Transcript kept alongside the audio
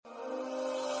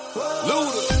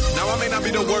Luda. Now I may not be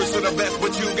the worst or the best,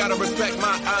 but you gotta respect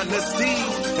my honesty.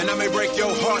 And I may break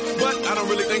your heart, but I don't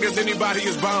really think there's anybody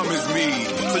as bomb as me.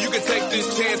 So you can take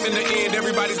this chance in the end,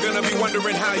 everybody's gonna be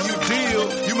wondering how you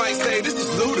deal. You might say this is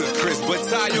ludicrous, but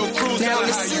tie your cruise down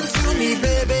how you feel. Me,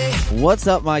 baby. What's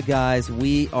up, my guys?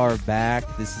 We are back.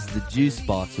 This is the Juice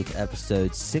Box with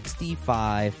episode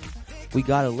 65. We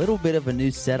got a little bit of a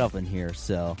new setup in here,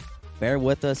 so bear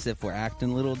with us if we're acting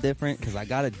a little different, because I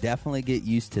got to definitely get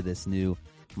used to this new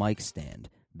mic stand.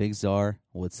 Big Czar,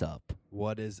 what's up?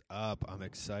 What is up? I'm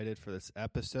excited for this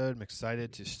episode. I'm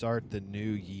excited to start the new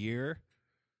year.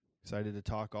 Excited to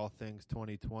talk all things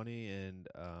 2020, and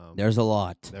there's a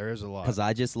lot. There is a lot. Because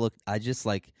I just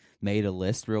made a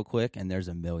list real quick, and there's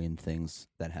a million things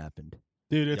that happened.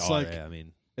 Dude, it's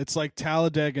it's like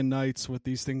Talladega Nights with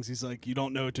these things. He's like, you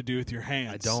don't know what to do with your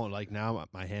hands. I don't like now.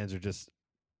 My hands are just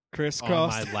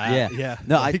crisscrossed. on my lap. Yeah.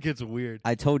 No, I think it's weird.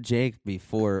 I told Jake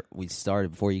before we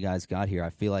started, before you guys got here, I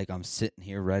feel like I'm sitting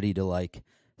here ready to like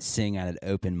sing at an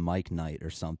open mic night or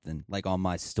something, like on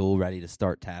my stool, ready to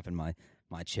start tapping my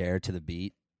chair to the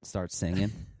beat, start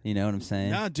singing. You know what I'm saying?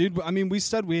 Yeah, dude. I mean, we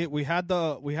said we had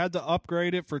to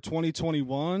upgrade it for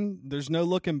 2021. There's no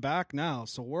looking back now,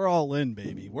 so we're all in,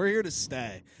 baby. We're here to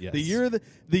stay. Yes. The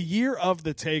year of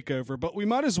the takeover. But we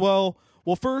might as well.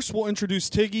 Well, first we'll introduce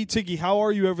Tiggy. Tiggy, how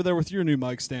are you over there with your new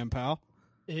mic stand, pal?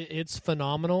 It's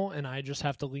phenomenal, and I just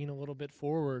have to lean a little bit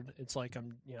forward. It's like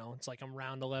I'm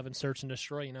round 11, search and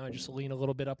destroy. I just lean a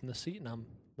little bit up in the seat, and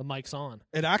the mic's on.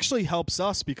 It actually helps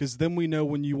us because then we know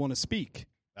when you want to speak.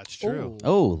 That's true.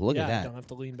 Oh, look yeah, at that! I don't have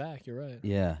to lean back. You're right.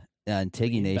 Yeah, and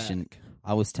Tiggy Lean Nation. back.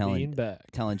 I was telling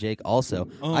Jake also.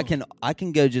 Oh. I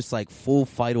can go just like full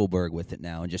Feidelberg with it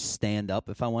now and just stand up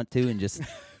if I want to and just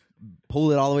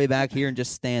pull it all the way back here and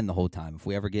just stand the whole time. If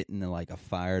we ever get into like a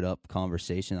fired up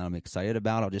conversation that I'm excited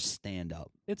about, I'll just stand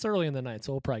up. It's early in the night,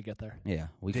 so we'll probably get there. Yeah,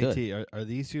 we JT, could. are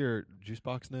these your juice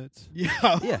box notes?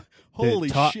 Yeah. Yeah. Holy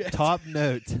Dude, shit. Top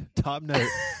note.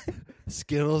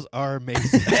 Skittles are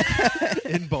amazing.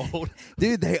 In bold.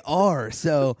 Dude, they are.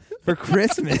 So for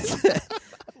Christmas,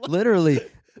 literally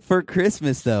for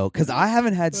Christmas though, because I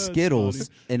haven't had That's Skittles funny.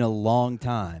 in a long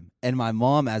time, and my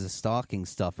mom, as a stocking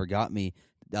stuffer, got me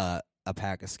a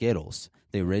pack of Skittles,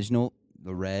 the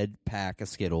red pack of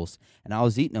Skittles, and I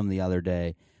was eating them the other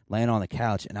day, laying on the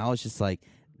couch, and I was just like,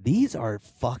 these are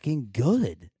fucking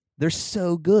good. They're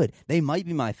so good. They might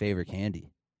be my favorite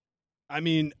candy. I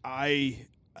mean, I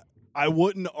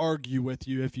wouldn't argue with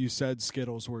you if you said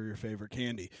Skittles were your favorite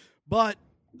candy. But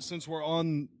since we're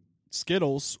on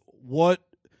Skittles, what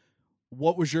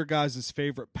was your guys'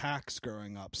 favorite packs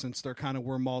growing up, since there kind of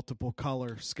were multiple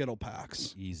color Skittle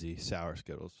packs? Easy sour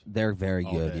Skittles. They're very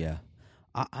All good, day. yeah.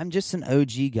 I'm just an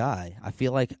OG guy. I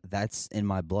feel like that's in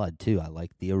my blood, too. I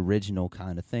like the original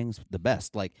kind of things the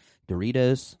best. Like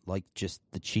Doritos, like just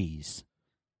the cheese.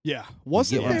 Yeah. get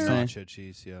Wasn't what I'm there saying? Nacho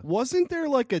cheese, yeah. wasn't there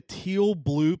like a teal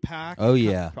blue pack? Oh,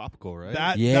 yeah. Tropical, right?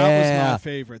 That was Yeah. my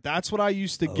favorite. That's what I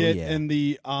used to Oh, get yeah. in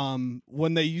the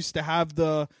when they used to have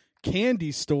the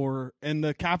candy store in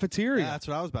the cafeteria. Yeah, that's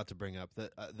what I was about to bring up.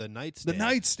 The nightstand. The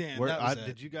nightstand. Where, that was it.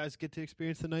 did you guys get to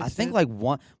experience the nightstand? I think like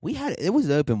it was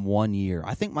open 1 year.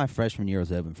 I think my freshman year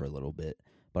was open for a little bit.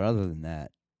 But other than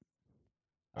that,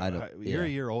 I don't. You're yeah.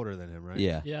 a year older than him, right?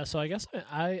 Yeah. Yeah, so I guess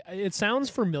I it sounds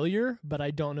familiar, but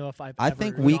I don't know if I've ever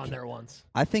think gone there once.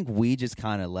 I think we just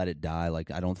kind of let it die.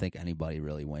 Like, I don't think anybody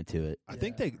really went to it. I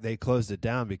think they closed it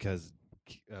down because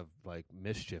of like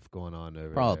mischief going on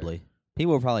over Probably. there.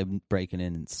 People were probably breaking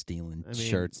in and stealing I mean,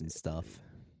 shirts and stuff.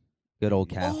 Good old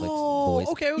Catholics Oh, boys.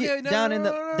 okay, Yeah, no, down no, in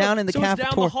no, the no, no. down in the So it's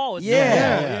cafeteria. down the hall. It's Yeah.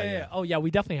 down the hall. Yeah. Oh yeah,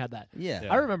 we definitely had that. Yeah.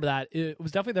 Yeah. I remember that. It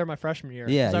was definitely there my freshman year.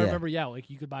 Yeah, 'Cause I yeah. remember, like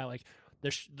you could buy like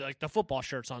the football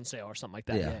shirts on sale or something like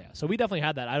that. Yeah. Yeah. So we definitely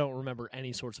had that. I don't remember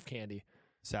any sorts of candy.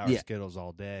 Sour Yeah. Skittles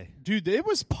all day. Dude, it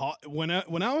was when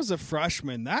I was a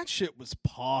freshman, that shit was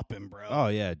popping, bro. Oh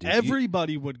yeah, dude.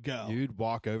 Everybody would go. You'd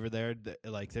walk over there,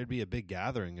 like there'd be a big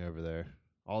gathering over there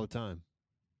all the time.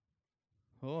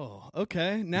 Oh,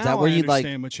 okay. Now Is that where I you'd like?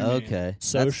 understand what you mean. Okay.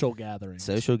 Social gatherings.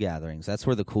 Social gatherings. That's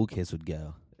where the cool kids would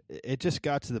go. It just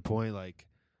got to the point, like,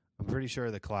 I'm pretty sure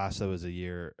the class that was a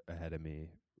year ahead of me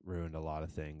ruined a lot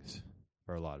of things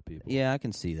for a lot of people. Yeah, I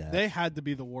can see that. They had to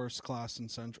be the worst class in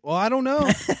Central. Well, I don't know.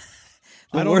 the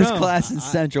I don't worst know. class in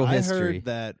Central I history. heard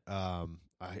that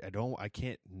I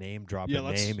can't name drop Yeah, a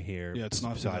let's- name here, yeah, let's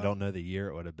not do so I that. don't know the year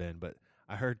it would have been, but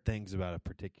I heard things about a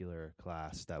particular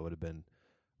class that would have been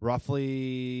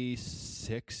roughly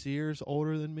 6 years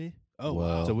older than me. Oh, Whoa.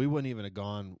 wow. So we wouldn't even have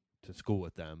gone to school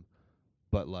with them.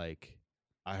 But, like,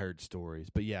 I heard stories.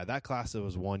 But, yeah, that class that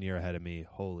was 1 year ahead of me,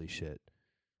 holy shit.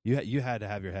 You had to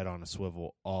have your head on a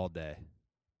swivel all day.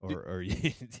 or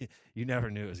you never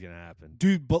knew it was gonna happen,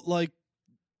 dude. But like,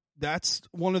 that's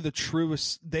one of the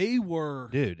truest. They were,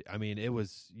 dude. I mean, it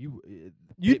was you.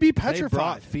 You'd be They petrified.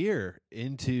 brought fear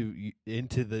into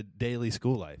the daily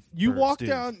school life. You for walk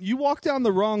students. down. You walk down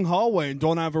the wrong hallway and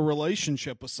don't have a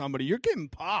relationship with somebody. You're getting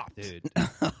popped, dude.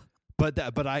 But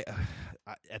I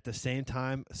at the same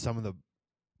time, some of the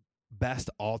best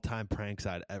all-time pranks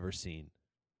I'd ever seen,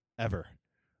 ever.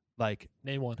 Like,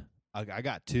 Name one. I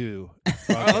got two. All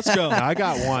right, let's go. No, I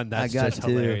got one. That's I got just two.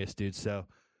 hilarious, dude. So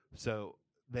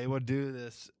they would do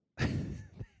this.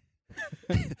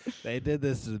 They did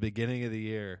this at the beginning of the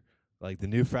year. Like, the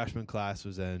new freshman class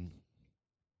was in.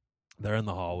 They're in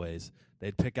the hallways.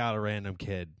 They'd pick out a random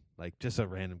kid, like just a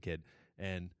random kid,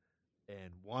 and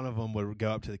one of them would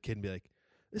go up to the kid and be like,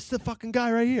 "This is the fucking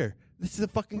guy right here. This is the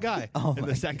fucking guy." Oh and my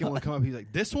the second God. one come up, he's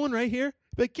like, "This one right here."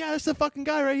 Be like, "Yeah, this is the fucking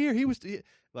guy right here. He was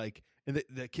like," and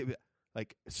the kid be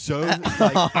like, "So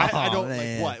like, I don't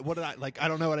man. like what did I like? I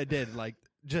don't know what I did. Like,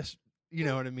 just you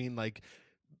know what I mean? Like,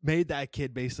 made that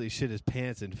kid basically shit his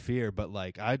pants in fear. But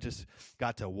like, I just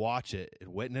got to watch it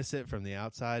and witness it from the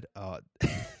outside.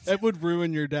 It would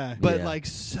ruin your day. But Yeah. like,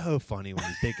 so funny when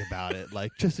you think about it.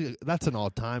 Like, just that's an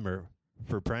all timer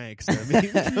for pranks. I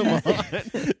mean, come on.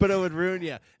 But it would ruin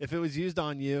you if it was used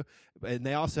on you. And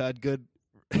they also had good.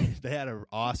 They had an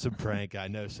awesome prank. I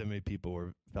know so many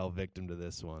people fell victim to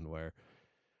this one where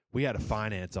we had a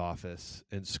finance office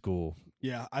in school.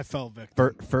 Yeah, I fell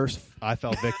victim. First, I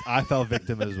fell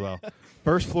victim as well.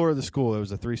 First floor of the school. It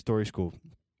was a 3-story school.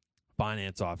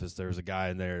 Finance office. There was a guy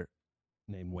in there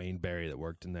named Wayne Berry that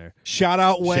worked in there. Shout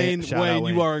out Wayne. Shout out Wayne,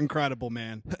 Wayne. you are incredible,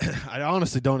 man. I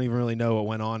honestly don't even really know what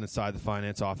went on inside the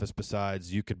finance office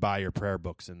besides you could buy your prayer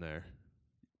books in there.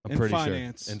 I'm In pretty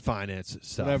finance. sure. In finance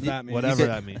stuff. Whatever that means. Whatever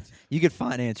that means. You could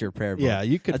finance your prayer book. Yeah,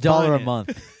 you could $1 a finance-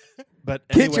 month. But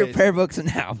Get your anyways, prayer books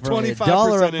now for only $1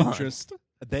 25% a month. interest.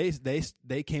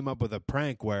 they came up with a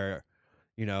prank where,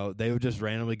 you know, they would just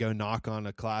randomly go knock on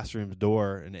a classroom's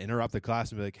door and interrupt the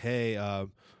class and be like, "Hey,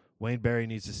 Wayne Berry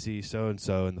needs to see so and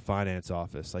so in the finance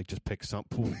office." Like, just pick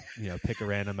pick a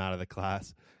random out of the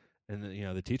class, and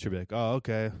then, the teacher would be like, "Oh,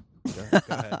 okay, go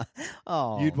ahead."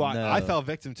 Oh, You'd watch. no. I fell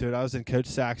victim to it. I was in Coach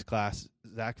Sack's class.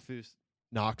 Zach Foose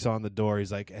knocks on the door.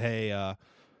 He's like, "Hey,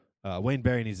 Wayne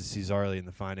Berry needs to see Zarly in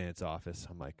the finance office."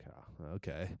 I'm like, "Oh,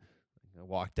 okay." I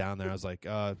walked down there. I was like,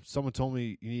 "Someone told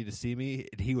me you need to see me,"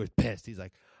 and he was pissed. He's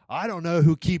like, "I don't know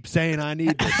who keeps saying I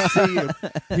need to see him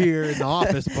here in the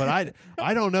office, but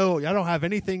I don't know. I don't have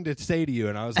anything to say to you."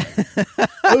 And I was like,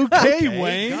 Okay,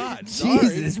 Wayne. God, sorry."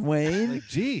 Jesus, Wayne. Like,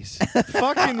 jeez.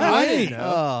 Fucking I Wayne. didn't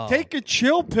know. Oh. Take a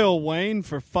chill pill, Wayne,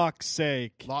 for fuck's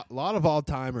sake. Lot of all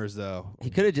timers though. He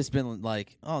could have just been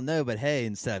like, "Oh no, but hey,"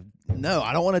 instead of, "No,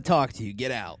 I don't want to talk to you.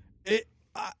 Get out."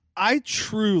 I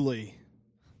truly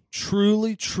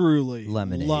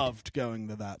Lemonade. loved going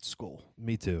to that school.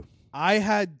 Me too. I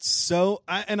had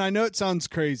and I know it sounds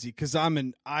crazy because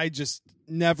I just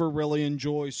never really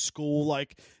enjoy school,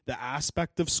 like the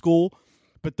aspect of school.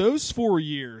 But those 4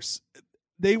 years,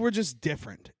 they were just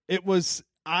different.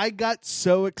 I got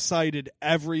so excited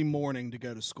every morning to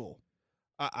go to school.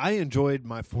 I enjoyed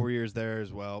my 4 years there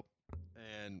as well,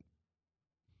 and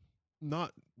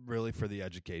not really for the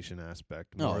education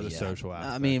aspect, more Oh, the yeah. social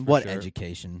aspect. I mean, for what sure.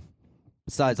 education?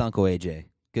 Besides Uncle AJ,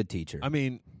 good teacher. I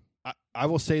mean, I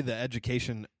will say the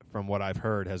education, from what I've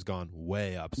heard, has gone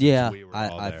way up since yeah, we were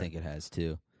all I there. think it has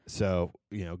too. So,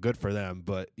 good for them.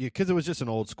 But because it was just an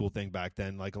old school thing back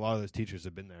then. Like, a lot of those teachers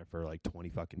have been there for like 20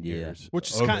 fucking Yeah. years. Which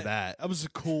is over kinda- that. That was a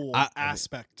cool I-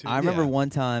 aspect too. I remember Yeah. one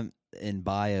time in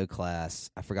bio class,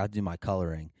 I forgot to do my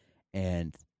coloring,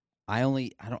 and I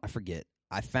forget.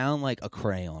 I found like a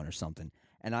crayon or something,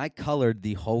 and I colored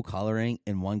the whole coloring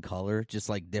in one color, just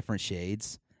like different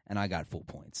shades, and I got full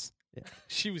points.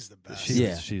 She was the best.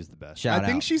 She's the best. Shout I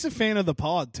think out. she's a fan of the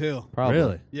pod too. Probably.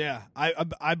 Really? Yeah,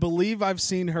 I believe I've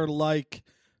seen her like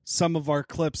some of our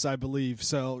clips. I believe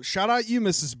so. Shout out you,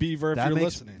 Mrs. Beaver, if you're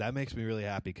listening. That makes me really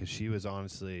happy because she was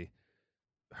honestly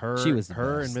She was the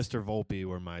her and best. Mr. Volpe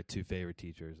were my two favorite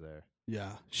teachers there.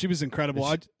 Yeah, she was incredible.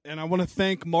 It's- And I want to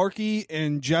thank Marky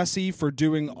and Jesse for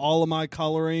doing all of my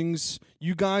colorings.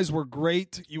 You guys were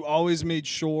great. You always made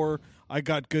sure I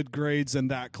got good grades in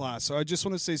that class. So I just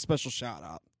want to say special shout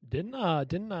out. Didn't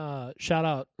shout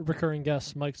out recurring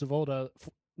guest Mike Zavolta,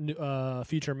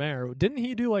 future mayor. Didn't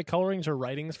he do like colorings or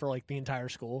writings for like the entire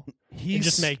school? He And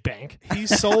just make bank. He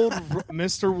sold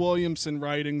Mr. Williamson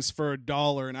writings for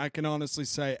 $1, and I can honestly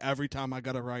say every time I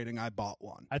got a writing, I bought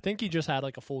one. I think he just had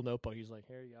like a full notebook. He's like,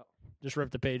 here you go. Just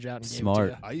rip the page out and Smart.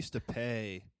 gave it to I used to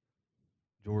pay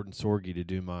Jordan Sorge to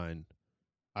do mine.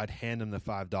 I'd hand him the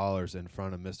 $5 in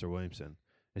front of Mr. Williamson,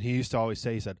 And he used to always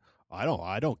say, he said, I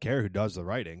don't care who does the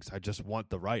writings. I just want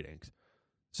the writings.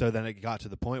 So then it got to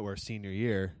the point where senior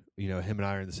year, him and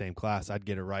I are in the same class. I'd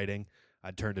get a writing.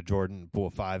 I'd turn to Jordan and pull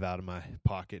a 5 out of my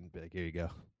pocket and be like, here you go.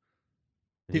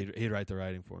 And he'd write the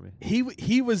writing for me.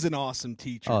 He was an awesome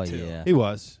teacher, too. Yeah. He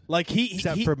was. Like,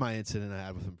 Except for my incident I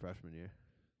had with him freshman year.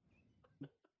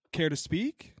 Care to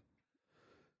speak?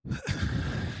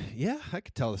 Yeah, I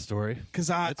could tell the story. Because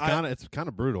it's kind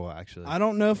of brutal, actually. I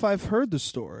don't know if I've heard the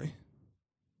story.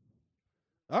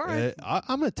 All right.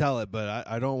 I'm going to tell it, but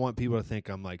I don't want people to think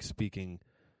I'm like speaking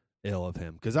ill of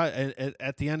him, because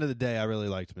at the end of the day, I really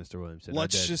liked Mr. Williamson.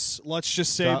 Let's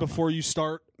just say before you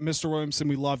start, Mr. Williamson,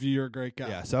 we love you. You're a great guy.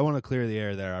 Yeah, so I want to clear the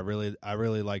air there. I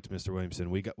really liked Mr. Williamson.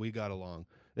 We got along.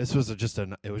 This was just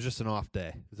an off day.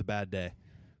 It was a bad day.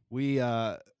 We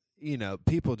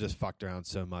people just fucked around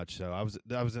so much. So I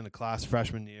was in a class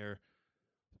freshman year,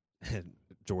 and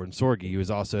Jordan Sorge, he was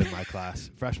also in my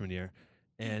class freshman year,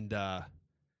 and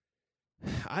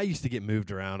I used to get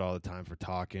moved around all the time for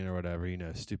talking or whatever,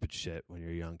 stupid shit when you're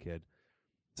a young kid.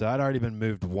 So I'd already been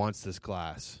moved once this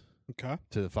class. Okay.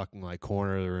 To the fucking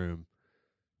corner of the room.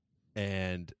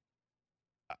 And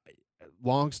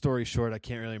long story short, I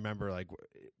can't really remember,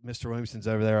 Mr. Williamson's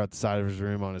over there at the side of his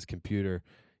room on his computer,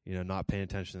 not paying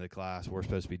attention to the class. We're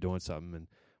supposed to be doing something, and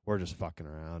we're just fucking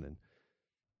around, and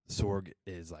Sorg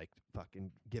is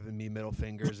fucking giving me middle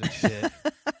fingers and shit.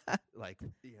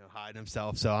 Hiding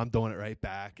himself. So I'm doing it right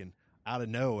back, and out of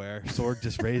nowhere, Sorg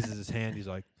just raises his hand. He's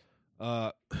like,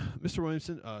 Mr.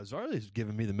 Williamson, Zarley's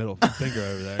giving me the middle finger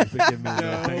over there. He's been giving me the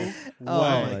middle finger. Oh,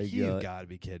 my God. You've got to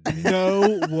be kidding me.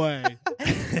 No way.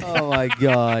 Oh, my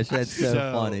gosh. That's so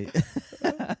funny.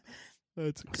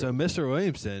 So Mr.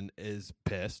 Williamson is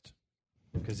pissed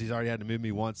because he's already had to move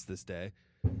me once this day.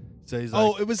 So he's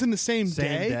like, it was in the same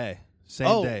day?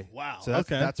 Same day. Wow. So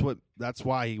that's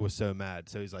why he was so mad.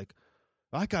 So he's like,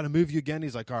 I got to move you again.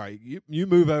 He's like, all right, you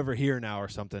move over here now or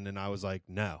something. And I was like,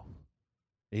 no.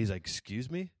 And he's like,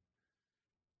 excuse me?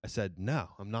 I said, no,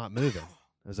 I'm not moving.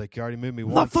 I was like, you already moved me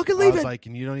once. Not fucking leaving. I was like,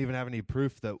 and you don't even have any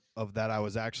proof of that I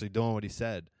was actually doing what he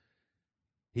said.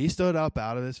 He stood up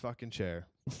out of his fucking chair.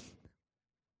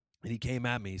 And he came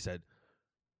at me. He said,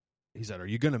 are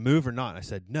you going to move or not? I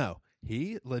said, no.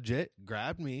 He legit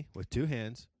grabbed me with 2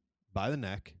 hands by the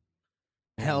neck.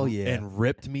 Hell yeah. And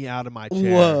ripped me out of my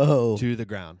chair to the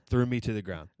ground. Threw me to the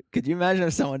ground. Could you imagine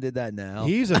if someone did that now?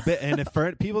 He's a bit, and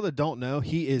for people that don't know,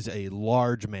 he is a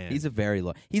large man. He's a very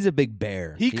large. He's a big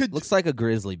bear. He looks like a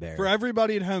grizzly bear. For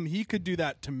everybody at home, he could do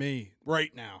that to me right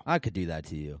now. I could do that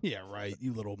to you. Yeah, right.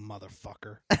 You little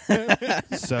motherfucker.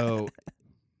 So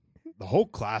the whole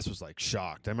class was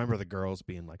shocked. I remember the girls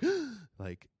being like,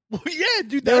 Well, yeah,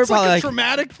 dude, They were that's probably a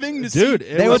traumatic thing to dude, see.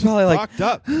 it They was were probably fucked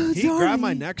up. He Sorry. grabbed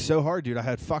my neck so hard, dude. I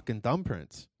had fucking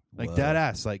thumbprints, Whoa. dead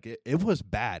ass. It was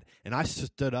bad, and I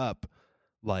stood up,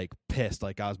 pissed,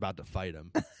 I was about to fight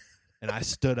him, and I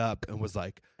stood up and was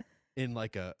in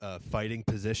a fighting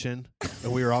position,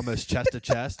 and we were almost chest to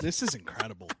chest. This is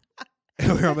incredible.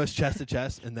 And we were almost chest to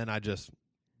chest, and then I just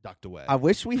ducked away. I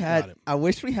wish we had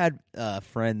a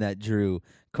friend that drew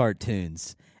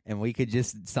cartoons, and we could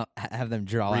just have them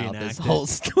draw out this Reenact it. whole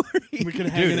story. We can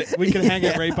hang it. We can hang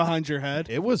it right behind your head.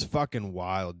 It was fucking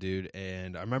wild, dude.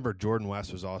 And I remember Jordan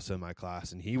West was also in my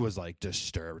class, and he was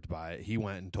disturbed by it. He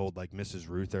went and told Mrs.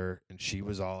 Ruther, and she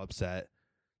was all upset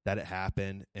that it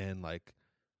happened. And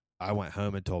I went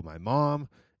home and told my mom,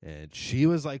 and she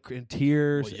was in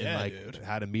tears. Well, yeah, and dude.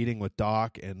 had a meeting with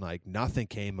Doc, and nothing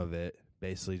came of it,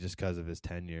 basically just because of his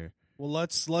tenure. Well,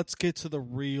 let's get to the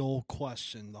real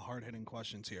question, the hard-hitting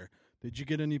questions here. Did you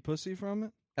get any pussy from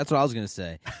it? That's what I was gonna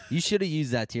say. You should have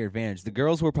used that to your advantage. The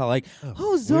girls were probably like, "Oh,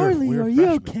 we were Zarly, are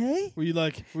you freshmen. okay? Were you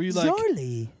like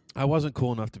Zarly." I wasn't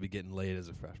cool enough to be getting laid as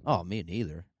a freshman. Oh, me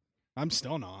neither. I'm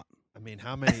still not. I mean,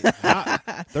 how many?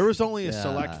 There was only a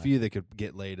select Yeah. few that could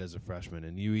get laid as a freshman,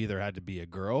 and you either had to be a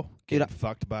girl getting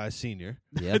fucked by a senior,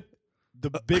 Yep, The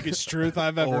biggest truth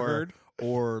I've ever Or- heard.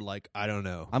 or I don't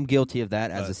know, I'm guilty of that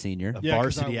as a senior. a Yeah,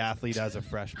 'cause varsity I- athlete as a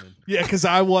freshman. Yeah, because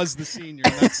I was the senior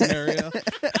in that scenario.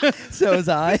 So was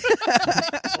I.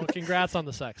 Well, congrats on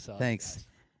the sex side. Thanks.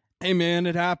 Hey, man,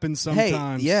 it happens Hey,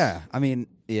 sometimes. yeah. I mean,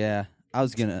 yeah. I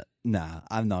was gonna. Nah,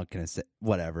 I'm not gonna say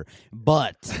whatever.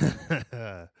 But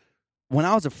when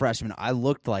I was a freshman, I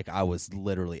looked like I was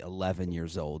literally 11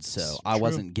 years old. So It's I true.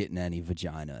 wasn't getting any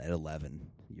vagina at 11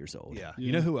 years old. Yeah. Yeah.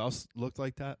 You know who else looked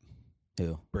like that?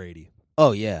 Who? Brady.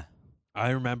 Oh yeah. I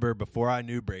remember before I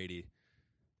knew Brady,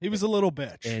 He was a little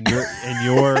bitch. and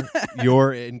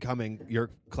your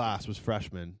class was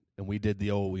freshmen, and we did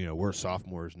the old, we're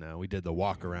sophomores now. We did the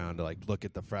walk around to look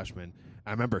at the freshmen.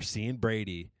 I remember seeing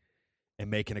Brady, and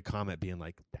making a comment being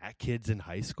like, that kid's in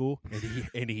high school,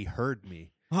 and he heard me.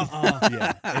 Uh-uh.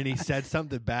 Yeah, and he said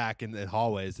something back in the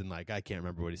hallways, and like I can't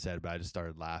remember what he said, but I just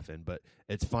started laughing. But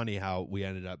it's funny how we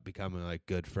ended up becoming like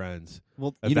good friends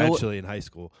Well, eventually in high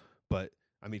school. But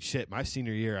I mean, shit, my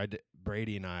senior year,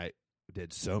 Brady and I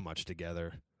did so much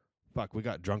together. Fuck, we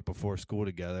got drunk before school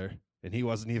together, and he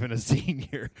wasn't even a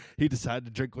senior. He decided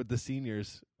to drink with the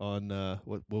seniors on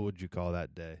what would you call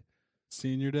that day?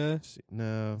 Senior day.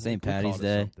 No, St. we called Patty's it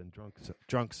Day. something.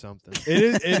 Drunk something.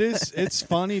 It is. It's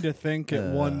funny to think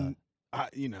at one. I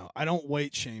don't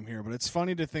weight shame here, but it's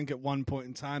funny to think at one point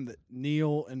in time that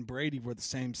Neil and Brady were the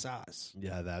same size.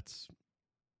 Yeah, that's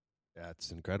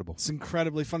incredible. It's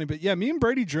incredibly funny. But yeah, me and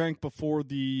Brady drank before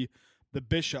the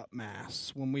Bishop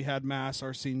Mass when we had Mass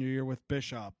our senior year with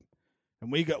Bishop,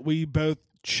 and we both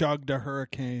chugged a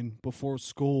hurricane before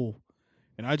school,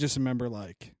 and I just remember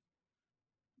like.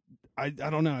 I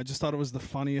don't know. I just thought it was the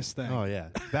funniest thing. Oh yeah,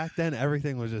 back then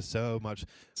everything was just so much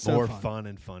more fun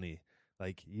and funny.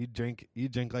 Like you drink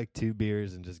like 2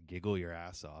 beers and just giggle your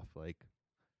ass off. Like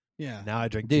Yeah. now I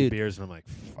drink 2 Dude. beers and I'm like,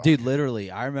 fuck. Dude, literally,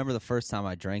 I remember the first time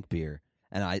I drank beer,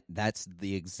 and that's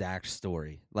the exact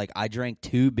story. Like, I drank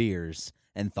 2 beers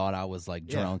and thought I was, like,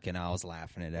 Yeah. drunk, and I was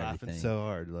laughing at laughing everything. so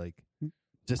hard. Like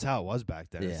just how it was back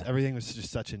then. Yeah. Everything was just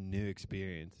such a new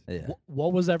experience. Yeah.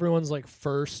 What was everyone's like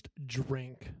first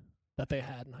drink that they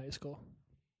had in high school?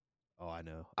 Oh, I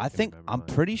know. I can think, remember I'm mine.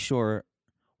 pretty sure,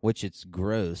 which it's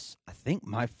gross, I think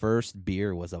my first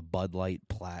beer was a Bud Light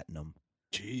Platinum.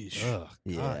 Jeez. Ugh,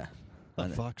 Yeah. God. What I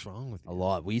the know. fuck's wrong with you? A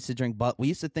lot. We used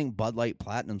to think Bud Light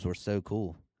Platinums were so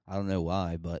cool. I don't know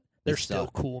why, but They're they still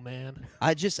suck. cool, man.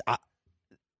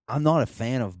 I'm not a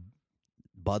fan of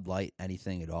Bud Light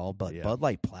anything at all, but Yeah. Bud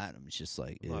Light Platinum is just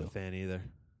like, I'm not a ew. fan either.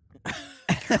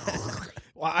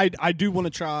 Well, I do want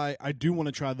to try. I do want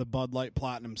to try the Bud Light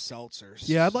Platinum seltzers.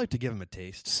 Yeah, I'd like to give him a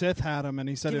taste. Sith had them, and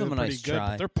he said Give it was them a pretty nice good. try.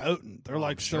 But they're potent. They're Oh,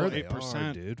 like I'm still sure they 8%.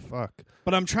 are, dude. Fuck.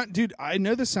 But I'm trying, dude. I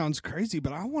know this sounds crazy,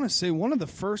 but I want to say one of the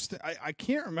first. I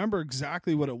can't remember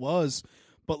exactly what it was,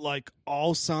 but like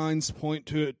all signs point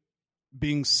to it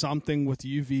being something with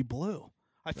UV blue.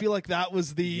 I feel like that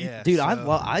was the. Yeah, Dude, so-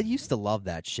 I used to love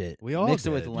that shit. We all Mix it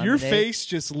with did. lemonade. Your face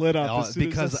just lit up as soon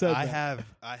because as I said I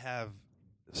that. have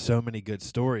so many good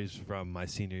stories from my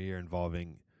senior year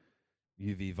involving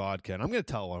UV vodka, and I'm going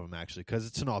to tell one of them actually because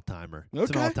it's an all timer. It's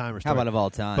an Okay. all timer How story. about of all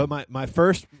time? But my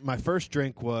first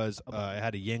drink was I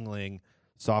had a Yingling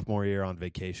sophomore year on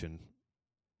vacation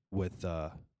with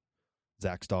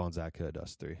Zach Stahl and Zach Hood,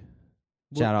 us 3.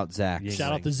 Shout out Zach. Yeah.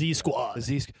 Shout out the Z Squad.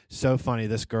 Aziz, so funny.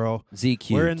 This girl.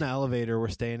 ZQ. We're in the elevator. We're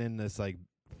staying in this like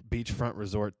beachfront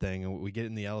resort thing, and we get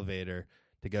in the elevator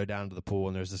to go down to the pool.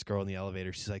 And there's this girl in the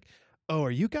elevator. She's like, "Oh,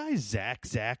 are you guys Zach,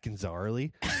 and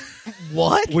Zarly?"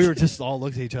 What? We were just all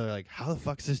looking at each other like, "How the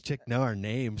fuck's this chick know our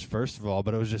names?" First of all,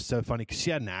 but it was just so funny because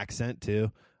she had an accent too.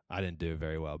 I didn't do it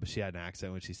very well, but she had an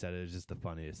accent when she said it. It was just the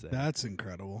funniest thing. That's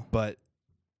incredible. But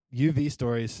UV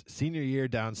stories, senior year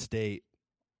downstate.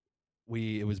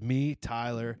 It was me,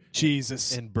 Tyler,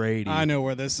 Jesus. and Brady. I know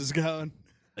where this is going.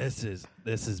 This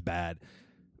is bad.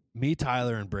 Me,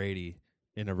 Tyler, and Brady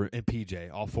in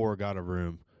PJ. All 4 got a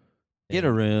room. Get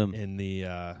a room. in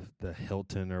the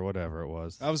Hilton or whatever it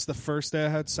was. That was the first day I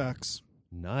had sex.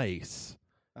 Nice.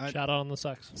 I- Shout out on the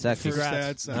sex. Sex. First Congrats. day I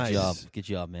had sex. Good Nice. job. Good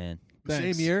job, man.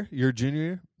 Thanks. Same year, your junior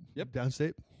year. Yep.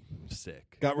 Downstate. Sick.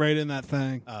 Got right in that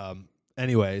thing.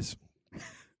 Anyways,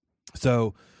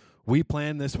 so we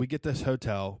plan this. We get this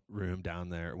hotel room down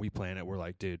there. We plan it. We're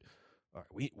like, dude, all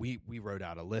right, we wrote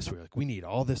out a list. We were like, we need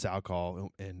all this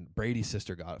alcohol, and Brady's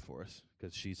sister got it for us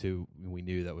because she's who we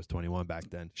knew that was 21 back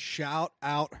then. Shout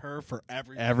out her for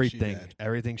everything.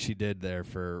 Everything she did there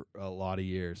for a lot of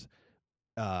years.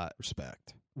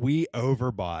 Respect. We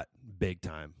overbought big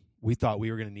time. We thought we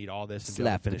were going to need all this and be able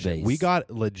Slap to the finish it. bass. We got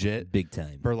legit Big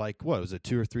time. for like what was a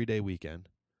 2 or 3 day weekend.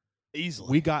 Easily.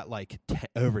 We got like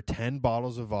over 10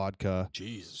 bottles of vodka,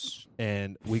 Jesus.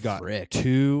 and we got Frick.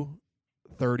 2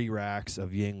 30 racks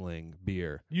of Yingling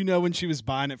beer. You know, when she was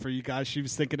buying it for you guys, she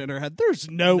was thinking in her head, "There's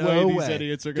no way these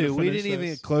idiots are going to Dude, finish we didn't even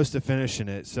this." get close to finishing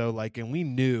it. So like, and we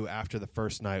knew after the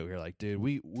first night, we were like, dude,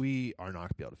 we are not going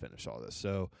to be able to finish all this.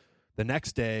 So the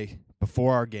next day,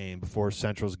 before our game, before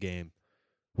Central's game,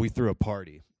 we threw a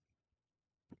party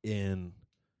in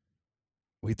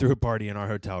our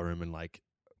hotel room, and like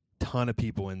ton of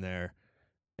people in there,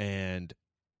 and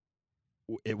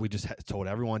we just told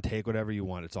everyone, take whatever you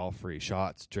want, it's all free,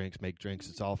 shots, drinks, make drinks,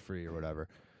 it's all free or whatever.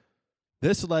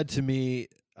 This led to me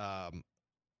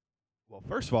well,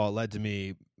 first of all, it led to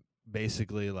me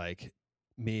basically like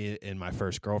me and my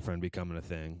first girlfriend becoming a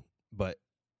thing, but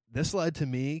this led to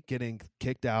me getting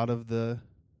kicked out of the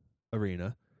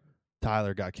arena.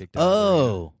 Tyler got kicked out. Of the arena.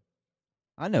 Oh,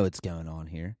 I know what's going on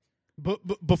here. But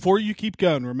before you keep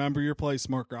going, remember your place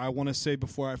marker. I want to say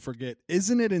before I forget,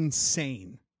 isn't it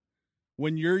insane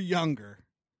when you're younger,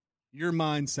 your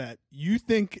mindset, you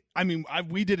think,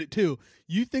 we did it too,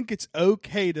 you think it's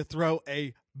okay to throw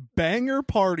a banger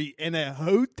party in a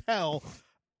hotel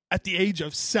at the age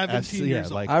of 17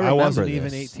 years old. I wasn't remember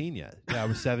even this. 18 yet. Yeah, I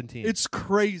was 17. It's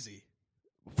crazy.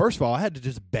 First of all, I had to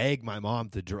just beg my mom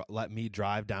to let me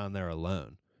drive down there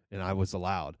alone, and I was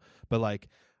allowed. But, like,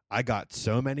 I got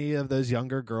so many of those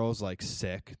younger girls, like,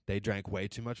 sick. They drank way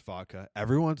too much vodka.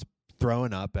 Everyone's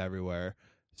throwing up everywhere.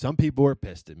 Some people were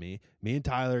pissed at me. Me and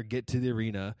Tyler get to the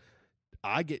arena.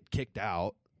 I get kicked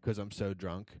out because I'm so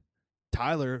drunk.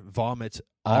 Tyler vomits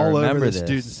I all over remember the this.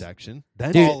 student section.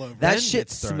 Then Dude, all over. that then shit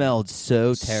gets thrown. smelled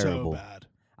so terrible. So bad.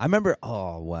 I remember.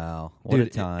 Oh wow, what Dude, a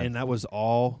time! And that was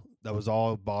all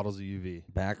bottles of UV.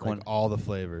 Back Like when all the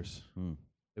flavors. Hmm.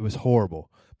 It was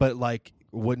horrible. But like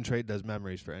wouldn't trade those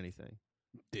memories for anything.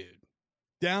 Dude,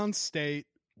 downstate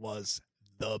was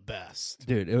the best.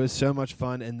 Dude, it was so much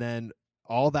fun. And then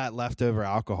all that leftover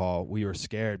alcohol, we were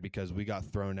scared because we got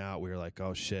thrown out. We were like,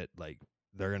 oh shit, like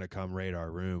they're going to come raid our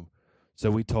room. So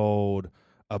we told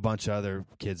a bunch of other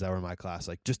kids that were in my class,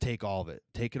 like, just take all of it.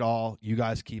 Take it all. You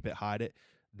guys keep it, hide it.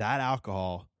 That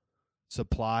alcohol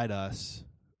supplied us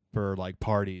for like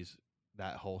parties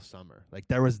that whole summer. Like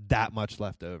there was that much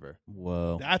left over.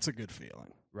 whoa, That's a good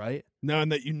feeling. Right? Knowing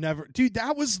that you never, dude,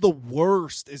 that was the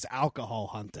worst is alcohol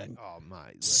hunting. Oh my.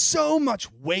 Like, So much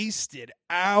wasted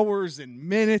hours and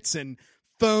minutes and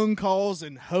phone calls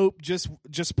and hope, just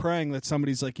praying that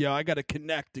somebody's like, yo, I got to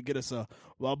connect to get us a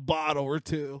bottle or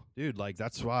two. dude, like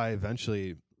that's why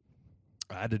eventually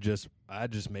I had to just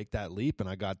make that leap, and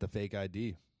I got the fake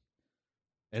ID.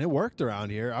 And it worked around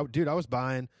here. I was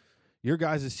buying your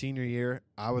guys' senior year.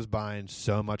 I was buying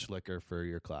so much liquor for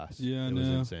your class. It was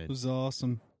insane. It was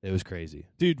awesome. It was crazy.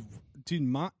 Dude,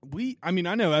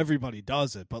 I know everybody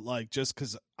does it, but like just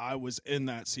because I was in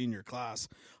that senior class,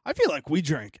 I feel like we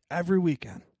drank every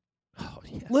weekend. Oh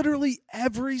yeah. Literally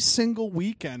every single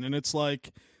weekend. And it's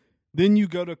like, then you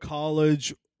go to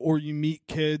college or you meet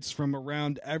kids from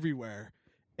around everywhere.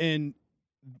 And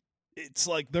it's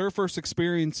like their first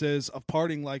experiences of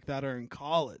partying like that are in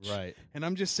college. Right. And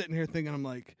I'm just sitting here thinking, I'm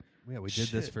like, Yeah, we did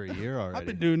this Shit. for a year already. I've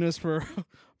been doing this for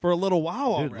a little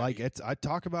while Dude, already. like I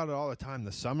talk about it all the time.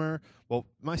 The summer, well,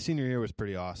 my senior year was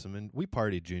pretty awesome, and we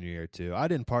partied junior year too. I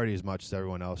didn't party as much as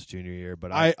everyone else junior year,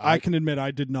 but I can admit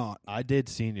I did not. I did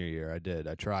senior year. I did.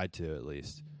 I tried to at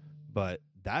least. But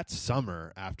that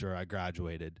summer after I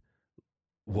graduated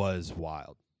was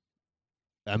wild.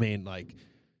 I mean, like,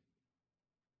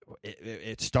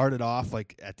 it started off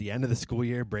like at the end of the school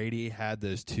year. Brady had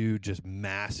those two just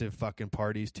massive fucking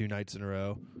parties 2 nights in a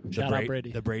row. Shout out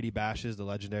Brady. The Brady Bashes, the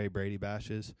legendary Brady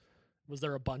Bashes. Was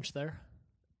there a bunch there?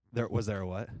 There a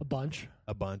what? A bunch?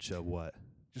 A bunch of what?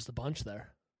 Just a bunch there.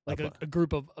 Like A a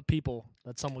group of people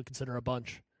that some would consider a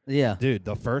bunch. yeah. Dude,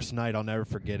 the first night I'll never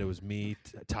forget. It was me,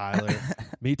 Tyler,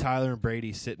 and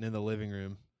Brady sitting in the living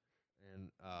room, and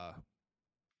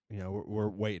we're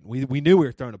waiting. We knew we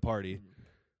were throwing a party.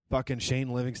 Fucking Shane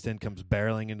Livingston comes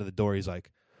barreling into the door. He's like,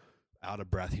 out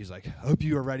of breath. He's like, hope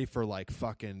you are ready for like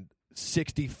fucking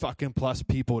 60 fucking plus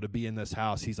people to be in this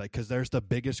house. He's like, because there's the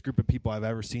biggest group of people I've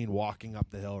ever seen walking up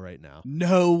the hill right now.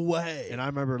 No way. And I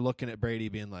remember looking at Brady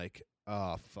being like,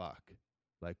 oh, fuck.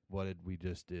 Like, what did we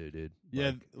just do, dude?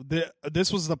 Yeah, Like,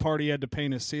 this was the party he had to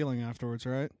paint his ceiling afterwards,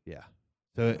 right? yeah.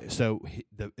 So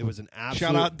it was an absolute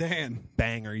Shout out Dan.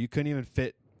 banger. You couldn't even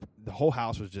fit. The whole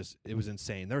house was just, it was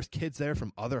insane. There was kids there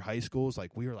from other high schools.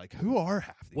 Like, we were like, who are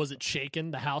half these? Was it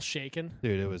shaken? The house shaken?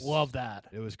 Dude, it was. Love that.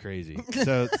 It was crazy.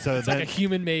 So It's then, like a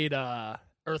human-made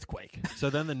earthquake. so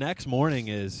then the next morning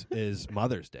is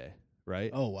Mother's Day, right?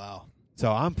 Oh wow.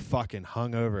 So I'm fucking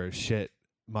hungover as shit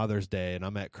Mother's Day, and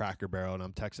I'm at Cracker Barrel, and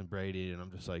I'm texting Brady, and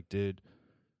I'm just like, dude,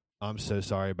 I'm so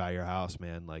sorry about your house,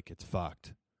 man. Like, it's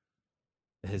fucked.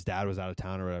 His dad was out of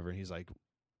town or whatever, and he's like,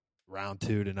 round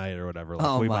 2 tonight or whatever. Like,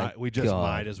 Oh we just God.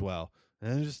 might as well.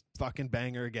 And then just fucking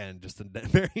banger again, just the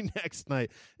very next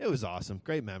night. It was awesome.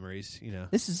 Great memories,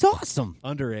 This is awesome.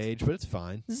 Underage, but it's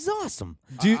fine. This is awesome.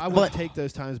 I wouldn't take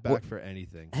those times back for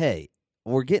anything. Hey,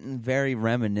 we're getting very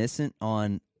reminiscent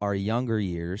on our younger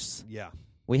years. Yeah.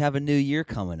 We have a new year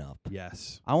coming up.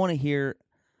 Yes. I want to hear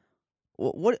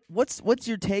what's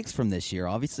your takes from this year?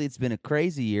 Obviously, it's been a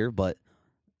crazy year, but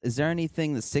is there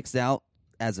anything that sticks out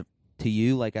to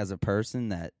you, like as a person,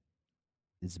 that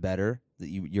is better, that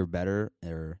you're better,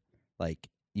 or like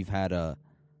you've had I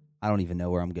don't even know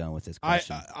where I'm going with this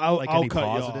question. I'll Like any cut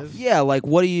positive? you off. Yeah, like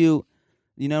what do you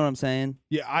You know what I'm saying?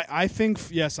 Yeah, I think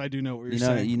yes, I do know what you're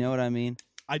saying. You know what I mean?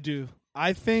 I do.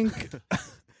 I think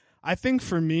I think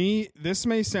for me, this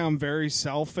may sound very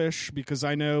selfish because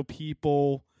I know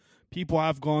people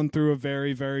have gone through a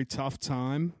very, very tough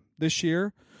time this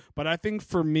year. But I think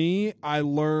for me, I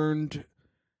learned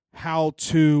how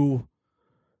to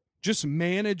just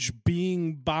manage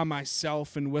being by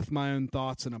myself and with my own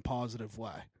thoughts in a positive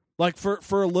way. Like for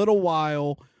a little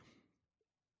while,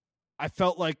 I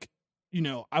felt like,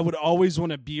 I would always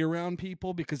want to be around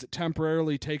people because it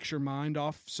temporarily takes your mind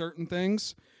off certain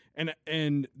things.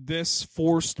 And this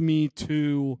forced me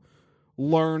to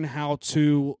learn how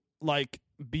to like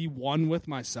be one with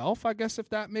myself, I guess, if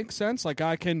that makes sense. Like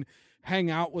I can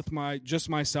hang out with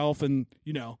myself and,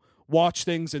 watch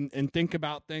things and think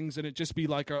about things, and it just be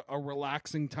like a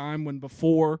relaxing time when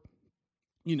before,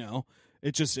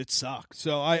 it sucked.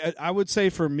 So I would say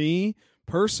for me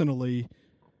personally,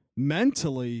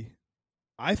 mentally,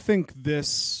 I think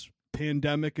this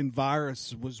pandemic and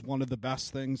virus was one of the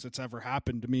best things that's ever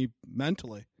happened to me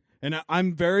mentally. And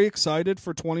I'm very excited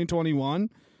for 2021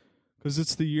 because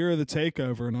it's the year of the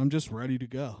takeover, and I'm just ready to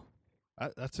go.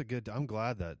 I'm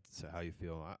glad that's how you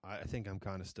feel. I think I'm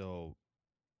kind of still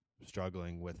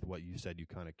struggling with what you said you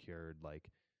kind of cured. Like,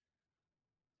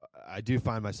 I do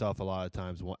find myself a lot of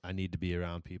times I need to be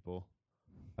around people.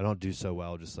 I don't do so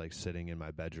well just like sitting in my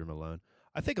bedroom alone.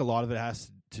 I think a lot of it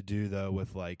has to do though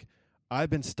with like I've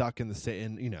been stuck in the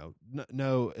same,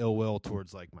 no ill will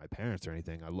towards like my parents or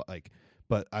anything.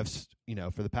 But I've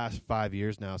for the past 5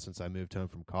 years now since I moved home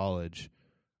from college,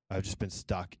 I've just been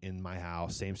stuck in my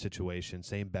house, same situation,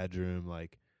 same bedroom.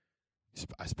 Like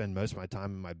I spend most of my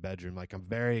time in my bedroom. Like I'm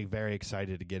very, very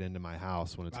excited to get into my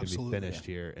house when it's going to be finished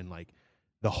here, and like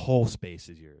the whole space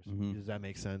is yours. Mm-hmm. Does that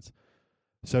make sense?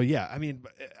 So yeah, I mean,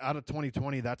 out of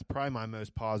 2020, that's probably my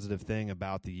most positive thing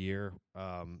about the year.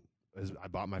 Is I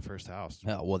bought my first house.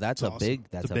 Yeah, well, that's awesome.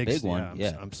 a big one.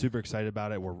 Yeah, I'm super excited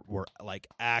about it. We're like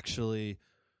actually,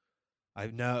 I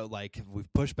know like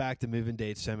we've pushed back the moving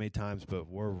dates so many times, but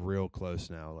we're real close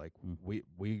now. Like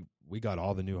we got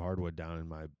all the new hardwood down in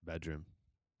my bedroom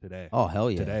today. Oh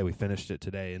hell yeah! Today we finished it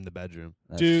today in the bedroom,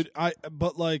 dude.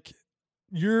 But like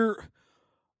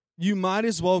you might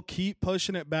as well keep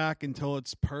pushing it back until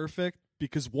it's perfect,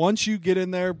 because once you get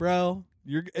in there, bro,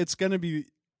 it's gonna be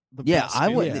the best. I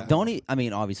would I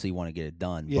mean, obviously you want to get it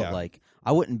done, but like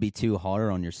I wouldn't be too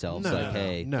hard on yourself.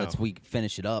 Hey, let's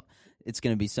finish it up. It's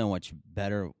gonna be so much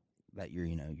better that you're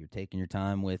taking your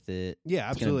time with it. Yeah,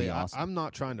 it's absolutely. Awesome. I'm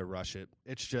not trying to rush it.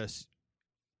 It's just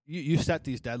you set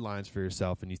these deadlines for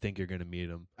yourself and you think you're gonna meet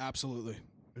them. Absolutely,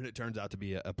 and it turns out to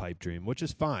be a pipe dream, which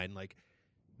is fine. Like.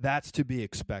 That's to be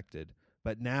expected.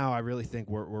 But now I really think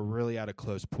we're really at a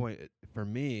close point. For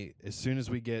me, as soon as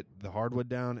we get the hardwood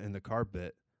down and the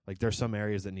carpet, like there's some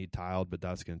areas that need tiled, but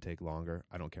that's going to take longer.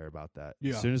 I don't care about that.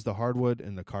 Yeah. As soon as the hardwood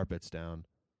and the carpet's down,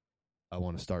 I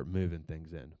want to start moving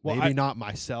things in. Well, Maybe not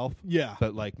myself,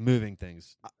 but like moving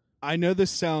things. I know this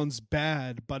sounds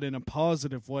bad, but in a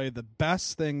positive way, the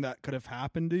best thing that could have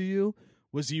happened to you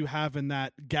was you having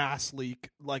that gas leak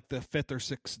like the 5th or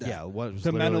 6th day. Yeah, what was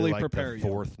to mentally like prepare the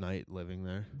 4th night living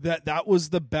there. That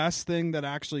was the best thing that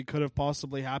actually could have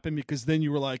possibly happened, because then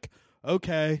you were like,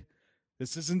 okay,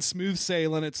 this isn't smooth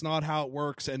sailing. It's not how it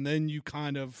works. And then you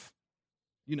kind of,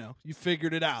 you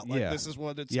figured it out. Like this is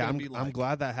what it's going to be like. I'm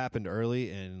glad that happened early,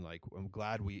 and like I'm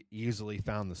glad we easily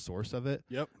found the source of it.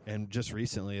 Yep. And just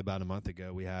recently, about a month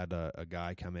ago, we had a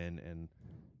guy come in and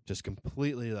just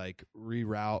completely like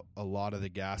reroute a lot of the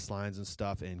gas lines and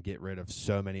stuff and get rid of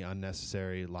so many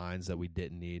unnecessary lines that we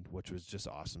didn't need, which was just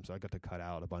awesome. So I got to cut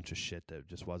out a bunch of shit that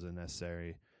just wasn't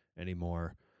necessary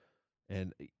anymore.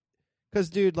 And because,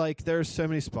 dude, like there's so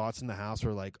many spots in the house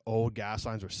where like old gas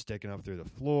lines were sticking up through the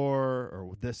floor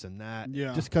or this and that.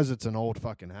 Yeah. Just because it's an old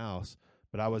fucking house.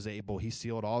 But he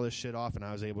sealed all this shit off, and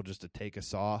I was able just to take a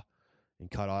saw and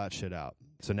cut all that shit out.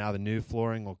 So now the new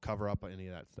flooring will cover up any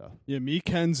of that stuff. Yeah, me,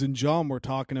 Kenz, and John were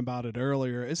talking about it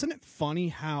earlier. Isn't it funny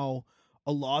how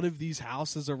a lot of these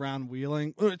houses around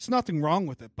Wheeling, it's nothing wrong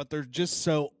with it, but they're just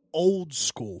so old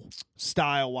school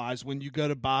style-wise when you go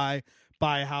to buy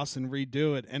a house and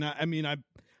redo it. And I mean, I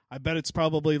bet it's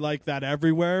probably like that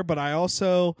everywhere, but I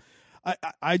also,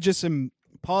 I just am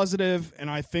positive, and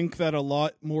I think that a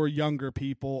lot more younger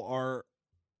people are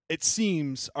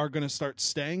going to start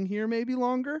staying here maybe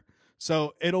longer.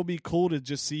 So it'll be cool to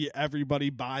just see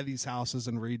everybody buy these houses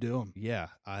and redo them. Yeah,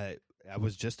 I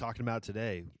was just talking about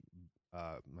today.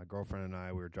 My girlfriend and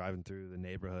I, we were driving through the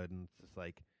neighborhood, and it's just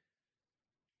like,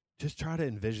 just try to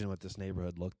envision what this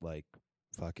neighborhood looked like.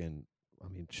 Fucking, I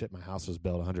mean, shit, my house was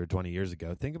built 120 years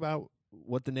ago. Think about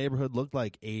what the neighborhood looked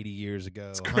like 80 years ago,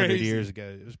 It's 100 crazy. years ago.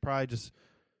 It was probably just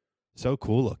so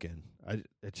cool looking.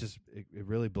 It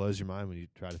really blows your mind when you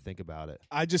try to think about it.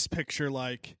 I just picture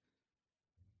like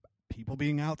people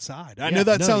being outside. I Yeah, know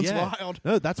that no, sounds yeah. wild.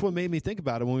 No, that's what made me think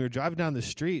about it. When we were driving down the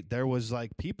street, there was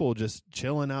like people just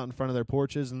chilling out in front of their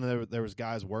porches, and there was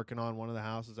guys working on one of the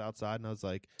houses outside, and I was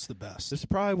like, It's the best. this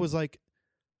probably was like,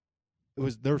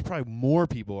 there was probably more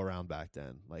people around back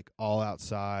then, like all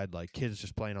outside, like kids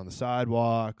just playing on the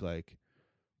sidewalk, like,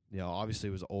 you know, obviously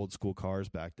it was old school cars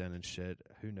back then and shit.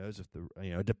 Who knows if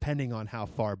depending on how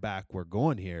far back we're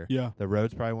going here, Yeah. the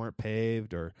roads probably weren't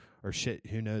paved or shit.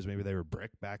 Who knows? Maybe they were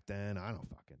brick back then. I don't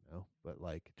fucking know. But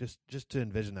like, just to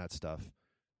envision that stuff,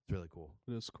 it's really cool.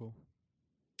 It is cool.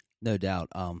 No doubt.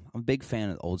 I'm a big fan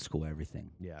of old school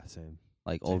everything, Yeah, same.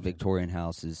 like Same old here. Victorian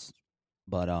houses.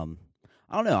 But I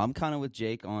don't know. I'm kind of with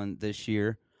Jake on this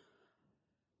year.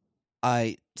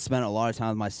 I spent a lot of time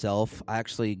with myself. I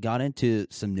actually got into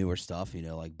some newer stuff,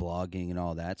 like blogging and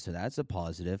all that. So that's a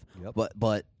positive. Yep.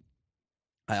 But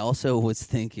I also was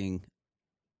thinking,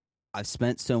 I've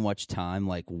spent so much time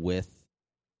like with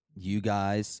you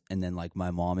guys and then like my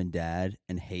mom and dad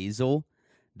and Hazel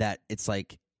that it's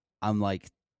like I'm like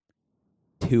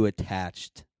too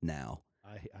attached now.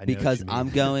 I know Because what you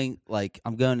mean.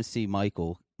 I'm going to see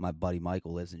Michael. My buddy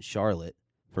Michael lives in Charlotte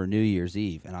for New Year's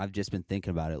Eve, and I've just been thinking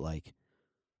about it. Like,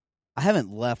 I haven't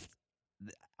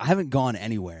gone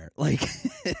anywhere. Like,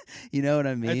 you know what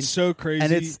I mean? It's so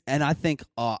crazy. And I think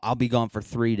I'll be gone for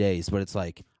 3 days, but it's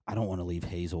like I don't want to leave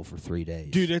Hazel for 3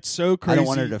 days, Dude, it's so crazy I don't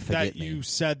want her to forget that me. you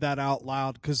said that out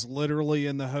loud, because literally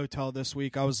in the hotel this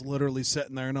week, I was literally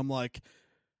sitting there and I'm like,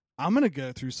 I'm going to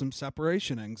go through some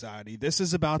separation anxiety. This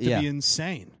is about to Yeah. be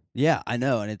insane. Yeah, I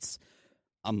know, and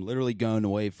I'm literally going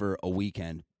away for a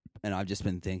weekend, and I've just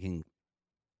been thinking,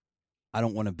 I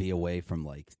don't want to be away from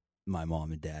like my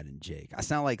mom and dad and Jake. I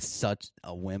sound like such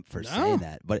a wimp for saying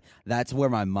that, but that's where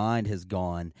my mind has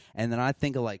gone. And then I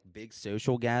think of like big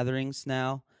social gatherings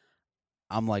now.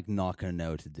 I'm like not gonna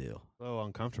know what to do. So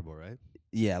uncomfortable, right?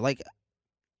 Yeah,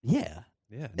 yeah.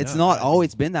 Yeah. It's no, not I-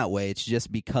 always been that way. It's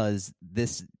just because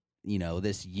this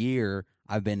year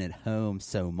I've been at home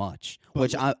so much,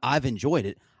 which I've enjoyed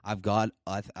it. I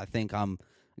think I'm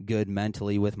good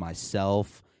mentally with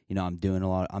myself. I'm doing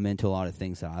I'm into a lot of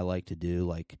things that I like to do.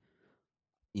 Like,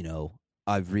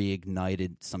 I've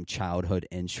reignited some childhood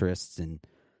interests in,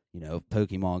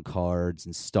 Pokemon cards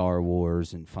and Star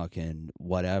Wars and fucking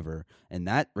whatever. In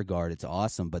that regard, it's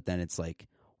awesome. But then it's like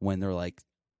when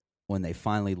they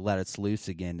finally let us loose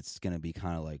again, it's going to be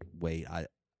kind of like, wait, I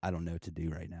don't know what to do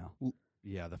right now.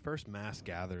 Yeah, the first mass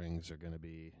gatherings are going to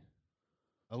be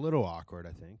a little awkward,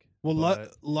 I think. Well,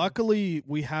 But- luckily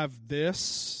we have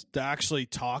this to actually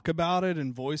talk about it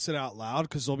and voice it out loud,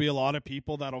 because there'll be a lot of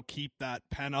people that'll keep that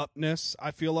pent-upness.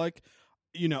 I feel like,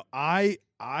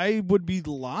 I would be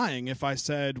lying if I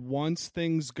said once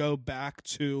things go back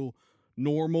to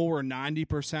normal or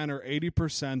 90% or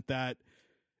 80% that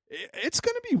it's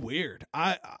going to be weird.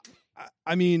 I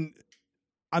mean,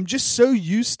 I'm just so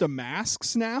used to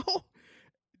masks now.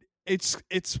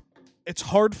 It's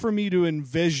hard for me to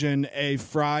envision a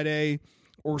Friday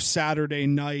or Saturday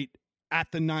night at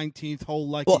the 19th hole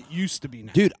like it used to be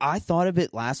now. Dude, I thought of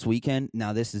it last weekend.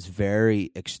 Now, this is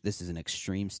this is an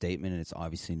extreme statement, and it's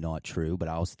obviously not true, but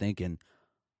I was thinking,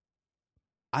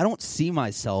 I don't see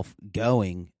myself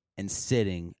going and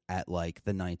sitting at, like,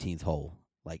 the 19th hole,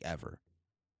 like, ever.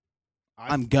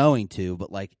 I'm going to,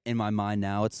 but, like, in my mind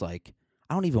now, it's like,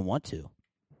 I don't even want to.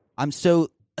 I'm so,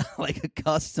 like,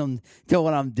 accustomed to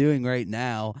what I'm doing right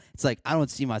now. It's like, I don't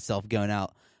see myself going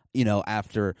out,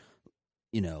 after,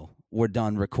 we're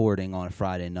done recording on a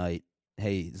Friday night.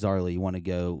 Hey, Zarly, you want to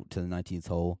go to the 19th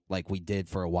hole? Like we did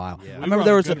for a while. Yeah. I remember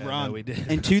there was good a run. No, we did.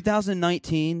 in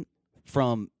 2019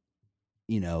 from,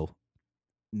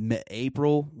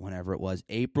 April, whenever it was,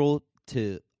 April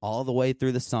to all the way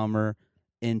through the summer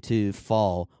into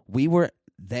fall. We were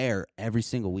there every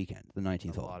single weekend, the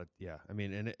 19th hole. I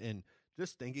mean, and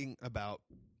just thinking about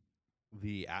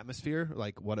the atmosphere,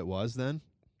 like what it was then,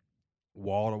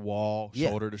 wall to wall, Yeah.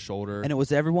 shoulder to shoulder, And it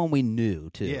was everyone we knew,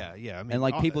 too. yeah. I mean, And,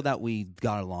 like, people that we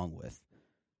got along with,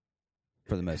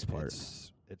 for the most part.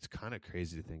 It's kind of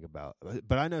crazy to think about,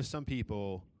 but I know some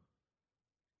people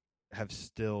have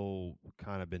still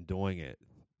kind of been doing it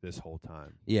this whole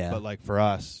time. Yeah. But like for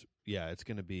us, yeah, it's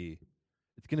gonna be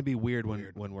weird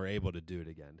when we're able to do it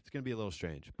again. It's gonna be a little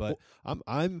strange, but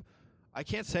I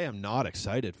can't say I'm not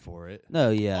excited for it.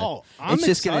 No, yeah. Oh, I'm it's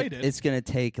just excited. It's gonna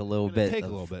take a little It's gonna bit. take of,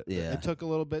 a little bit. Yeah. It took a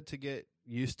little bit to get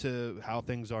used to how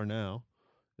things are now.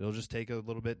 It'll just take a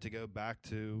little bit to go back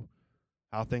to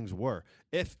how things were.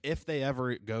 If they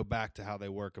ever go back to how they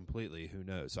were completely, who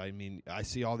knows? I mean, I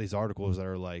see all these articles that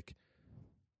are like,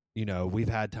 you know, we've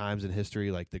had times in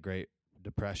history like the Great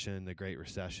Depression, the Great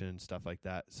Recession, stuff like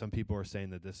that. Some people are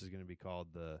saying that this is going to be called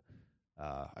the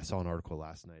I saw an article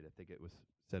last night. I think it was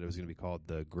said it was going to be called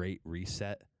the Great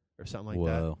Reset or something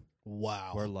like that.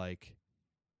 Wow. Where like,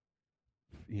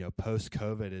 you know,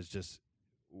 post-COVID is just,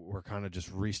 we're kind of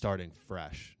just restarting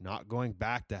fresh, not going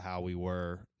back to how we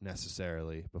were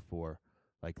necessarily before.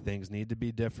 Like things need to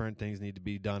be different. Things need to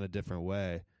be done a different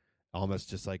way, almost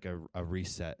just like a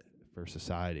reset for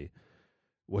society,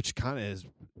 which kind of is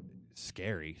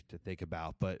scary to think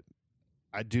about. But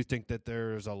I do think that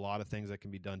there's a lot of things that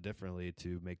can be done differently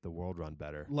to make the world run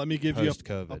better. Let me give you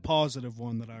post-COVID. a positive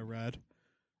one that I read.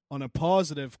 On a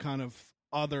positive kind of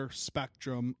other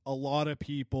spectrum, a lot of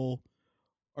people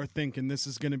are thinking this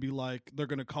is going to be like, they're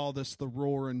going to call this the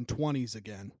Roaring 20s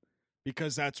again,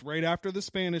 because that's right after the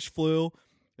Spanish flu.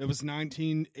 It was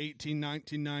 1918,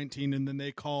 1919, and then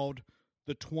they called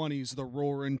the 20s the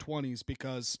Roaring 20s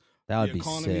because the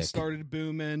economy started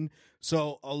booming.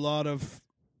 So a lot of,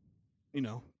 you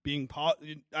know, being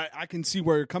I can see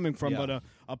where you're coming from, but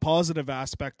a positive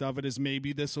aspect of it is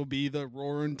maybe this will be the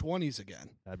Roaring 20s again.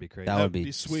 That'd be crazy. That would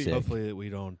be sweet. sick. Hopefully that we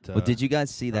don't. Well, did you guys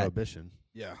see that? Prohibition.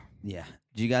 Yeah. Yeah.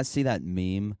 Did you guys see that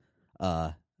meme?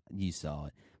 You saw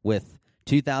it with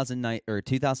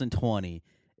 2020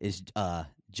 is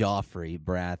Joffrey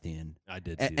Baratheon. I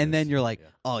did see and then this. you're like,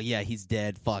 oh yeah, he's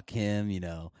dead. Fuck him, you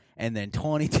know. And then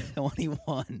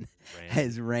 2021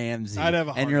 has Ramsey. I'd have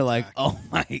a heart and you're like, attack. oh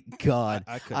my god.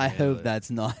 I hope it. that's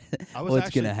not I was what's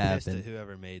actually gonna pissed happen. at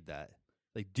whoever made that.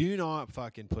 Like, do not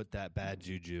fucking put that bad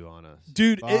juju on us,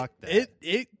 Dude. Fuck that.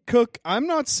 It Cook. I'm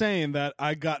not saying that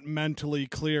I got mentally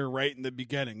clear right in the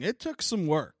beginning. It took some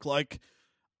work. Like,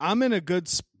 I'm in a good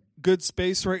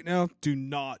space right now. Do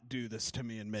not do this to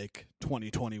me and make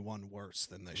 2021 worse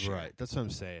than this year. Right. That's what I'm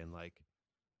saying. Like,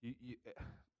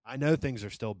 I know things are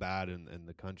still bad in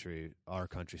the country, our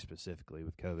country specifically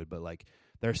with COVID, but like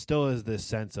there still is this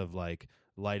sense of like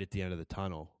light at the end of the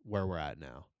tunnel where we're at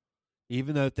now.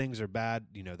 Even though things are bad,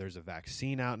 you know, there's a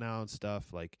vaccine out now and stuff.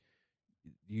 Like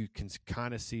you can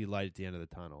kind of see light at the end of the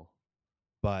tunnel,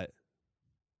 but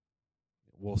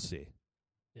we'll see.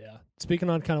 Yeah. Speaking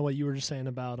on kind of what you were just saying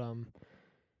about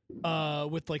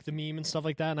with like the meme and stuff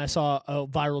like that, and I saw a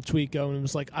viral tweet go and it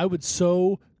was like, I would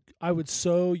so,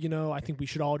 you know, I think we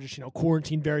should all just, you know,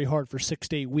 quarantine very hard for 6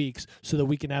 to 8 weeks so that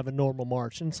we can have a normal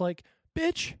March. And it's like,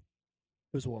 bitch.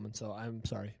 It was a woman, so I'm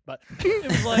sorry. But it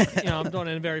was like, you know, I'm doing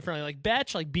it very friendly. Like,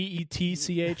 betch, like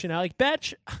BETCH, and I like,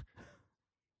 betch.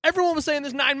 Everyone was saying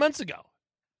this 9 months ago.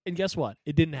 And guess what?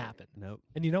 It didn't happen. Nope.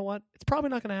 And you know what? It's probably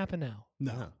not going to happen now.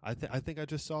 No. I think I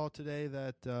just saw today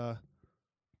that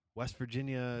West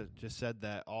Virginia just said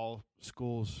that all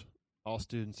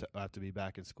students have to be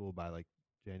back in school by like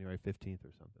January 15th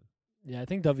or something. Yeah, I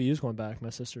think WU's going back. My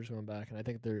sister's going back. And I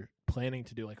think they're planning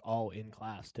to do like all in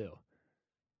class too.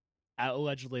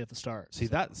 Allegedly at the start. See,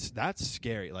 that's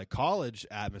scary. Like college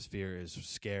atmosphere is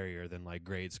scarier than like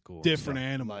grade school. Different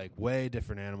animal. Like way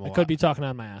different animal. I could be talking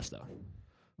out of my ass though.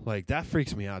 Like that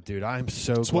freaks me out, dude. I'm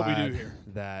so That's glad what we do here.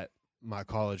 that my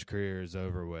college career is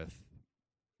over with.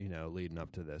 You know, leading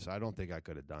up to this, I don't think I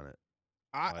could have done it.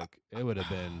 It would have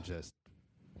been just.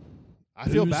 I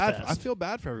feel Booze bad. fest. I feel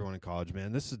bad for everyone in college,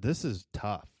 man. This is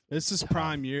tough. This is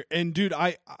prime year. And, dude,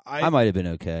 I might have been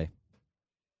okay.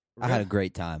 I had a Really?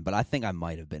 great time, but I think I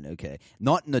might have been okay.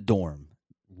 Not in the dorm.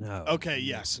 No. Okay,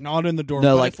 yes. Not in the dorm.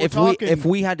 No, but like if we're talking, if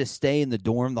we had to stay in the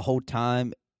dorm the whole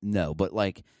time, no. But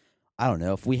like, I don't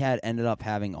know. If we had ended up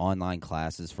having online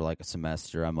classes for like a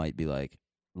semester, I might be like,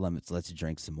 let's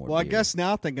drink some more. Well, I beer. guess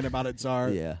now thinking about it, Czar,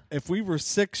 Yeah. if we were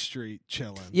 6th Street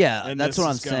chilling. Yeah, and that's this what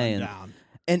I'm is going saying. down.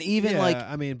 And even Yeah, like,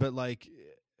 I mean, but like,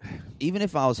 even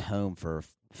if I was home for a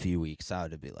few weeks, I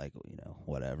would be like, you know,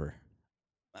 whatever.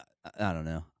 I don't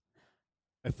know.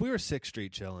 if we were 6th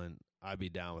Street chilling, I'd be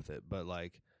down with it. But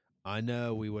like, I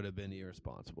know we would have been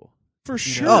irresponsible. For You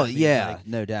sure. know what Oh I mean? yeah, Like,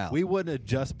 no doubt. we wouldn't have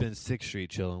just been 6th Street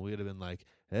chilling. We would have been like,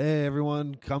 "Hey,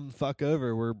 everyone, come fuck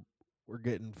over. We're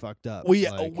getting fucked up."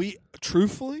 Like, we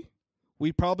truthfully,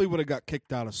 we probably would have got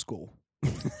kicked out of school.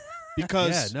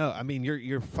 Because yeah, no, I mean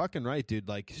you're fucking right, dude.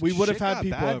 Like We would have shit had got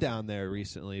people bad over. down there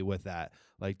recently with that.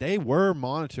 Like they were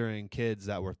monitoring kids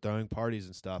that were throwing parties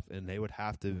and stuff, and they would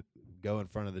have to go in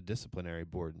front of the disciplinary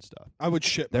board and stuff. I would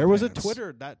shit my There was a pants.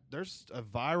 Twitter there's a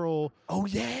viral Oh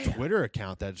yeah. Twitter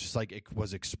account that just like it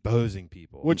was exposing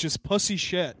people. Which is pussy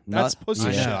shit. Not- That's pussy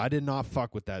I Yeah. shit. know. I did not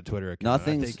fuck with that Twitter account. I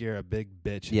Nothing's- think you're a big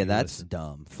bitch. if Yeah, you that's listen.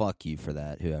 dumb. Fuck you for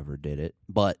that, whoever did it.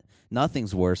 But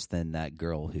nothing's worse than that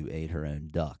girl who ate her own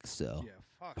duck. So Yeah,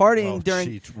 fuck partying Well, during.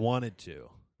 she wanted to,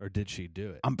 or did she do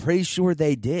it? I'm pretty sure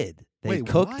they did. They Wait,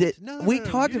 cooked what? it. No, we no,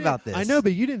 talked you about didn't- this. I know,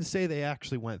 but you didn't say they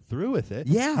actually went through with it.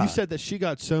 Yeah. You said that she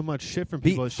got so much shit from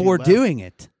people that she before left. doing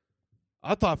it.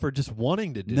 I thought for just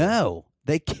wanting to do it. No,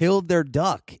 they killed their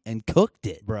duck and cooked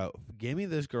it. Bro, give me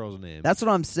this girl's name. That's what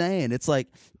I'm saying. It's like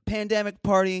pandemic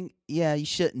partying. Yeah, you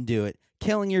shouldn't do it.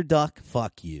 Killing your duck.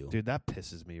 Fuck you. Dude, that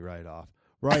pisses me right off.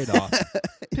 Right off.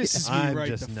 Pisses me I'm right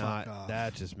just the not. fuck off.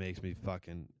 That just makes me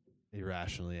fucking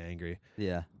irrationally angry.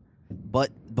 Yeah. But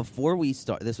before we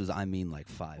start, this was, I mean, like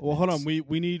 5 Well, hold on. minutes.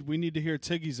 We need to hear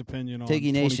Tiggy's opinion on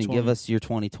Tiggy Nation, 2020. give us your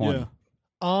 2020. Yeah.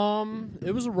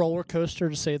 It was a roller coaster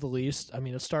to say the least. I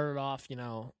mean, it started off,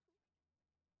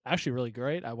 actually really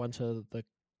great. I went to the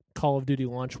Call of Duty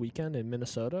launch weekend in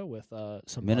Minnesota with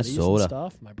some buddies Minnesota. and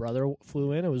stuff. My brother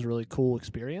flew in. It was a really cool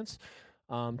experience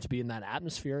to be in that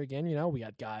atmosphere again. We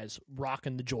got guys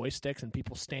rocking the joysticks and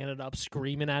people standing up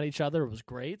screaming at each other. It was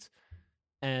great.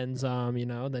 And,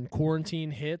 then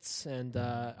quarantine hits. And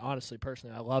honestly,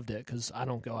 personally, I loved it because I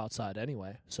don't go outside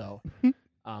anyway. So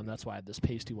that's why I had this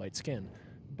pasty white skin.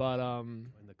 But In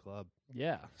the club.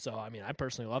 yeah, so I mean, I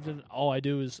personally loved it. All I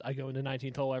do is I go into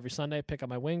 19th hole every Sunday, pick up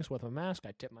my wings with my mask,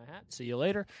 I tip my hat, see you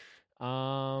later.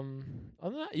 Other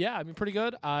than that, yeah, I mean, pretty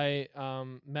good. I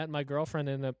met my girlfriend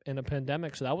in a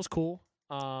pandemic, so that was cool.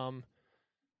 I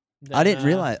didn't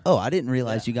realize. I didn't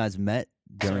realize yeah. you guys met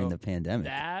during So the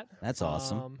pandemic. That's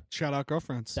awesome. Shout out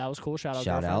girlfriends. That was cool. Shout out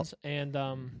Shout girlfriends. And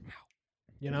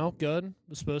good.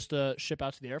 Was supposed to ship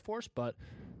out to the Air Force, but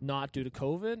not due to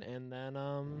COVID. And then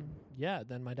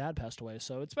then my dad passed away.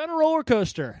 So it's been a roller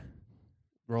coaster.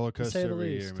 Roller To say coaster the every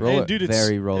least. year, man. Roller- Hey, dude,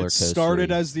 very roller it started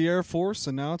coastery. as the Air Force,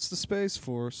 and now it's the Space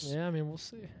Force. Yeah, I mean, we'll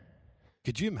see.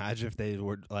 Could you imagine if they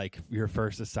were like your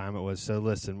first assignment was so?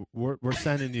 Listen, we're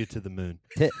sending you to the moon.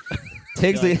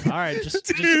 Tiggsy. All right, just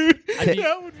Dude, I'd be-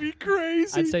 that would be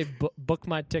crazy. I'd say book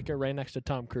my ticket right next to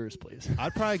Tom Cruise, please.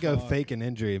 I'd probably go fake an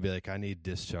injury and be like, I need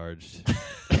discharged.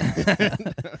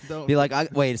 Don't- Be like,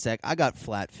 wait a sec. I got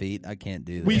flat feet. I can't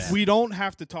do this. We don't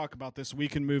have to talk about this. We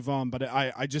can move on, but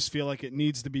I just feel like it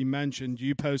needs to be mentioned.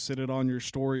 You posted it on your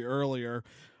story earlier.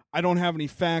 I don't have any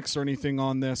facts or anything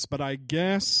on this, but I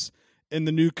guess in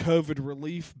the new COVID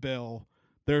relief bill,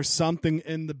 there's something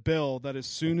in the bill that as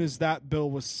soon as that bill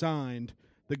was signed,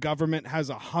 the government has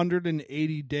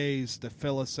 180 days to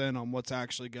fill us in on what's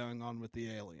actually going on with the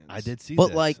aliens. I did see But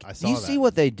this. like, I saw you that. see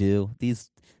what they do? These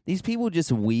people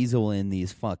just weasel in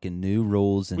these fucking new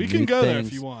rules and We new can go things. there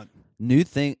if you want. New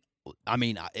thing. I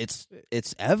mean, it's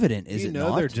evident, is you it know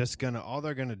not? they're just gonna all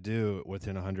they're gonna do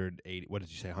within 180. What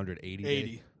did you say? 180 days?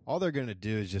 80. All they're gonna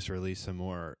do is just release some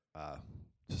more,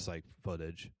 just like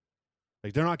footage.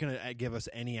 Like they're not gonna give us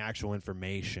any actual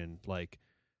information. Like,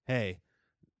 hey,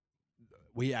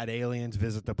 we had aliens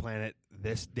visit the planet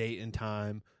this date and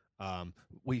time.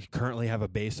 We currently have a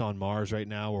base on Mars right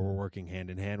now where we're working hand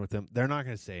in hand with them. They're not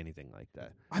going to say anything like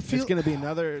that. I feel It's going to be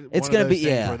another. It's going gonna to be-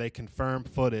 yeah. where they confirm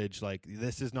footage. Like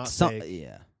this is not fake.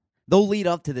 Yeah. They'll lead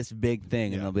up to this big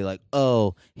thing, and Yeah. they'll be like,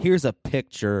 "Oh, here's a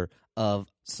picture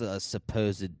of a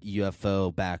supposed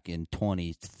UFO back in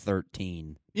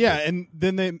 2013." Yeah, and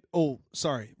then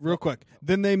real quick.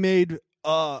 Then they made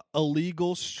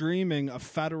illegal streaming a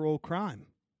federal crime.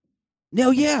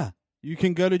 No, yeah, You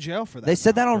can go to jail for that. they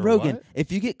said that on For Rogan. what?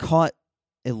 If you get caught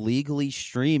illegally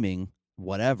streaming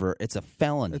whatever, it's a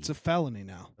felony. It's a felony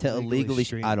now. to illegally.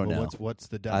 stream. I don't Well, know. What's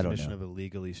the I don't definition know. of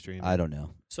illegally streaming? I don't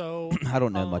know. So I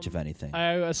don't know much of Um, anything.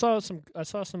 I saw some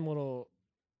little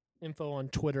info on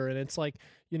Twitter, and it's like,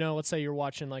 let's say you're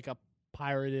watching like a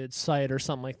pirated site or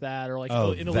something like that, or like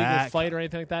Oh, an illegal that fight or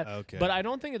anything like that. Okay. But I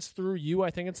don't think it's through you.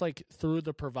 I think it's like through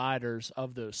the providers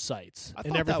of those sites. I and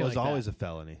thought that everything was like always a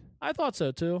felony. I thought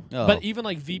so too. Oh. But even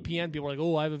like VPN, people are like,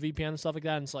 "Oh, I have a VPN" and stuff like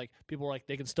that. And it's like people are like,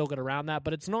 they can still get around that.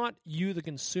 But it's not you, the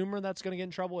consumer, that's going to get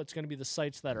in trouble. It's going to be the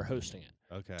sites that are hosting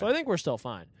it. Okay. So I think we're still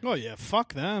fine. Oh yeah,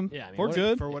 fuck them. Yeah, I mean, we're what-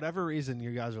 good. For whatever reason,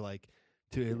 you guys are like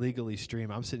to illegally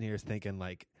stream. I'm sitting here thinking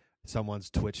like someone's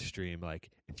Twitch stream. Like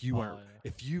if you weren't,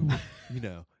 yeah. if you,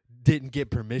 didn't get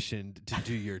permission to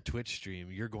do your Twitch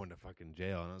stream, you're going to fucking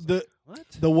jail. And I was The like, what?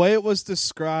 the way it was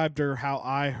described or how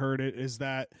I heard it is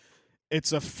that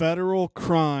it's a federal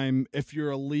crime if you're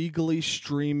illegally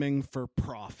streaming for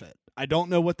profit. I don't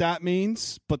know what that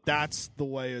means, but that's the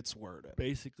way it's worded.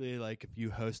 Basically, like if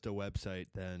you host a website,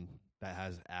 then that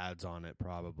has ads on it,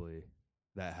 probably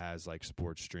that has like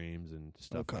sports streams and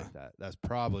stuff Okay. like that. That's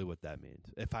probably what that means,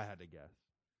 if I had to guess.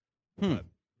 Hmm. But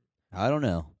I don't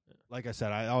know. like I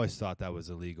said, I always thought that was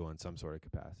illegal in some sort of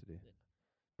capacity.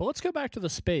 But let's go back to the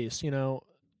space.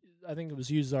 I think it was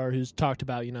Uzar who's talked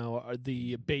about,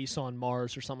 the base on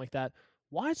Mars or something like that.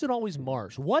 why is it always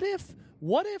Mars? What if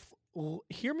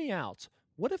hear me out.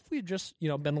 What if we've just,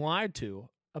 been lied to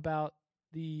about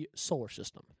the solar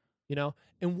system?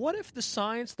 And what if the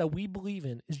science that we believe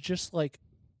in is just like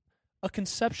a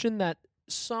conception that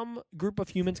some group of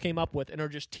humans came up with and are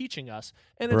just teaching us,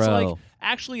 and it's like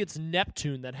actually it's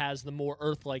Neptune that has the more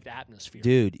Earth-like atmosphere,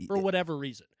 dude, for whatever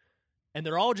reason, and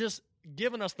they're all just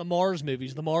giving us the Mars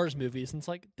movies, and it's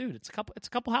like, dude, it's a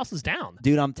couple houses down,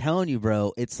 dude. I'm telling you,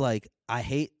 bro. It's like I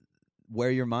hate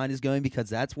where your mind is going because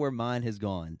that's where mine has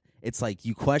gone. It's like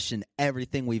you question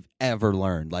everything we've ever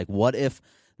learned. Like, what if,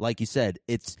 like you said,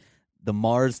 it's the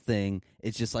Mars thing,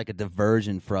 it's just like a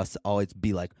diversion for us to always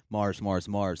be like Mars, Mars,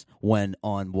 Mars, when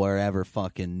on wherever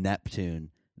fucking Neptune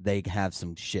they have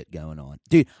some shit going on.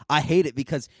 Dude, I hate it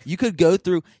because you could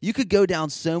go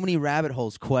down so many rabbit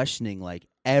holes questioning like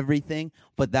everything,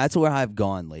 but that's where I've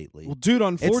gone lately. Well, dude,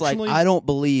 unfortunately, it's like I don't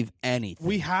believe anything.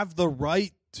 We have the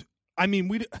right. I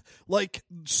mean, like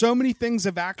so many things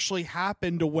have actually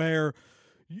happened to where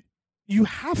you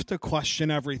have to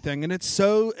question everything, and it's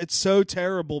so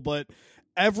terrible. But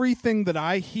everything that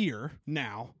I hear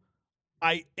now,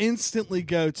 I instantly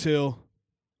go to,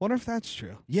 wonder if that's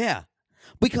true. Yeah,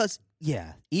 because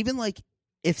even like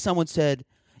if someone said,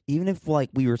 even if like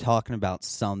we were talking about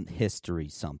some history,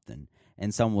 something,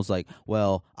 and someone was like,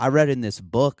 "Well, I read in this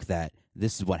book that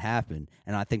this is what happened,"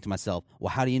 and I think to myself, "Well,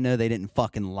 how do you know they didn't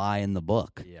fucking lie in the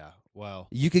book?" Yeah, well,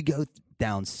 you could go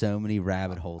down so many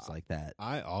rabbit holes like that.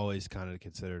 I always kind of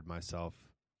considered myself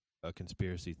a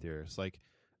conspiracy theorist, like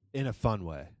in a fun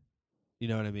way. You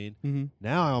know what I mean? Mm-hmm.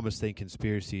 Now I almost think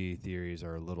conspiracy theories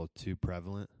are a little too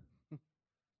prevalent.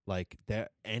 Like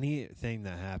anything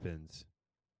that happens,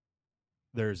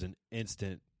 there's an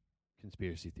instant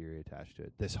conspiracy theory attached to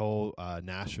it. This whole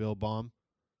Nashville bomb,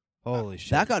 holy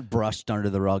shit! That got brushed under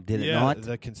the rug, did it not?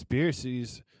 The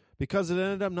conspiracies, because it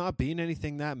ended up not being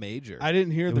anything that major. I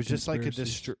didn't hear it the was just like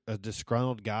a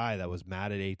disgruntled guy that was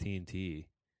mad at AT&T,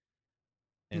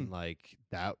 and like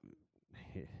that,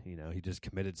 he just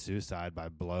committed suicide by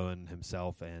blowing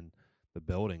himself and the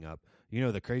building up.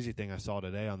 The crazy thing I saw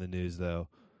today on the news though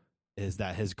is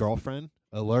that his girlfriend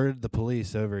alerted the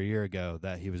police over a year ago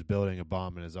that he was building a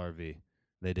bomb in his RV.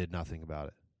 They did nothing about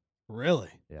it. Really?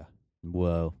 Yeah.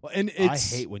 Whoa. Well, and I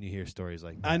hate when you hear stories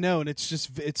like that. I know, and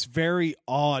it's very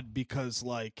odd because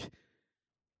like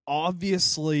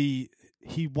obviously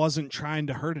he wasn't trying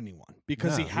to hurt anyone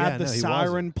because he had the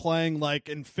siren playing like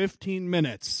in 15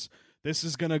 minutes this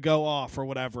is going to go off or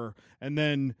whatever, and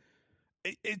then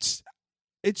it's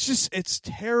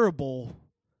terrible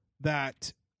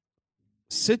that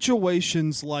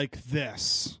situations like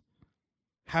this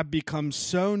have become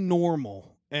so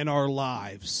normal in our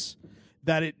lives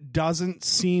that it doesn't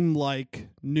seem like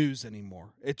news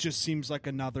anymore. It just seems like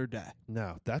another day.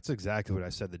 No, that's exactly what I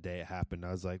said the day it happened.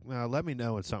 I was like, well, let me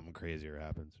know when something crazier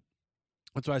happens.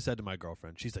 That's what I said to my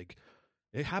girlfriend. She's like,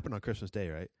 it happened on Christmas Day,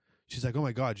 right? She's like, oh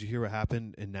my God, did you hear what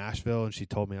happened in Nashville? And she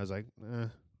told me. I was like,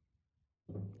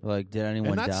 Like, did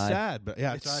anyone die? And that's sad, but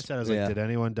yeah, that's what I said. I was like, did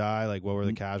anyone die? Like, what were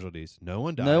the casualties? No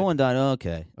one died. No one died. Oh,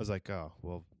 okay. I was like, oh,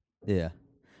 well. Yeah.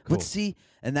 Cool. But see,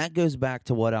 and that goes back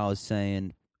to what I was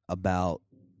saying about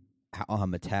how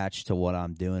I'm attached to what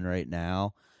I'm doing right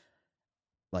now.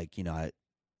 Like, to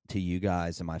you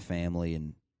guys and my family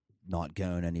and not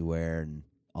going anywhere and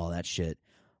all that shit.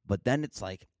 But then it's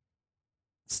like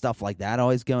stuff like that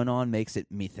always going on makes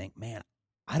me think, man,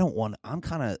 I don't want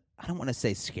to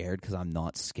say scared because I'm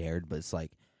not scared, but it's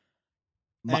like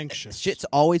anxious. Shit's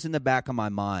always in the back of my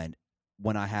mind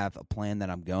when I have a plan that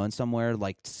I'm going somewhere,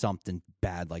 like something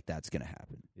bad like that's going to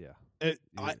happen. Yeah.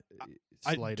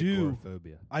 I do.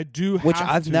 Which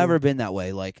I've never been that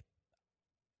way. Like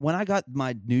when I got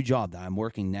my new job that I'm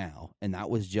working now, and that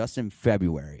was just in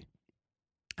February,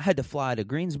 I had to fly to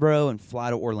Greensboro and fly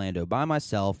to Orlando by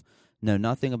myself, know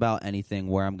nothing about anything,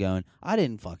 where I'm going. I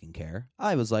didn't fucking care.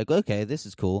 I was like, okay, this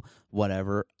is cool,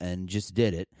 whatever, and just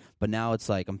did it. But now it's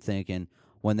like I'm thinking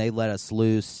when they let us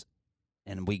loose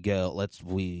and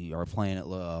we are playing it,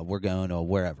 we're going to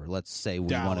wherever. Let's say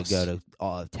we want to go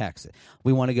to Texas.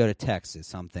 We want to go to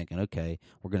Texas. I'm thinking, okay,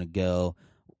 we're going to go.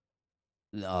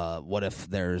 What if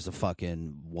there's a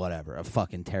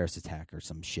fucking terrorist attack or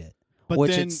some shit? But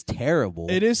which then, it's terrible.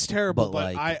 It is terrible,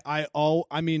 but like,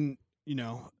 I mean,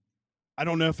 I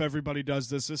don't know if everybody does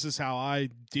this. This is how I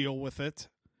deal with it.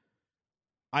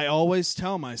 I always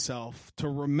tell myself to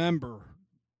remember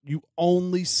you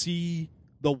only see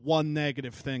the one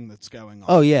negative thing that's going on.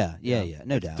 Oh, yeah,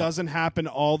 no doubt. It doesn't happen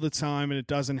all the time, and it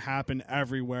doesn't happen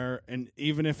everywhere. And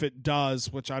even if it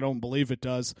does, which I don't believe it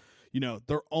does,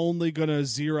 they're only going to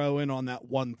zero in on that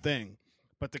one thing.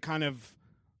 But to kind of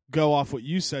go off what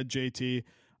you said, JT,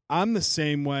 I'm the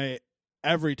same way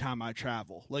every time I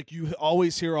travel. Like, you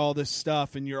always hear all this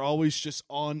stuff, and you're always just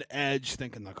on edge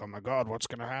thinking, like, oh, my God, what's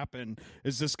going to happen?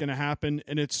 Is this going to happen?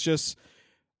 And it's just,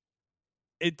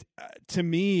 to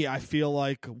me, I feel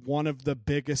like one of the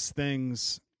biggest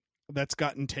things that's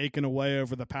gotten taken away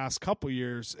over the past couple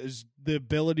years is the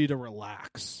ability to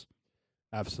relax.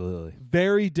 Absolutely.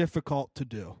 Very difficult to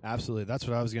do. Absolutely. That's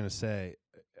what I was going to say.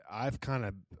 I've kind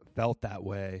of felt that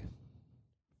way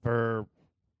for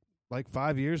like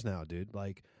 5 years now, dude.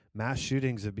 Like, mass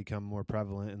shootings have become more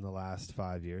prevalent in the last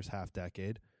 5 years, half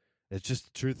decade. It's just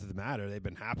the truth of the matter. They've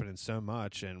been happening so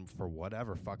much, and for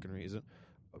whatever fucking reason,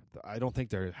 I don't think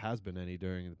there has been any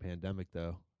during the pandemic,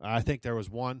 though. I think there was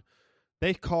one.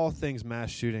 They call things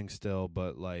mass shootings still,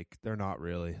 but, like, they're not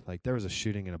really. Like, there was a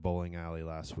shooting in a bowling alley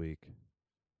last week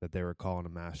that they were calling a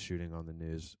mass shooting on the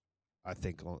news. I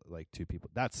think, like, 2 people.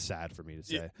 That's sad for me to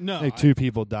say. Yeah, no, like, 2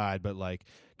 people died, but, like,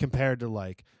 compared to,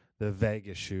 like, the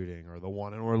Vegas shooting or the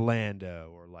one in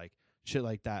Orlando or, like, shit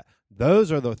like that,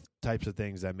 those are the types of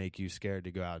things that make you scared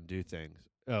to go out and do things,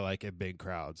 like, in big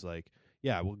crowds. Like,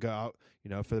 yeah, we'll go out,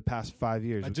 for the past 5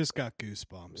 years. I just got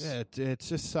goosebumps. Yeah, it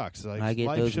just sucks. Like, I get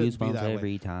life those shouldn't be goosebumps that way.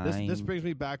 every time. This brings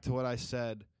me back to what I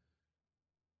said.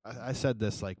 I said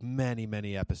this, like, many,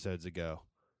 many episodes ago.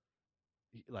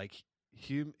 Like,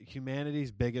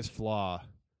 humanity's biggest flaw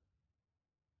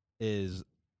is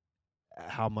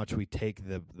how much we take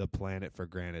the planet for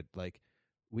granted. Like,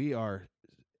 we are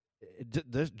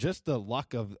just the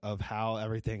luck of how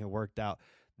everything worked out.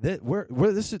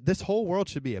 This whole world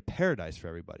should be a paradise for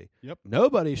everybody. Yep.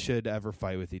 Nobody should ever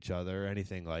fight with each other or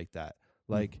anything like that.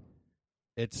 Like,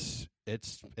 it's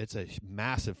a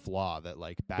massive flaw that,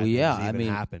 like, bad things even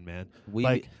happen, man.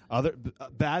 Like, other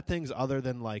bad things other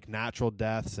than, like, natural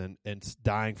deaths and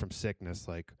dying from sickness,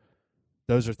 like,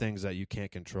 those are things that you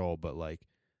can't control. But, like,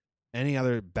 any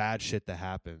other bad shit that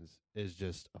happens is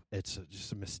just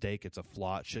a mistake. It's a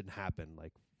flaw. It shouldn't happen.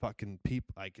 Like, fucking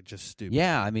people, like, it's just stupid.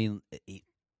 Yeah, I mean,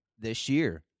 this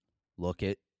year, look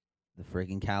at the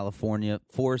freaking California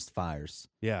forest fires.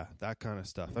 Yeah, that kind of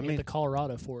stuff. I mean, mean, the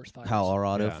Colorado forest fires.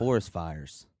 Forest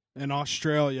fires. In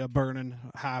Australia, burning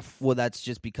half. Well, that's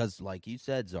just because, like you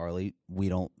said, Zarly, we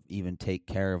don't even take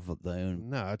care of the own.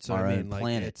 No, that's what our I own mean. Like,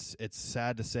 planet. it's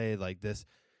sad to say, like, this.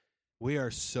 We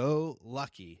are so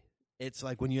lucky. It's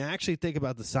like, when you actually think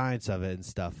about the science of it and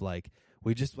stuff, like,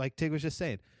 we just, like Tig was just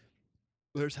saying,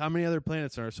 there's how many other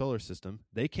planets in our solar system?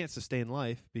 They can't sustain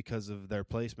life because of their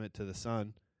placement to the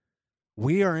sun.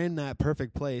 We are in that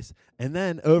perfect place. And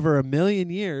then over 1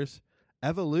 million years,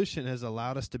 evolution has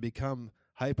allowed us to become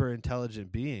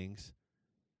hyper-intelligent beings.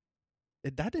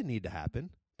 That didn't need to happen.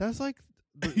 That's like...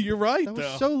 You're right, that though.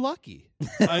 was so lucky.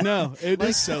 I know. It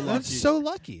is so lucky. That's so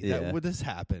lucky Yeah. that this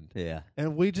happened. Yeah.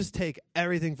 And we just take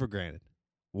everything for granted.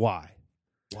 Why?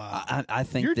 Wow. I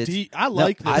think You're this. deep. I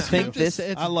like this. I think you. this.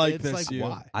 I like it's this. like, you.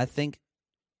 why? I think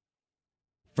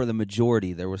for the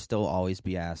majority, there will still always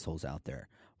be assholes out there.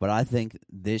 But I think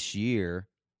this year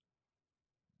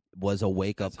was a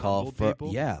wake-up That's call humbled for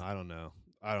people? yeah. I don't know.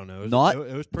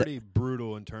 It was pretty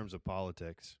brutal in terms of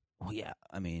politics. Well, yeah.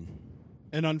 I mean,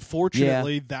 And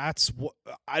unfortunately, that's what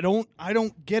I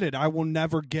don't get it. I will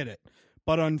never get it.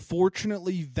 But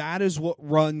unfortunately, that is what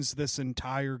runs this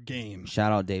entire game.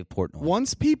 shout out Dave Portnoy.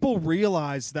 Once people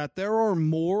realize that there are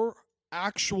more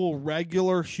actual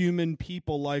regular human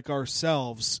people like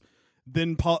ourselves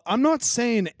than I'm not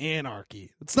saying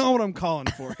anarchy. That's not what I'm calling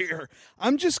for here.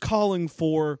 I'm just calling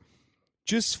for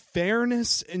just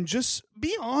fairness and just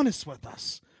be honest with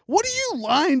us. What are you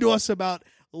lying to us about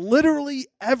literally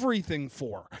everything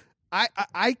for?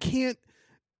 I can't.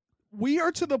 We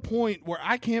are to the point where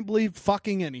I can't believe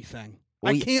fucking anything.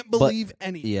 I can't believe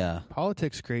anything. Yeah.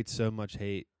 Politics creates so much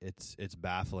hate. It's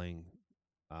baffling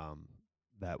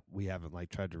that we haven't, like,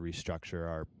 tried to restructure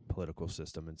our political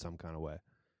system in some kind of way.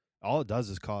 All it does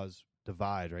is cause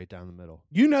divide right down the middle.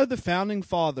 You know, the founding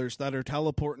fathers that are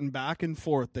teleporting back and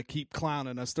forth that keep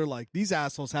clowning us. They're like, these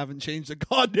assholes haven't changed a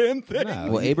goddamn thing.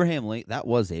 No. Well, Abraham Lincoln. That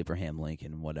was Abraham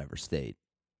Lincoln, whatever state.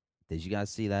 Did you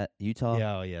guys see that?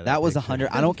 Utah. Yeah. That was picture. 100.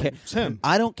 I don't care. It's him.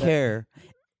 I don't care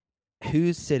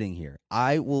who's sitting here.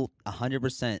 I will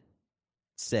 100%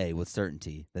 say with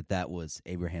certainty that was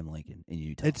Abraham Lincoln in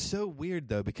Utah. It's so weird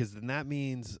though, because then that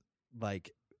means,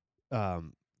 like,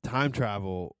 time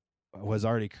travel was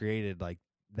already created, like,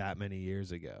 that many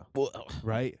years ago,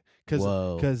 right?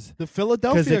 Because The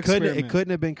Philadelphia experiment. it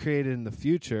couldn't have been created in the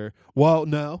future. Well,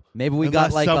 no, maybe we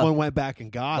unless got like someone went back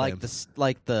and got like him.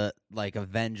 the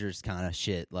Avengers kind of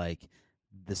shit. Like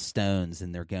the Stones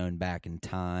and they're going back in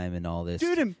time and all this.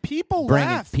 Dude, and people Bringing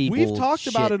laugh. people We've talked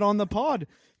about shit. it on the pod.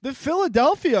 The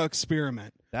Philadelphia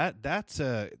experiment. That's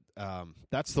the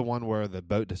one where the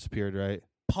boat disappeared, right?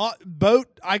 Boat,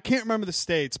 I can't remember the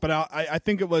states, but I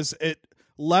think it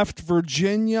left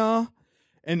Virginia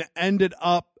and ended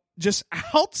up just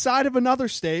outside of another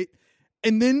state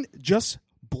and then just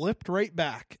blipped right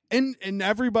back. And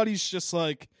everybody's just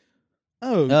like,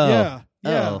 yeah,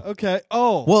 okay.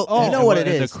 Well, you know what it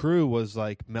and is. The crew was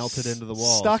like melted into the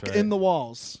walls, stuck right? in the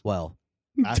walls. Well,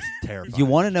 That's terrifying. you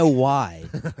want to know why?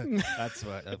 That's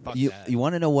what. Fuck you that. you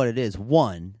want to know what it is?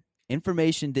 One,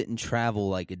 information didn't travel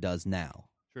like it does now.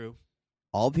 True.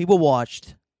 All people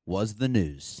watched was the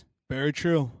news. Very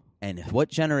true. And what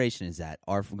generation is that?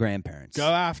 Our grandparents. Go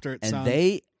after it, and son.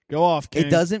 they Go off, King. it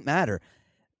doesn't matter.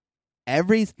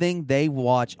 Everything they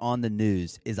watch on the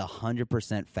news is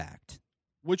 100% fact.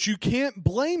 Which you can't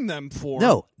blame them for.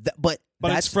 No, but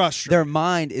it's that's frustrating. Their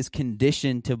mind is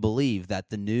conditioned to believe that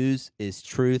the news is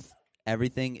truth.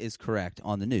 Everything is correct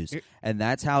on the news, and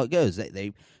that's how it goes.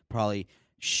 They probably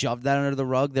shoved that under the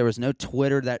rug. There was no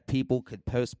Twitter that people could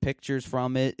post pictures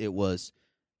from it. It was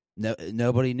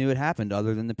nobody knew it happened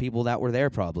other than the people that were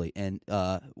there, probably, and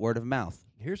word of mouth.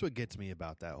 Here's what gets me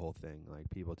about that whole thing,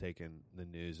 like people taking the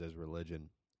news as religion.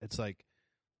 It's like,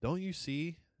 don't you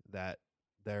see that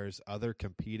there's other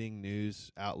competing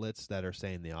news outlets that are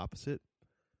saying the opposite?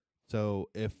 So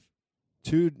if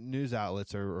two news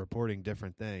outlets are reporting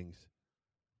different things,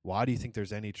 why do you think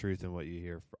there's any truth in what you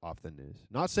hear off the news?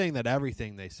 Not saying that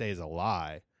everything they say is a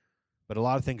lie, but a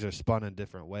lot of things are spun in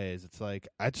different ways. It's like,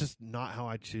 that's just not how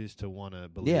I choose to want to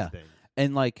believe things.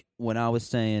 And like when I was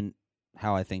saying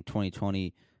how I think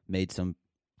 2020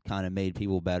 made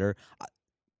people better,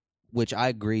 which I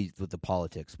agree with the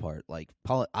politics part. Like,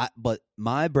 but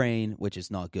my brain, which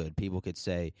is not good, people could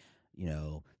say,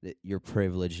 that you're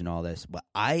privileged and all this, but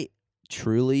I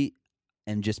truly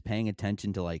am just paying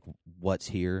attention to like what's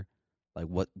here, like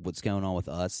what's going on with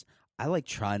us. I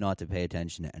try not to pay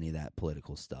attention to any of that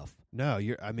political stuff. No,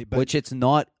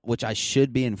 but which I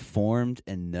should be informed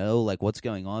and know like what's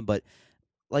going on, but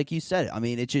like you said,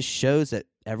 it just shows that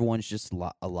everyone's just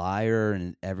a liar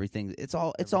and everything. It's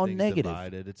all negative.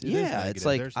 Divided. It is yeah, negative. it's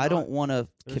like There's I don't want to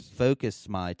focus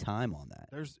my time on that.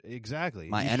 There's exactly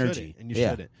my you energy, and you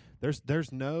shouldn't.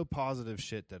 There's no positive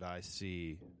shit that I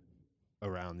see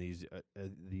around these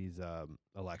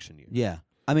election years. Yeah,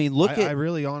 I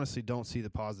really honestly don't see the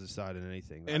positive side in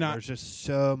anything. And there's just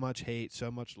so much hate,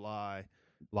 so much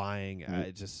lying.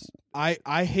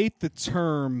 I hate the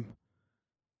term.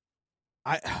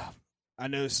 I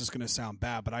know this is going to sound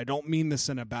bad, but I don't mean this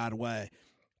in a bad way.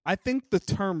 I think the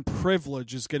term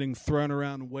privilege is getting thrown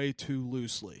around way too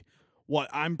loosely.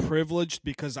 I'm privileged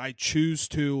because I choose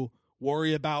to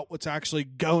worry about what's actually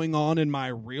going on in my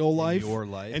real life, your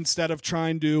life, instead of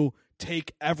trying to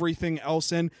take everything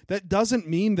else in. That doesn't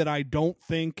mean that I don't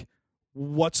think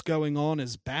what's going on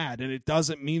is bad, and it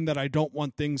doesn't mean that I don't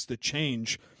want things to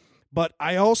change. But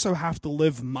I also have to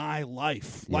live my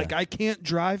life. Yeah. Like, I can't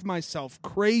drive myself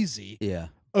crazy Yeah.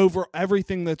 over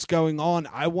everything that's going on.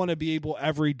 I want to be able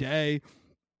every day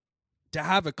to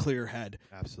have a clear head.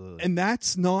 Absolutely. And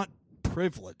that's not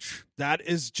privilege. That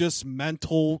is just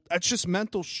mental. That's just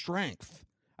mental strength.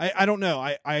 I don't know.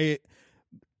 I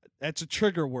that's a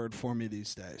trigger word for me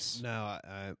these days. No,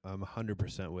 I'm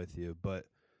 100% with you, but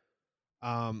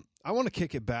I want to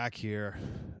kick it back here.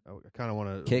 I kind of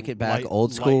want to kick it back,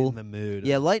 old school. Lighten the mood.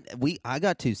 Yeah, I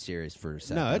got too serious for a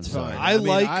second. No, it's I'm sorry.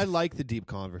 fine. I like the deep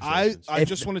conversations. I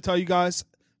just want to tell you guys,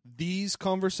 these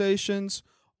conversations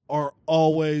are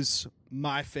always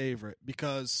my favorite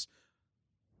because,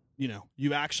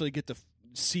 you actually get to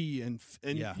see and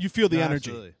you feel the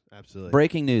energy. Absolutely.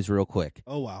 Breaking news, real quick.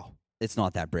 Oh wow, it's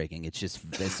not that breaking. It's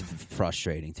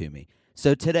frustrating to me.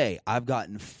 So today, I've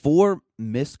gotten 4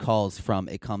 missed calls from,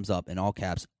 it comes up in all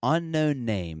caps, unknown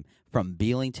name from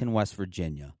Belington, West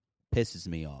Virginia. Pisses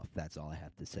me off. That's all I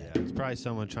have to say. Yeah, it's probably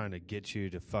someone trying to get you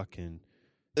to fucking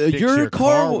your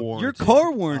car warranty. Your car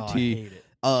Oh, warranty. I hate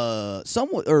it.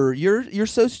 Someone or your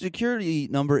social security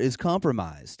number is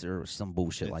compromised or some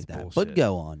bullshit It's like that. bullshit. But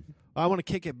go on. I want to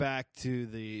kick it back to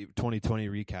the 2020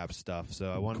 recap stuff.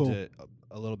 So I wanted to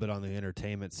a little bit on the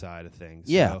entertainment side of things.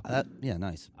 Yeah, So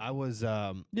nice. I was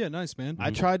yeah, nice man.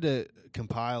 I tried to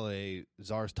compile a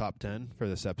Czar's top 10 for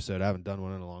this episode. I haven't done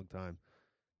one in a long time,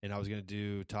 and I was going to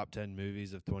do top 10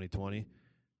 movies of 2020.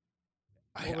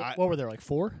 What were there, like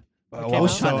 4? I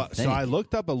was trying to So think. I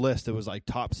looked up a list. It was like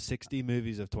top 60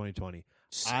 movies of 2020.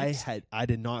 I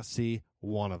did not see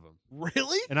one of them.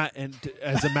 Really? And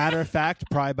as a matter of fact,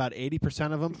 probably about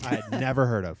 80% of them I had never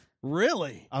heard of.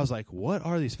 Really? I was like, what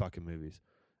are these fucking movies?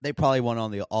 They probably won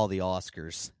on all the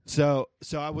Oscars. So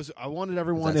I wanted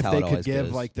everyone if That's how they it could always give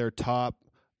goes. like their top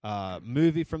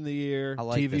movie from the year, I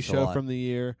like TV this a show lot. from the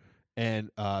year, and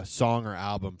song or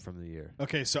album from the year.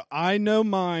 Okay, so I know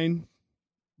mine,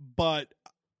 but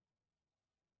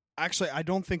actually, I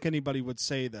don't think anybody would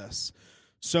say this.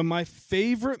 So my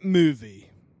favorite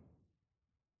movie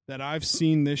that I've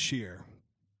seen this year,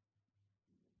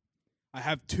 I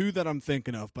have two that I'm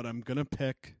thinking of, but I'm gonna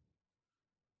pick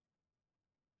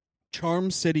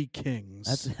Charm City Kings.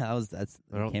 That's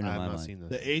I don't. came to I have my not mind. seen The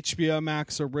this. HBO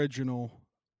Max original,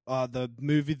 the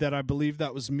movie that I believe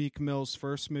that was Meek Mill's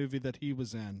first movie that he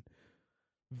was in.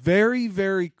 Very,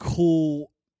 very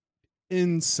cool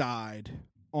insight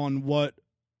on what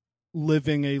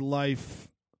living a life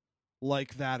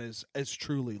like that is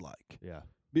truly like. Yeah.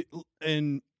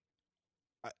 And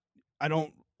I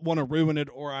don't want to ruin it,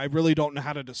 or I really don't know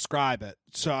how to describe it.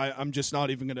 So I'm just not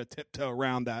even going to tiptoe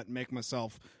around that and make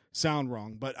myself sound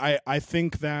wrong. But I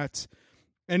think that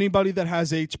anybody that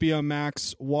has HBO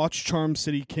Max, watch Charm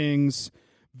City Kings.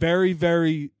 Very,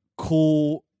 very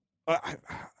cool.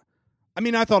 I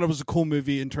mean, I thought it was a cool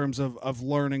movie in terms of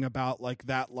learning about like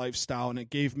that lifestyle, and it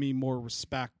gave me more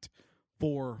respect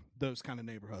for those kind of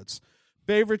neighborhoods.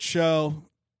 Favorite show?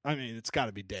 I mean, it's got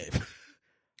to be Dave.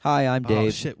 Hi, I'm Oh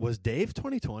Dave. shit! Was Dave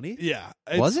 2020? Yeah,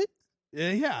 Was it?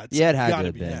 Yeah, it's Yeah, it had to gotta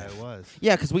have be been. Yeah, Dave. it was.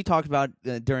 Yeah, because we talked about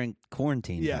during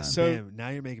quarantine. Yeah, time. so Damn, now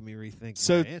you're making me rethink.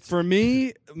 So my answer. for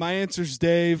me, my answer's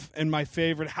Dave, and my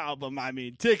favorite album. I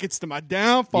mean, Tickets to My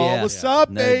Downfall. Yeah. What's Yeah. up,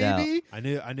 No baby? I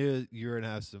knew you were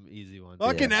gonna have some easy ones.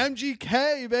 Fucking Yeah.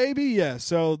 MGK, baby. Yeah.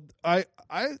 So I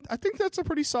think that's a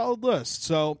pretty solid list.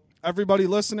 So everybody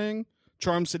listening,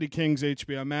 Charm City Kings,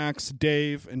 HBO Max,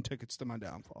 Dave, and Tickets to My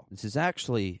Downfall. This is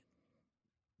actually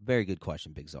a very good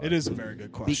question, Big Czar. It is a very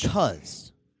good question.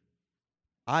 Because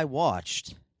I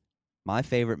watched my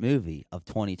favorite movie of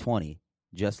 2020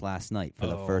 just last night for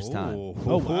the first time.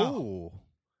 Oh, wow.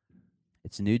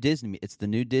 It's a new Disney. It's the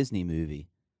new Disney movie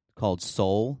called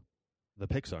Soul. The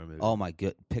Pixar movie. Oh my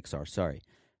good, Pixar. Sorry.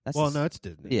 That's well, the- no, it's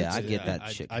Disney. Yeah, It's- I get that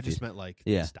shit I just confused. meant like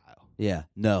Yeah. the style. Yeah,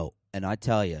 no, and I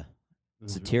tell you,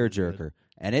 it's a It was really good. tearjerker,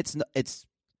 and it's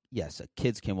yes,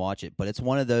 kids can watch it, but it's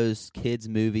one of those kids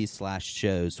movies /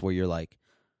 shows where you're like,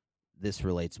 this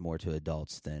relates more to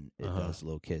adults than it does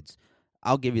little kids.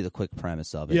 I'll give you the quick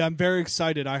premise of it. Yeah, I'm very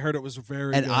excited. I heard it was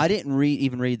very And good. I didn't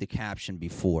even read the caption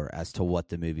before as to what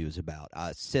the movie was about.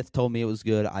 Sith told me it was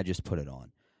good. I just put it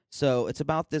on. So it's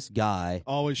about this guy.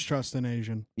 Always trust an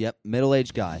Asian. Yep,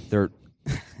 middle-aged guy.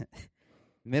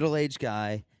 Middle-aged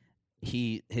guy.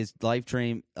 His life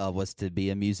dream was to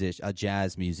be a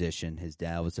jazz musician. His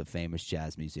dad was a famous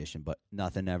jazz musician, but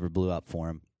nothing ever blew up for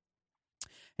him.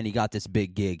 And he got this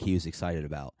big gig he was excited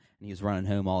about, and he was running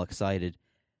home all excited.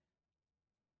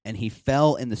 And he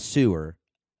fell in the sewer,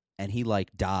 and he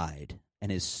like died,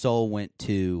 and his soul went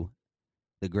to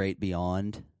the great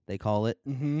beyond. They call it,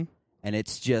 Mm-hmm. and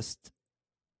it's just.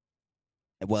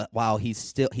 Well, wow,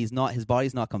 his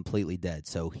body's not completely dead.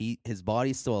 So his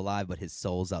body's still alive, but his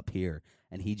soul's up here,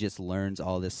 and he just learns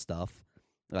all this stuff,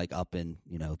 like up in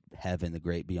heaven, the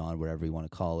great beyond, whatever you want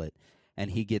to call it.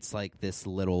 And he gets like this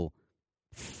little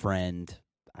friend,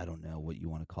 I don't know what you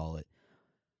want to call it,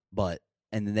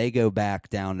 and then they go back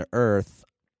down to earth,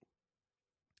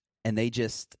 and it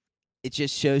just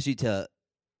shows you to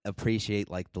appreciate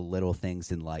like the little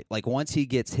things in life. Like once he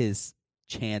gets his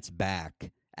chance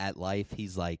back at life,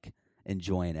 he's like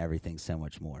enjoying everything so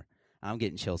much more. I'm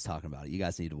getting chills talking about it. You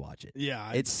guys need to watch it.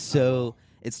 Yeah, It's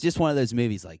just one of those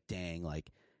movies like, dang,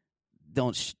 like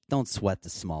don't sweat the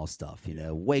small stuff,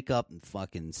 Wake up and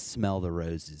fucking smell the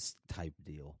roses type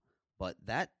deal. But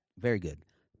that very good.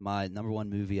 My number one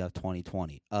movie of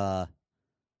 2020. What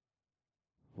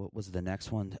was the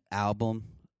next one? Album.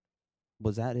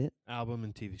 Was that it? Album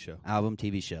and TV show. Album,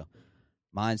 TV show.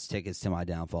 Mine's Tickets to My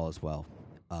Downfall as well.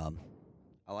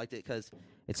 I liked it because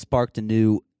it sparked a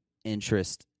new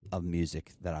interest of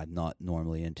music that I'm not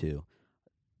normally into.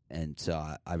 And so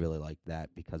I really liked that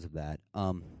because of that.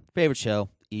 Favorite show,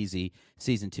 easy.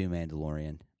 Season 2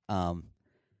 Mandalorian.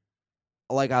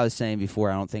 Like I was saying before,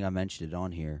 I don't think I mentioned it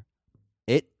on here.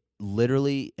 It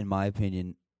literally, in my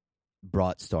opinion,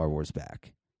 brought Star Wars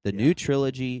back. The new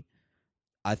trilogy,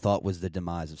 I thought, was the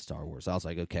demise of Star Wars. I was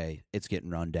like, okay, it's getting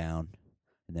run down.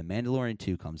 And then Mandalorian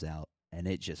 2 comes out, and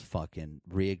it just fucking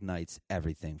reignites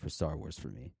everything for Star Wars for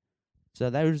me. So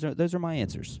those are my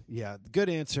answers. Yeah, good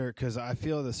answer, because I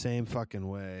feel the same fucking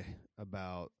way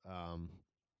about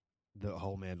the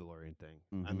whole Mandalorian thing.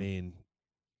 I Mhm. mean,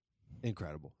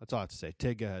 incredible. That's all I have to say.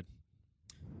 Tig, go ahead.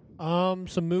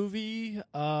 Some movie.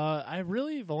 I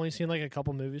really have only seen like a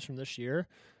couple movies from this year,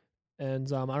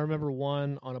 And I remember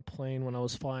one on a plane when I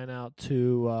was flying out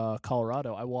to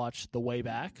Colorado. I watched The Way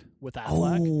Back with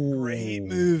Affleck. Great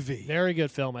movie. Very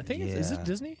good film. I think is it Yeah.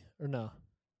 Disney or no?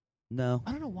 No.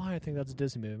 I don't know why I think that's a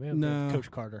Disney movie. Maybe No. it's Coach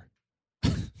Carter,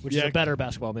 which is Yeah. a better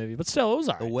basketball movie, but still, it was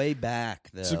The alright. Way Back,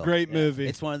 though. It's a great Yeah. movie.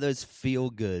 It's one of those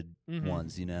feel-good Mhm.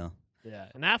 ones, you know? Yeah,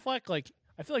 and Affleck, like,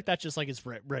 I feel like that's just like his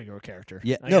regular character.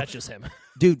 Yeah, Like, no. that's just him.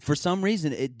 Dude, for some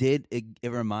reason, it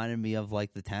reminded me of,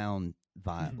 like, the town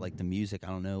vibe, Mhm. like the music. I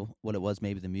don't know what it was,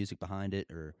 maybe the music behind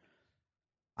it, or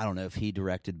I don't know if he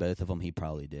directed both of them. He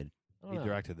probably did. I don't He know.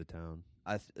 directed The Town.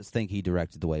 I think he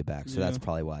directed The Way Back, so that's Yeah.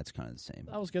 probably why it's kind of the same.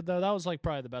 That was good though. That was like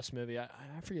probably the best movie. I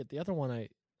forget the other one I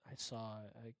saw.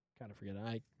 I kind of forget.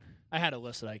 I had a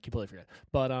list that I completely forget.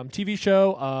 But TV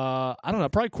show. I don't know.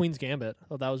 Probably Queen's Gambit.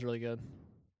 Oh, that was really good.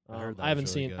 I heard that I haven't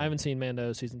was really seen. good. I haven't seen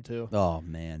Mando season 2. Oh,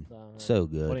 man. What So are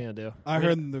good. you gonna do? I mean,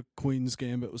 heard the Queen's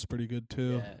Gambit was pretty good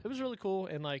too. Yeah, it was really cool,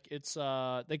 and like it's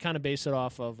they kind of base it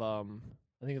off of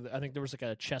I think there was like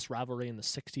a chess rivalry in the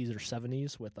 60s or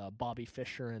 70s with Bobby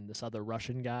Fischer and this other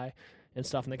Russian guy and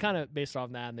stuff, and they kind of based it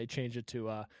off that, and they changed it to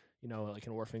like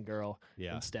an orphan girl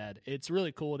Yeah. instead. It's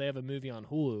really cool. They have a movie on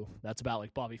Hulu that's about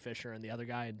like Bobby Fischer and the other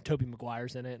guy, and Tobey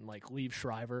Maguire's in it, and like Liev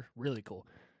Schreiber, really cool.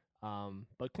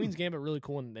 But Queen's Gambit really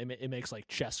cool, and it makes like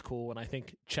chess cool, and I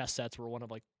think chess sets were one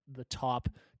of like the top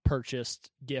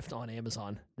purchased gift on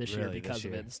Amazon this year Really, because this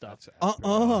of year? it and stuff. That's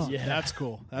really awesome. Yeah. That's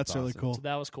cool. That's really awesome. cool. So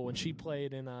that was cool. And she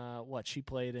played in She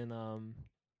played in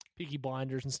Peaky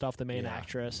Blinders and stuff, the main Yeah.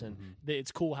 actress, and Mhm.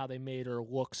 it's cool how they made her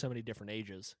look so many different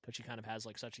ages because she kind of has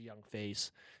like such a young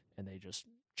face, and they just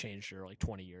changed her like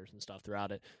 20 years and stuff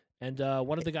throughout it. And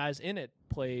one of the guys in it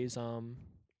plays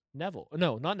Neville.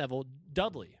 No, not Neville.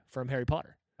 Dudley from Harry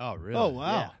Potter. Oh, really? Oh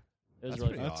wow. Yeah. It was That's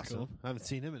really pretty cool. That's awesome. cool. I haven't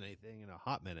seen him in anything in a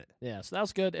hot minute. Yeah, so that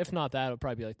was good. If not that, it would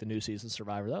probably be like the new season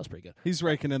Survivor. That was pretty good. He's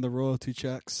raking in the royalty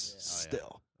checks Yeah.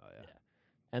 still. Oh, yeah.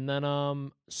 And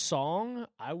then song,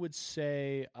 I would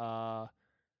say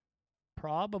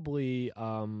probably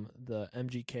the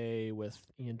MGK with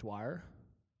Ian Dwyer.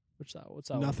 What's that?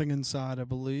 one? Nothing inside, I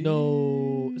believe.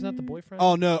 No, isn't that the boyfriend?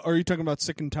 Oh no, are you talking about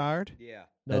Sick and Tired? Yeah.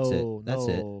 no, That's it. That's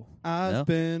it. no. I've No?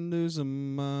 been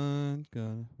losing my.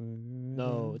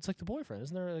 No, it's like the boyfriend.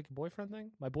 Isn't there like a boyfriend thing?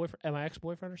 My boyfriend, my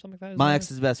ex-boyfriend or something like that. Isn't My there?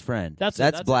 ex's best friend. That's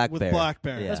it. Black with Bear. Black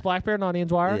Bear. Yeah. That's Black Bear, not Ian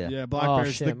Dwyer. Yeah. Yeah, Black Oh,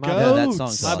 Bear's shit, the my goat. bad. No, that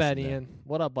song's My awesome, bad, though. Ian.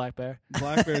 What up, Black Bear?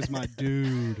 Black Bear's my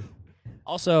dude.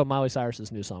 Also, Miley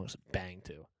Cyrus's new songs bang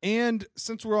too. And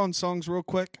since we're on songs real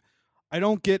quick, I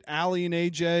don't get Allie and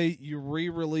AJ. You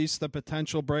re-released the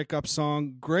Potential breakup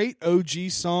song. Great OG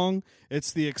song.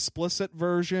 It's the explicit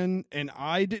version, and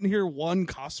I didn't hear one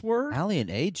cuss word. Allie and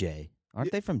AJ.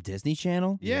 Aren't they from Disney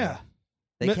Channel? Yeah.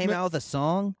 They Mi- came mi- out with a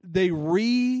song? They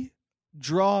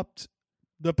re-dropped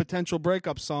the Potential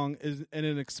breakup song in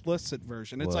an explicit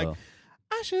version. It's like, Whoa.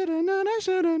 I should have known, I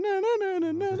should have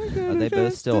known. Are they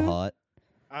both still hot?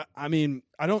 I mean,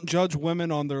 I don't judge women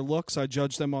on their looks. I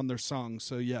judge them on their songs.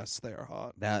 So, yes, they are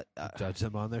hot. That Judge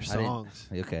them on their I didn't- songs.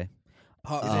 okay.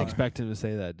 You didn't expect him to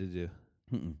say that, did you?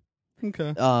 Mm-mm.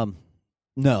 Okay.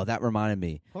 No, that reminded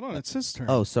me. Hold on. It's his turn.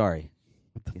 Oh, sorry.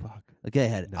 What the fuck? Okay,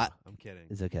 ahead. No, I'm kidding.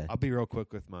 It's okay. I'll be real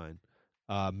quick with mine.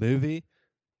 Movie,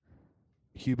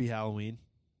 Hubie Halloween,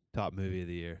 top movie of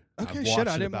the year. Okay, I've shit, watched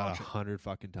I it didn't about watch it. 100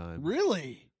 fucking times.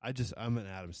 Really? I'm an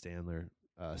Adam Sandler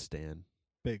stan,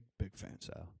 Big fan.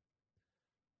 so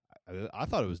I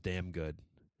thought it was damn good,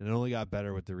 and it only got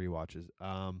better with the rewatches.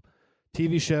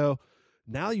 TV show.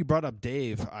 Now you brought up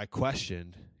Dave, I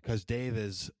questioned because Dave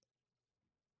is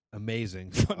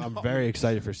amazing. I'm very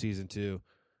excited for season 2.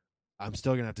 I'm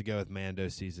still gonna have to go with Mando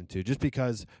season 2, just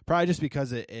because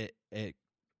it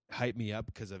hyped me up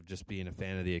because of just being a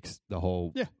fan of the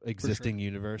whole Yeah, existing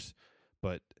universe.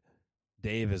 But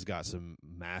Dave has got some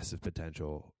massive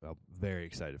potential. I'm very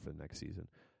excited for the next season.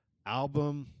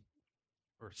 Album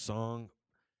or song,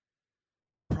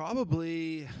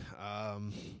 probably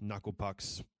Knuckle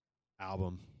Puck's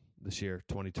album this year,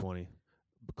 2020.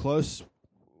 Close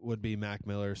would be Mac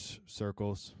Miller's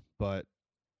Circles, but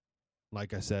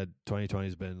like I said, 2020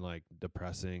 has been like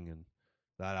depressing, and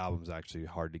that album's actually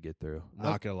hard to get through. I'm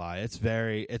not gonna lie, it's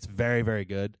very, very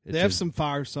good. They have some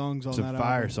fire songs on that some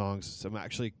fire album. songs. Some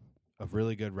actually a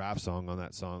really good rap song on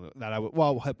that song that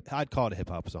I'd call it a hip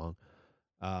hop song.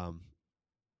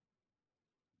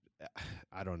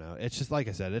 I don't know. It's just like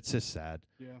I said. It's just sad.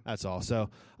 Yeah. That's all. So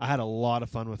I had a lot of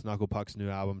fun with Knuckle Puck's new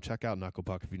album. Check out Knuckle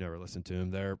Puck if you never listened to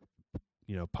him. They're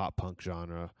pop punk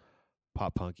genre,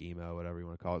 pop punk emo, whatever you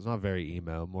want to call it. It's not very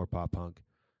emo, more pop punk.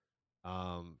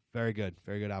 Very good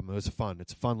album. It was fun.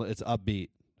 It's fun. It's upbeat.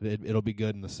 It'll be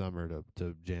good in the summer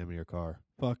to jam in your car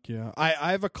Fuck yeah.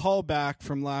 I have a call back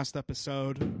from last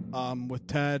episode with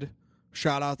Ted.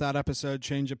 Shout out that episode,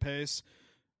 Change of Pace.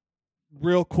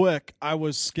 Real quick, I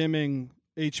was skimming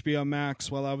HBO Max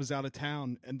while I was out of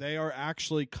town, and they are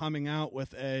actually coming out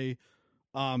with a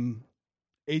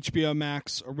HBO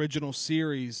Max original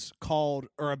series called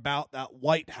or about that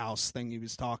White House thing he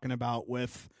was talking about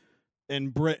with in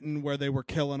Britain where they were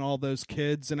killing all those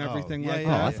kids and everything like Oh,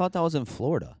 that. I thought that was in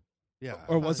Florida. Yeah.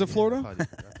 Or was it Florida? I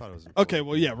thought it was in Okay, Florida.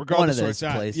 well, yeah. One Regardless of where those it's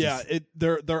at, places.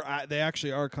 yeah, they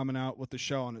actually are coming out with the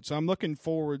show on it. So I'm looking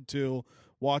forward to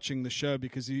watching the show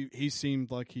because he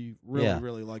seemed like he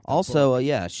really liked. That Also,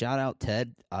 book. shout out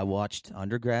Ted. I watched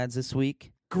Undergrads this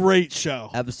week. Great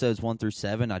show, Episodes 1 through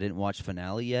 7. I didn't watch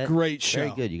finale yet. great show.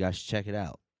 Very good. You guys should check it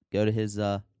out. Go to his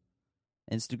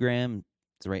Instagram.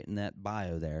 It's right in that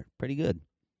bio there. Pretty good.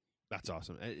 That's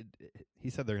awesome. He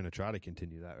said they're going to try to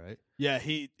continue that, right? Yeah,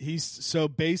 he's so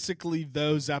basically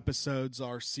those episodes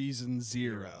are season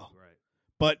 0. Right.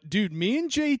 But dude, me and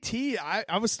JT,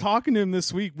 I was talking to him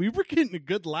this week. We were getting a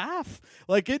good laugh.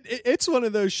 Like it's one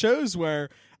of those shows where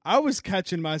I was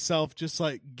catching myself just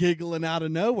like giggling out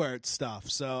of nowhere at stuff.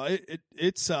 So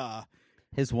it's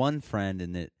His one friend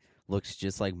in it looks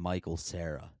just like Michael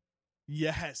Cera.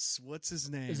 yes. What's his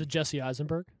name? Is it Jesse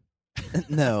Eisenberg?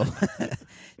 No.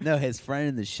 No, his friend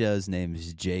in the show's name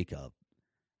is Jacob.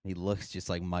 He looks just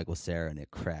like Michael Cera, and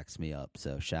it cracks me up.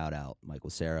 So shout out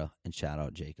Michael Cera and shout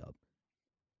out Jacob.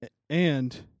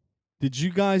 And did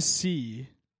you guys see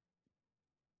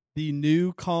the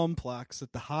new complex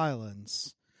at the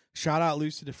Highlands? Shout out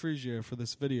Lucy DeFrigio for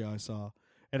this video I saw.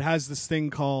 It has this thing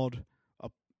called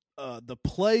the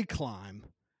Play Climb,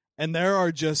 and there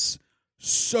are just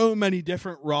so many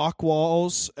different rock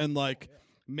walls and like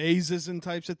mazes and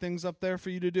types of things up there for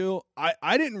you to do.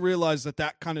 I didn't realize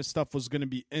that kind of stuff was going to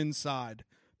be inside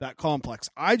that complex.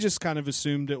 I just kind of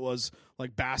assumed it was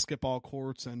like basketball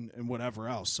courts and whatever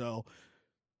else. So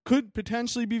could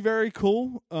potentially be very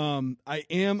cool. I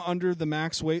am under the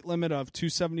max weight limit of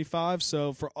 275.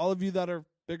 So for all of you that are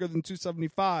bigger than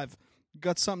 275, you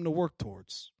got something to work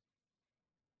towards.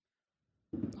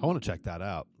 I want to check that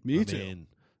out. Me I too. mean,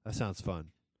 that sounds fun.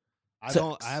 I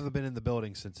So- haven't been in the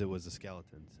building since it was a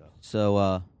skeleton.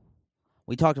 So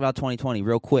we talked about 2020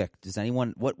 real quick. Does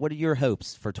anyone what are your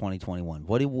hopes for 2021?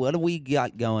 What do we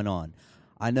got going on?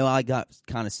 I know I got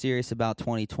kind of serious about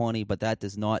 2020, but that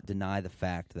does not deny the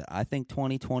fact that I think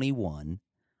 2021,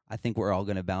 I think we're all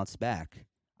going to bounce back.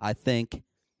 I think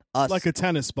us Like a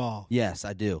tennis ball. Yes,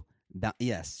 I do.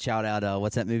 Yes, shout out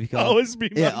what's that movie called? Always be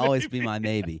my Always maybe. Be My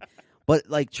Maybe. But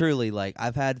like truly, like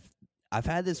I've had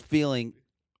this feeling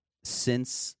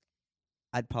since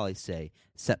I'd probably say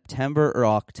September or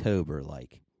October,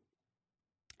 like,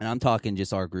 and I'm talking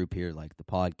just our group here, like the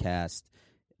podcast,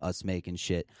 us making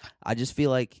shit. I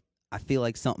feel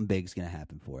like something big's gonna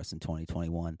happen for us in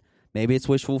 2021. Maybe it's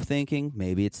wishful thinking,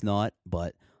 maybe it's not,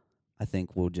 but I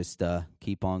think we'll just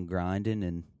keep on grinding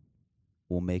and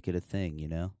we'll make it a thing, you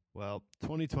know? Well,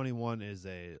 2021 is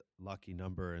a lucky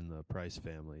number in the Price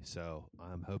family, so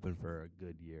I'm hoping for a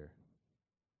good year.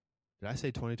 Did I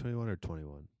say 2021 or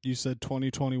 21? You said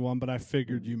 2021, but I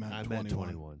figured you meant I 21. meant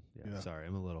 21. Yeah, Yeah. sorry,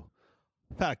 I'm a little.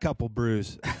 I've had a couple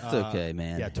brews. It's okay,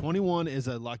 man. Yeah, 21 is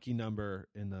a lucky number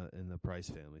in the Price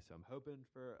family, so I'm hoping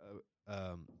for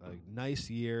a nice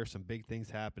year, some big things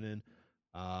happening.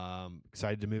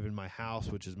 Excited to move in my house,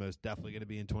 which is most definitely going to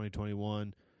be in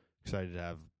 2021. Excited to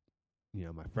have,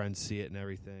 my friends see it and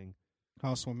everything.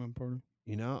 Housewarming party.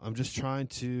 I'm just trying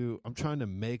to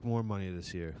make more money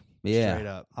this year. Yeah, Straight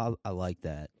up. I like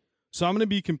that. So I'm going to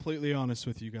be completely honest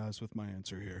with you guys with my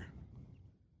answer here.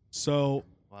 So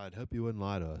Well, I'd hope you wouldn't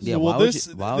lie to us. Yeah, well, why would this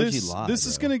you lie, this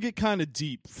is bro? going to get kind of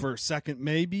deep for a second,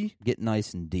 maybe. Get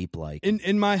nice and deep, like.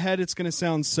 In my head, it's going to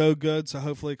sound so good, so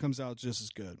hopefully it comes out just as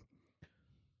good.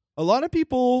 A lot of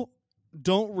people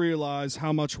don't realize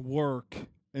how much work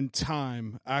and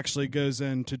time actually goes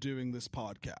into doing this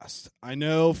podcast. I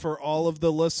know for all of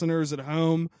the listeners at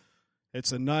home,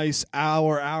 it's a nice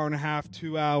hour and a half,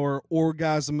 2 hour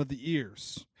orgasm of the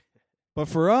ears. But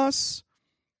for us,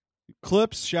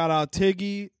 clips, shout out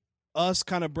Tiggy, us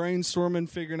kind of brainstorming,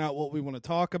 figuring out what we want to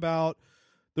talk about.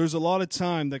 There's a lot of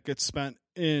time that gets spent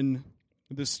in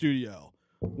the studio.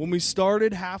 When we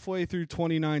started halfway through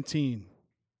 2019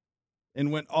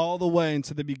 and went all the way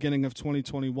into the beginning of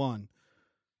 2021,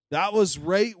 that was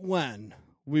right when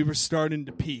we were starting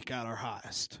to peak at our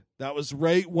highest. That was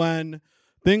right when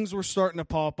things were starting to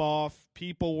pop off.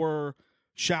 People were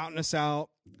shouting us out,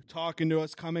 talking to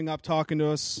us, coming up, talking to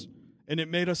us, and it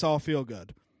made us all feel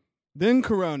good. Then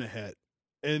Corona hit,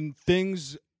 and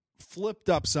things flipped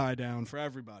upside down for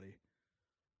everybody.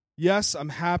 Yes, I'm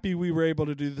happy we were able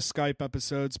to do the Skype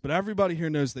episodes, but everybody here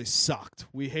knows they sucked.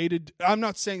 I'm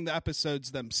not saying the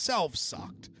episodes themselves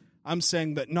sucked. I'm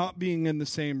saying that not being in the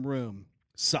same room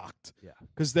sucked. Yeah.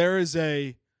 Because there's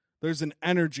an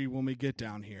energy when we get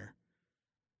down here.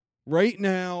 Right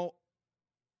now,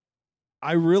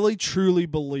 I really truly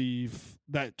believe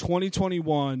that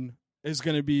 2021 is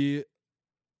going to be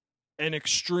an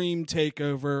extreme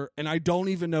takeover, and I don't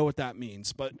even know what that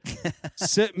means. But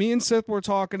me and Sith were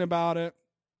talking about it.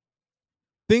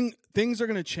 Things are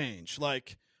going to change.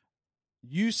 Like,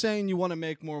 you saying you want to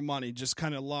make more money just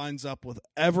kind of lines up with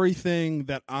everything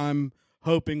that I'm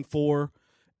hoping for.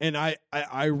 And I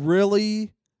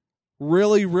really,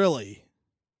 really, really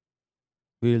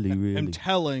am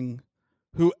telling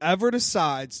whoever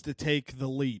decides to take the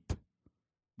leap,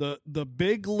 the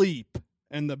big leap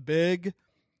and the big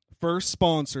first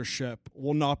sponsorship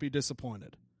will not be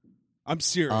disappointed. I'm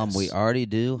serious. We already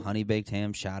do Honey Baked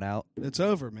Ham shout out. It's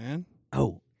over, man.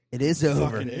 Oh, it is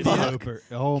over. Fucking idiot. Fuck.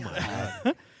 Oh my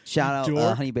god! Shout out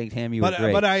Dork. Honey Baked Ham. You were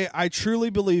great. But I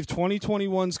truly believe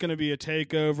 2021 is going to be a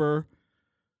takeover.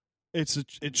 It's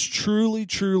truly,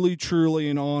 truly, truly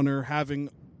an honor having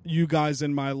you guys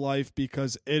in my life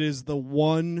because it's the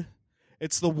one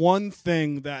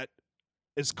thing that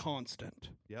is constant.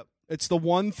 Yep. It's the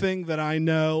one thing that I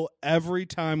know every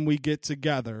time we get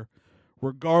together,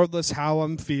 regardless how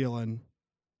I'm feeling,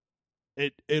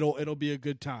 it'll be a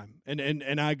good time.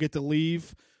 And I get to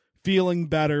leave feeling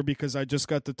better because I just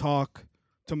got to talk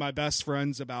to my best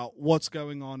friends about what's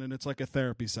going on, and it's like a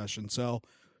therapy session. So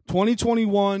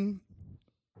 2021,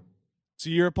 it's a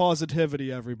year of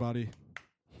positivity, everybody.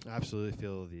 I absolutely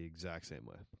feel the exact same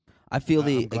way. I feel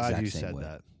the I'm glad exact you same said way.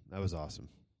 that. That was awesome.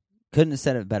 Couldn't have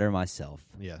said it better myself.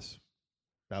 Yes,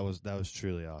 that was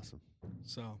truly awesome.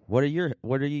 So What are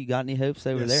you got any hopes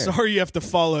over there? Sorry you have to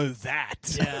follow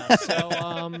that. Yeah.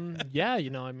 So, yeah,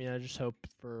 I just hope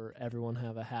for everyone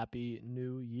have a happy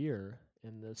new year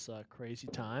in this crazy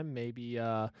time. Maybe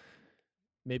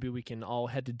we can all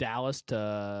head to Dallas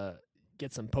to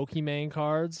get some Pokemon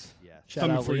cards. Yes. Shout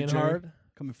Coming out for you, Jerry. Leonhard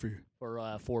Coming for you. for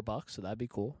 $4, so that'd be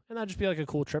cool. And that'd just be like a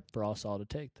cool trip for us all to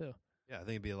take too. Yeah, I think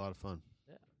it'd be a lot of fun.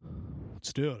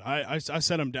 Let's do it. I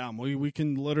set them down. We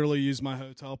can literally use my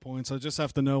hotel points. I just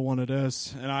have to know when it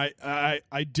is. And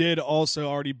I did also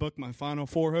already book my Final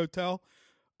Four hotel.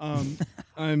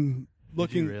 I'm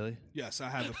looking. Did you really? Yes, I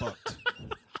have it booked.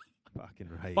 Fucking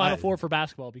right. Final Four for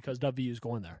basketball because W is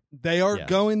going there. They are Yes.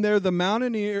 going there. The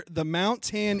Mountaineers.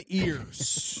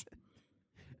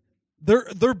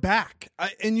 They're back.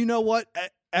 And you know what?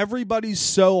 Everybody's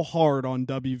so hard on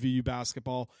WVU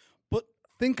basketball, but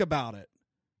think about it.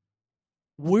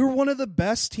 We're one of the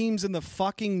best teams in the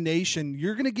fucking nation.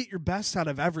 You're going to get your best out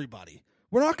of everybody.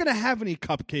 We're not going to have any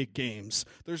cupcake games.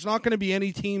 There's not going to be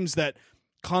any teams that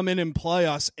come in and play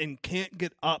us and can't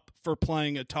get up for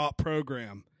playing a top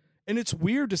program. And it's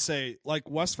weird to say, like,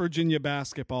 West Virginia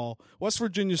basketball, West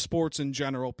Virginia sports in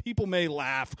general, people may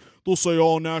laugh. They'll say,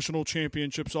 oh, national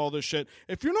championships, all this shit.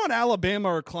 If you're not Alabama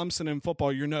or Clemson in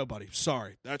football, you're nobody.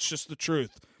 Sorry. That's just the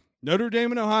truth. Notre Dame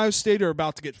and Ohio State are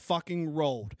about to get fucking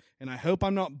rolled. And I hope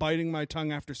I'm not biting my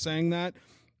tongue after saying that.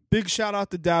 Big shout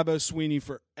out to Dabo Sweeney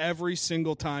for every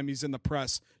single time he's in the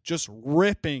press, just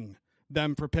ripping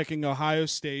them for picking Ohio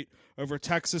State over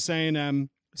Texas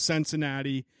A&M,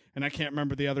 Cincinnati, and I can't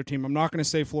remember the other team. I'm not going to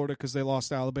say Florida because they lost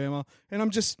to Alabama, and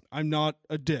I'm not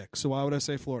a dick, so why would I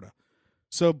say Florida?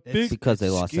 So big because they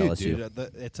lost skewed, LSU.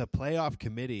 Dude. It's a playoff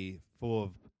committee full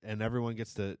of, and everyone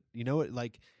gets to, you know what,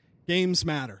 like, games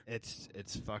matter. it's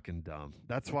fucking dumb.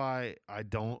 That's why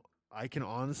I can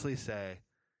honestly say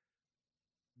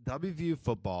WVU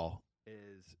football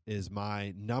is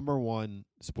my number one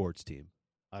sports team.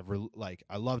 I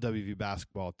love WVU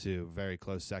basketball too, very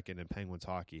close second, and Penguins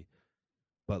hockey.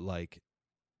 But like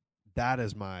that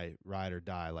is my ride or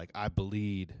die. Like I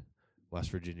bleed West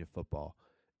Virginia football.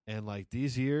 And like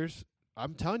these years,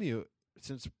 I'm telling you,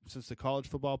 since the college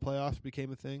football playoffs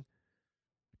became a thing,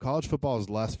 college football is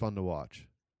less fun to watch.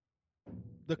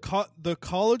 The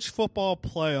college football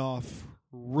playoff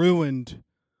ruined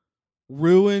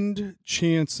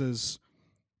chances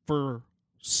for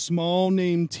small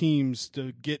name teams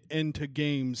to get into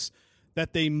games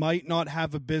that they might not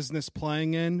have a business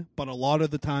playing in, but a lot of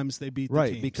the times they beat the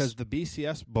teams. Because the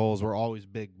BCS bowls were always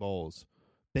big bowls,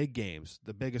 big games,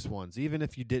 the biggest ones. Even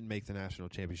if you didn't make the national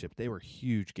championship, they were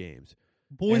huge games.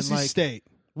 Boise and, like, State,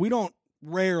 we don't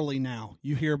rarely now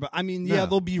you hear about. I mean, No. yeah,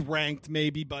 they'll be ranked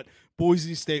maybe, but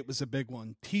Boise State was a big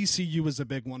one. TCU was a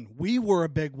big one. We were a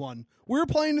big one. We were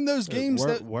playing in those games.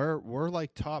 We're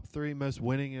like top 3 most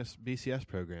winningest BCS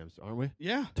programs, aren't we?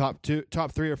 Yeah, Top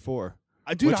 3 or 4.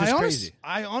 Dude, which is crazy.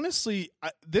 I honestly,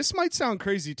 this might sound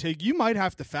crazy, Tig. You might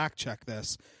have to fact check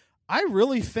this. I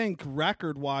really think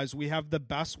record-wise we have the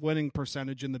best winning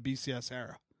percentage in the BCS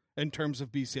era in terms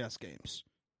of BCS games.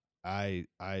 I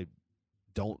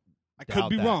don't. I could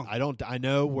be wrong. I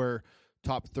know we're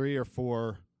top 3 or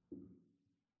 4,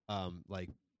 like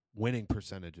winning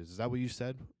percentages. Is that what you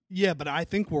said? Yeah, but I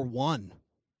think we're 1.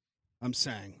 I'm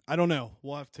saying. I don't know.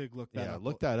 We'll have to look that up. Yeah,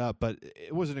 look that up. But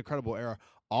it was an incredible era.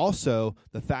 Also,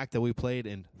 the fact that we played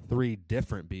in 3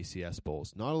 different BCS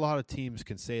bowls. Not a lot of teams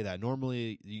can say that.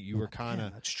 Normally, you were kind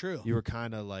of that's true. You were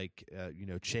kind of like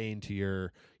chained to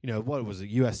your what was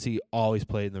it? USC always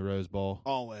played in the Rose Bowl.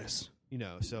 Always.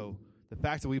 So the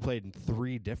fact that we played in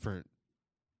 3 different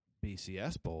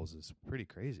BCS bowls is pretty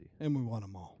crazy. And we won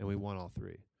them all. And we won all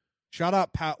 3. Shout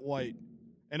out Pat White.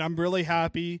 And I'm really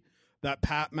happy that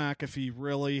Pat McAfee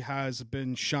really has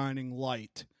been shining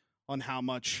light on how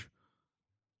much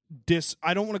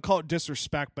I don't want to call it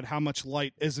disrespect, but how much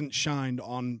light isn't shined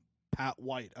on Pat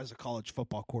White as a college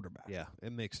football quarterback. Yeah,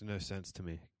 it makes no sense to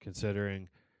me, considering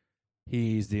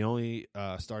he's the only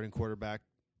starting quarterback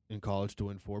in college to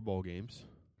win 4 bowl games,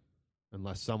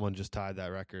 unless someone just tied that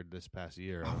record this past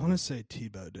year. I want to say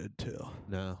Tebow did too.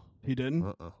 No. He didn't?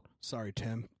 Uh-uh. Sorry,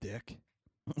 Tim. Dick.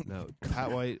 No.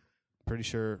 Pat White, pretty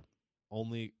sure,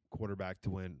 only quarterback to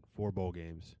win 4 bowl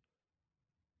games.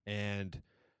 And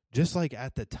just like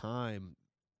at the time,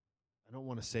 I don't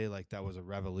want to say like that was a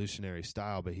revolutionary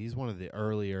style, but he's one of the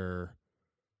earlier.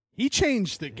 He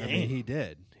changed the game. I mean, he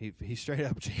did. He straight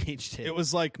up changed it. It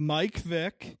was like Mike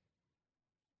Vick.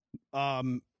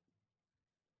 Marcus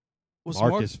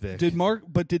Vick.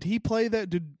 Did he play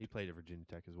that? He played at Virginia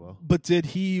Tech as well. But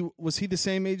was he the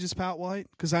same age as Pat White?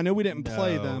 Because I know we didn't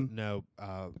play them. No,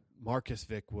 Marcus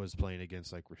Vick was playing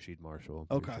against like Rasheed Marshall.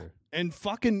 Okay. Sure. And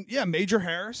fucking Major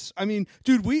Harris. I mean,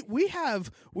 dude, we have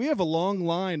a long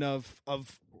line of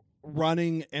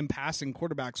running and passing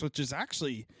quarterbacks, which is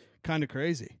actually kind of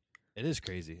crazy. It is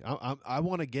crazy. I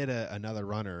want to get another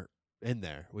runner in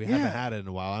there. We haven't had it in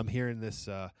a while. I'm hearing this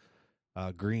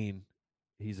Green.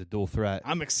 He's a dual threat.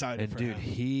 I'm excited and for dude,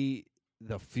 him.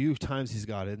 The few times he's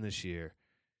got in this year,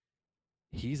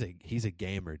 he's a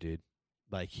gamer, dude.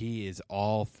 Like he is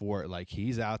all for it. Like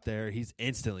he's out there, he's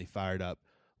instantly fired up.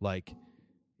 Like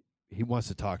he wants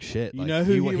to talk shit. You know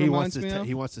who he reminds me of?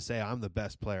 He wants to say I'm the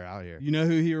best player out here. You know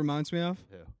who he reminds me of?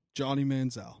 Who? Johnny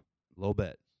Manziel. A little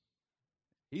bit.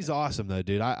 He's awesome though,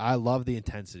 dude. I love the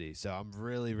intensity. So I'm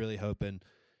really, really hoping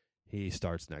he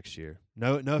starts next year.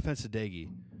 No offense to Daggy,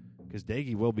 because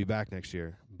Daggy will be back next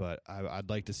year. But I'd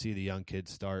like to see the young kids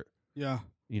start. Yeah.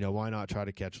 Why not try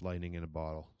to catch lightning in a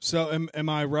bottle? So am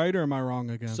I right or am I wrong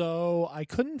again? So I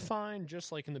couldn't find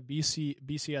just like in the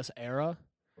BCS era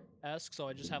esque. So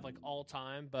I just have like all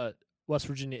time, but West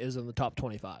Virginia is in the top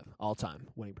 25 all time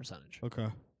winning percentage. Okay.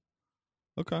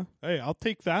 Hey, I'll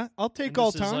take that. I'll take And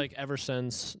all this time. is like ever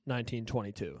since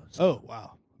 1922. So oh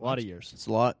wow, a lot of years. It's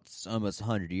a lot. It's almost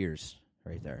 100 years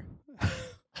right there.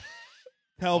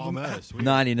 Tell of Almost.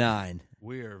 99.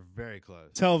 We are very close.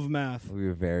 Tell of math. We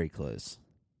were very close.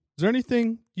 Is there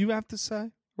anything you have to say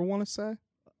or want to say?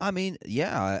 I mean,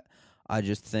 yeah, I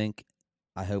just think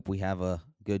I hope we have a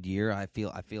good year. I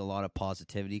feel a lot of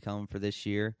positivity coming for this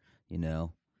year.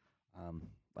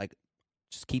 Like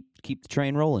just keep the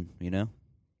train rolling.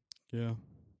 Yeah.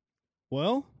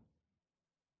 Well,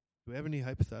 Do we have any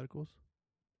hypotheticals?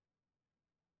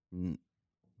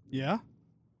 yeah.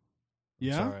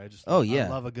 Yeah. Sorry, Yeah. I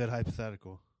love a good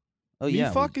hypothetical. Oh Me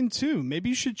yeah. fucking too. Maybe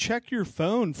you should check your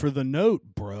phone for the note,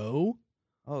 bro.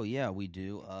 Oh yeah, we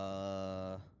do.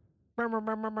 I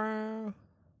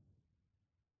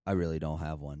really don't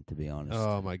have one, to be honest.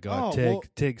 Oh my God, Oh,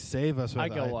 Tig, save us. With I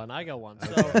got the one. I got one.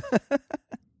 So,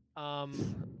 I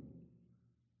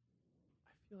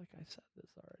feel like I said this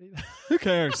already. Who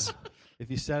cares? If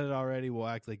you said it already, we'll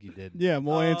act like you did. Yeah,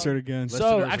 we'll answer it again. Listeners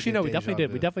So will actually, get no, we deja definitely did.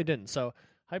 vu. We definitely didn't. So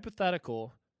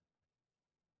hypothetical,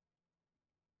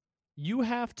 you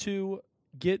have to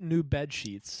get new bed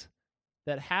sheets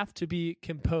that have to be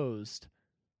composed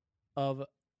of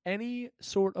any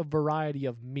sort of variety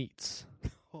of meats.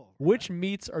 Which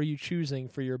meats are you choosing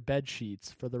for your bed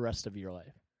sheets for the rest of your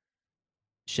life?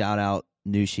 Shout out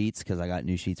new sheets because I got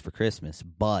new sheets for Christmas.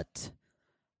 But,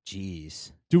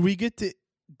 jeez, Do we get to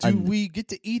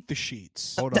eat the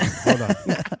sheets? Hold on.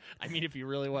 I mean, if you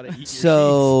really want to eat your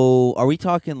so are we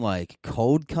talking like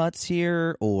cold cuts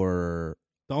here, or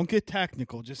Don't get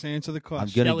technical. Just answer the I'm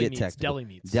question. gonna deli get meats, technical? deli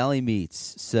meats. Deli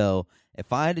meats. So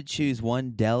if I had to choose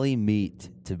one deli meat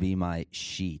to be my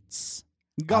sheets,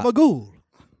 Gabagool.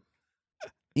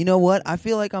 you know what? I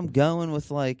feel like I'm going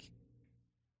with I'm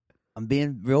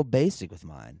being real basic with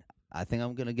mine. I think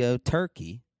I'm gonna go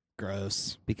turkey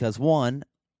Gross. because one,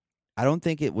 I don't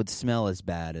think it would smell as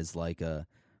bad as like a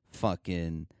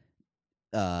fucking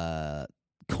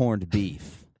corned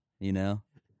beef, you know,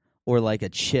 or like a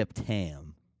chipped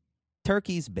ham.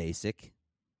 Turkey's basic,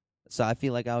 so I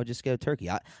feel like I would just go turkey.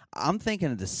 I'm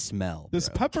thinking of the smell. Does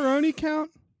bro. pepperoni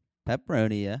count?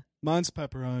 Pepperoni? Yeah, Mine's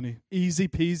pepperoni. Easy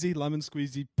peasy, lemon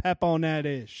squeezy, pep on that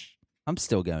ish. I'm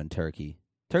still going turkey.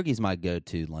 Turkey's my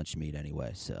go-to lunch meat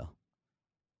anyway. So,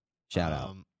 shout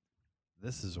out.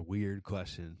 This is a weird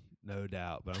question, no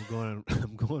doubt, but I'm going.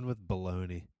 I'm going with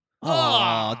bologna.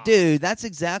 Oh, dude, that's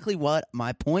exactly what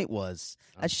my point was.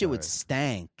 I'm That shit would sorry.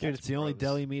 stank. Dude, it's the only gross.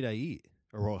 deli meat I eat,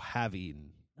 or will have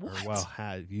eaten, What? or well,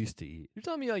 have used to eat. You're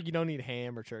telling me like you don't eat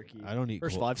ham or turkey? I don't eat.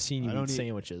 First of cold, all, I've seen you I don't eat eat-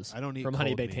 sandwiches I don't eat from cold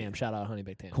Honey Baked meat. Ham. Shout out Honey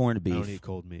Baked Ham. Corned I beef. don't eat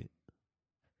cold meat.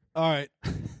 All right.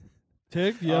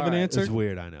 Tig, you have All an right. answer? It's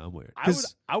weird. I know. I'm weird.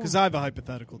 Because I have a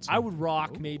hypothetical too. I would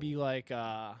rock maybe like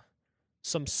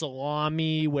some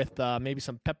salami with maybe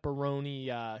some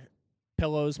pepperoni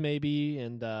pillows, maybe,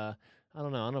 and I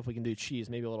don't know. I don't know if we can do cheese.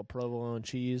 Maybe a little provolone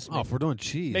cheese. Oh, if we're doing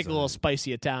cheese, Make a little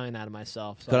spicy Italian out of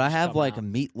myself. So Could I just have come like out. a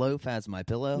meatloaf as my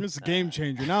pillow? It's a game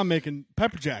changer. Now I'm making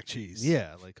pepper jack cheese.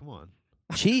 yeah, like come on.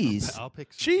 Cheese. I'll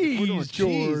pick Cheese, if we're doing cheese.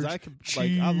 George. I could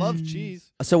like. I love Cheese.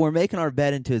 cheese. So we're making our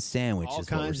bed into a sandwich. All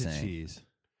is what we're kinds of saying. cheese.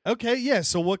 Okay, yeah.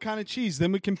 So what kind of cheese?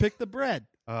 Then we can pick the bread.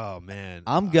 Oh man,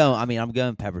 I'm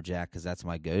going pepper jack because that's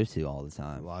my go-to all the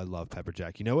time. Well, I love pepper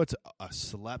jack. You know what's a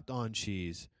slept-on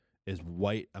cheese is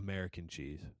white American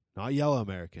cheese, not yellow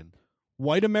American.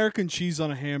 White American cheese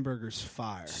on a hamburger's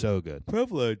fire. So good.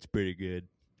 Provolone's pretty good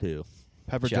Too.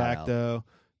 Pepper Shout jack out. though,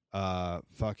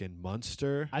 fucking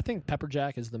Munster. I think pepper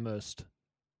jack is the most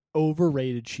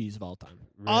overrated cheese of all time.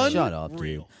 Really? Shut up, dude.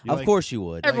 Unreal. You Of like- course you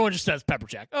would. Everyone just says pepper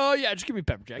jack. Oh yeah, just give me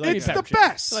pepper jack. Give me It's pepper the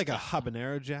jack. best. like a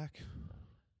habanero jack.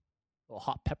 A little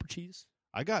hot pepper cheese.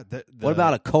 I got that. What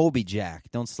about a Colby Jack?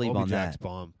 Don't sleep Colby on Jack's that.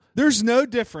 bomb? There's no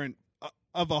different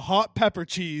of a hot pepper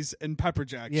cheese and pepper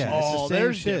jack Yeah, cheese. it's the Oh, same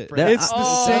there's shit. different. There- It's the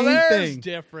Oh, same there's thing.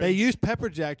 different. They use pepper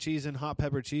jack cheese and hot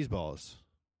pepper cheese balls.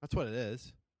 That's what it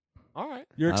is. All right.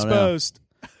 You're I don't know. exposed.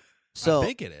 So I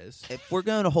think it is. if we're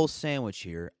going a whole sandwich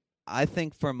here, I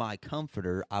think for my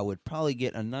comforter, I would probably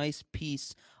get a nice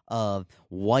piece of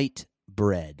white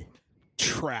bread.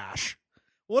 Trash.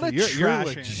 What a you're trash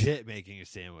legit making a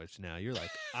sandwich now. You're like,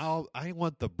 I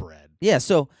want the bread. Yeah,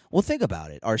 so well, think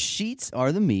about it. Our sheets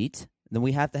are the meat. Then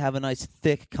we have to have a nice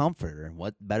thick comforter. And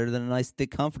what better than a nice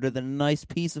thick comforter than a nice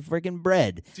piece of freaking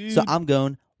bread? Dude, So I'm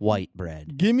going white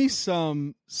bread. give me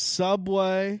some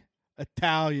Subway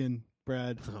Italian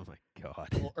bread. Oh my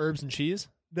god. Little herbs and cheese.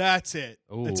 That's it.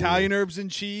 Ooh. Italian herbs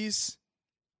and cheese.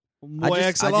 I Muy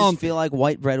just excellent. feel like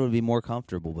white bread would be more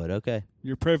comfortable, but okay.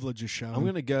 Your privilege is shown. I'm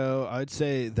gonna go. I'd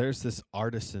say there's this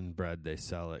artisan bread they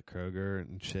sell at Kroger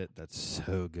and shit. That's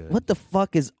so good. What the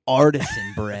fuck is artisan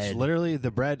It's bread? literally the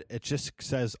bread. It just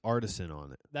says artisan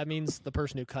on it. That means the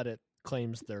person who cut it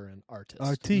claims they're an artist.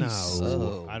 Artiste.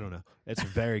 No, Oh. I don't know. It's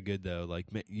very good though. Like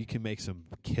you can make some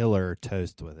killer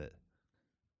toast with it.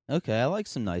 Okay, I like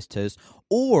some nice toast.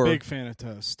 Or Big fan of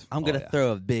toast. I'm Oh, going to yeah.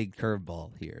 throw a big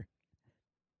curveball here.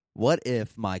 What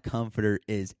if my comforter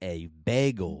is a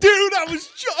bagel? Dude, I was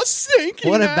just thinking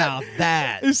What that. about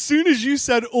that? As soon as you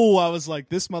said, "Oh," I was like,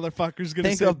 "This motherfucker's gonna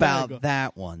Think say about bagel."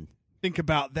 that one. Think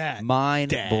about that.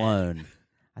 Mind Dad. blown.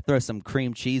 I throw some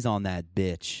cream cheese on that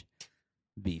bitch.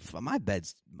 Beef. My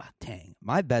bed's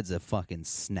a fucking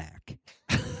snack.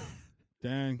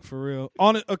 Dang, for real.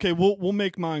 On it. Okay, we'll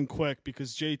make mine quick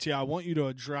because JT, I want you to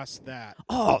address that.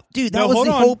 Oh, dude, that No, was hold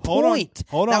the on, whole hold on, point.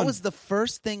 hold That on. was the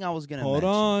first thing I was gonna Hold mention.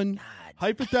 on. God,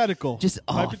 Hypothetical. just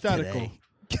off hypothetical.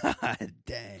 today. God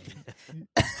dang.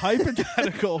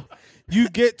 Hypothetical. You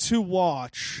get to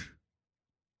watch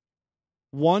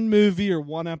one movie or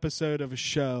one episode of a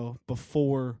show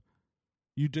before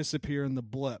you disappear in the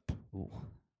blip. Ooh.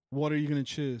 What are you going to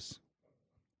choose?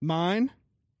 Mine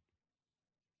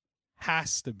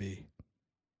has to be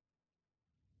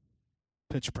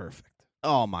Pitch Perfect.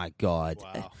 Oh my God.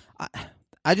 Wow.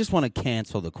 I just want to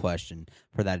cancel the question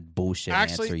for that bullshit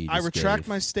answer Actually, you I just retract gave.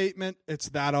 my statement. It's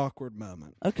that awkward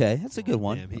moment. Okay, that's a good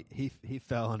one. Damn, he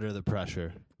fell under the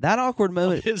pressure. That awkward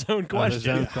moment. His own Of his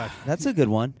own question. question. That's a good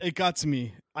one. It got to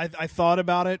me. I thought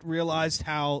about it, realized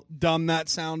how dumb that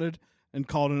sounded, and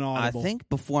called an I audible. think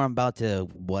before I'm about to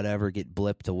get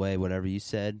blipped away, whatever you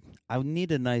said, I would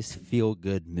need a nice feel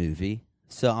good movie.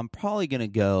 So I'm probably gonna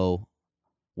go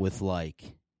with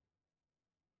like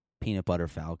Peanut Butter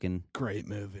Falcon. Great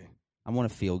movie. I want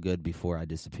to feel good before I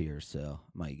disappear, so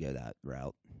I might go that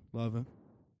route. Love it.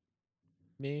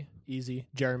 Me, easy.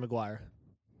 Jerry Maguire.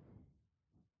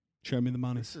 Show me the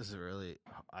money. This is really.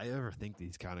 I overthink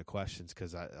these kind of questions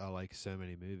because I like so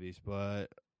many movies, but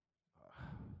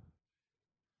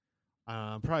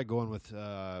I'm probably going with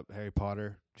Harry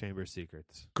Potter, Chamber of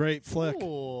Secrets. Great flick.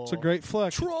 Ooh. It's a great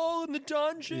flick. Troll in the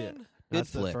dungeon. Yeah. Good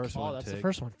That's flick. the first one. That's the Tig.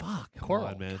 first one. Fuck. Come Coral.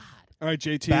 on, man. God. All right,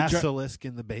 JT, Basilisk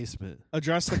in the basement.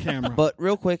 address the camera. But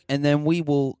real quick, and then we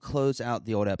will close out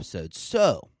the old episode.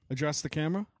 So, Address the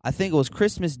camera. I think it was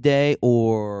Christmas Day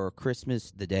or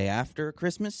Christmas the day after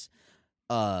Christmas.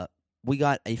 We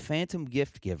got a phantom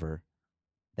gift giver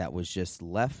that was just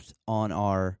left on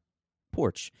our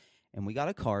porch, and we got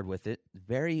a card with it.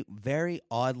 Very, very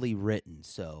oddly written.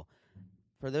 So,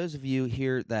 for those of you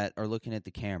here that are looking at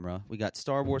the camera, we got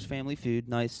Star Wars Family Feud.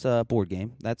 Nice board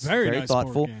game. That's very nice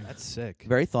thoughtful. board game. That's sick.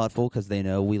 Very thoughtful because they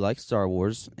know we like Star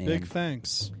Wars. And Big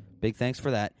thanks. big thanks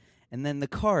for that. And then the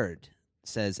card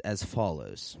says as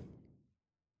follows.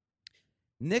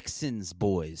 Nixon's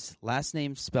boys, last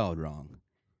name spelled wrong.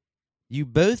 You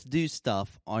both do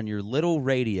stuff on your little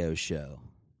radio show.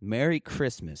 Merry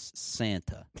Christmas,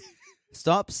 Santa.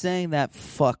 Stop saying that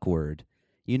fuck word.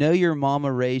 You know your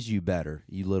mama raised you better,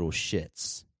 you little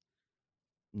shits.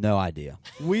 No idea.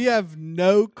 We have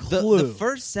no clue. The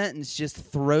first sentence just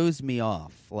throws me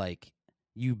off. Like,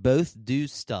 you both do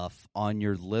stuff on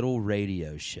your little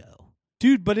radio show.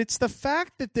 Dude, but it's the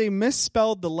fact that they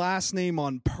misspelled the last name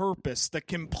on purpose that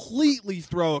completely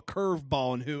throw a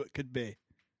curveball in who it could be.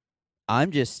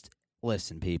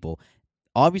 Listen, people.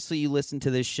 Obviously, you listen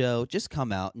to this show. Just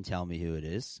come out and tell me who it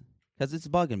is, because it's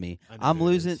bugging me. I know I'm who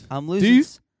it losing. is. I'm losing. you?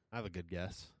 I have a good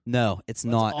guess. No, it's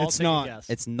Let's not. all It's take not. A guess.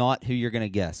 It's not who you're gonna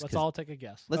guess. Let's 'cause all take a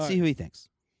guess. let's All see right. who he thinks.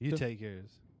 You take yours.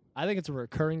 I think it's a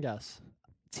recurring guess.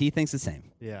 He thinks the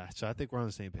same. Yeah, so I think we're on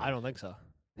the same page. I don't think so.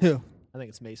 Who? I think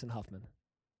it's Mason Huffman.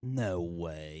 No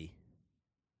way.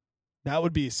 That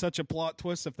would be such a plot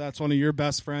twist if that's one of your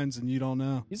best friends and you don't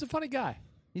know. He's a funny guy.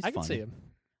 He's I can funny. see him.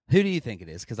 Who do you think it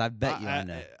is? Because I bet you I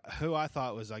know. Who I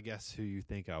thought was, I guess, who you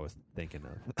think I was thinking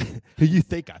of. Who you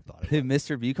think I thought it Who, was.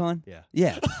 Mr. Bucon? Yeah.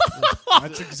 Yeah.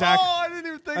 That's exactly. Oh, I didn't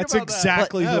even think That's about that.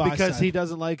 exactly No, who because I said. he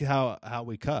doesn't like how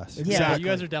we cuss. Yeah, Yeah, Exactly. you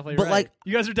guys are definitely But, right. like-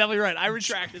 you guys are definitely right. I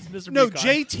retract this, Mr. No, Bucon.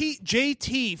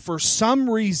 JT for some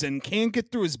reason can't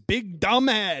get through his big dumb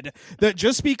head that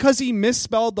just because he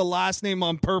misspelled the last name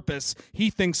on purpose, he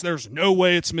thinks there's no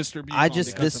way it's Mr. Bucon. I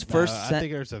just because this of that. first I sen-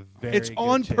 think there's a very It's good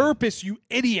on chance. purpose, you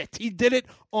idiot. He did it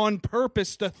on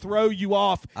purpose to throw you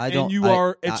off,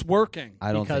 it's working.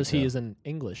 I don't because think he so. is an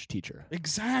English teacher.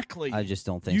 Exactly. I just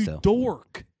don't think you so.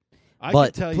 dork. I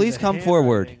But can tell you please the come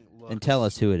forward handwriting and tell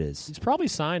looks- us who it is. He's probably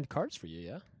signed cards for you,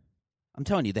 yeah? I'm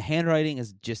telling you, the handwriting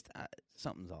is just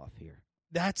something's off here.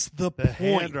 That's the The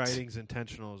point. handwriting's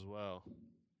intentional as well.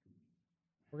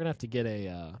 We're going to have to get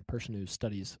a person who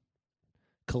studies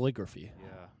calligraphy. Yeah.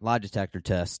 Lie detector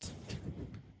test.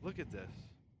 Look at this.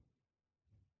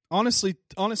 Honestly,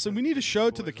 we need to show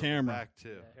it to the Boys on camera. back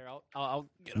too. Here, I'll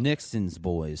get him. Nixon's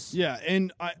boys. Yeah,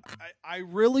 and I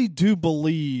really do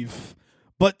believe,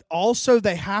 but also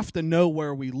they have to know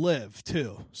where we live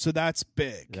too. So that's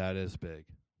big. That is big.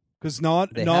 Because They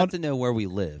not have to know where we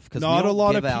live because we not don't a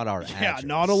lot give of out our yeah, address.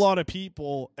 not a lot of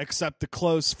people except the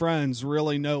close friends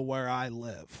really know where I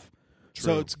live.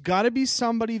 So True. it's got to be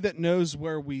somebody that knows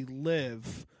where we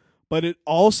live, but it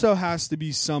also has to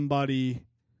be somebody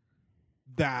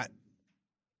that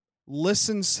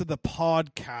listens to the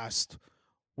podcast,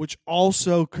 which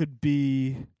also could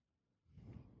be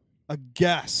a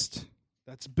guest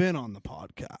that's been on the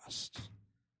podcast.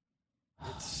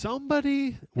 It's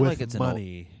somebody feel with like it's an old-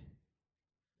 money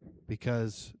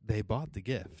because they bought the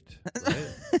gift.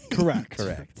 Right? Correct.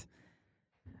 Correct.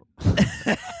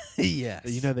 Yes.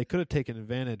 You know, they could have taken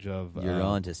advantage of You're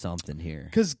on to something here.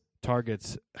 Because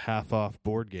Target's half-off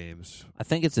board games. I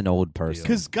think it's an old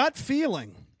person. gut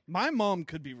feeling, my mom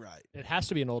could be right. It has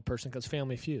to be an old person because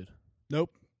Family Feud.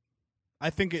 Nope. I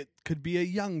think it could be a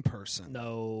young person.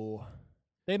 No.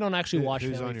 They don't actually watch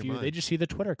Who's on Family your Feud. mind? They just see the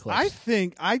Twitter clips.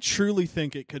 I truly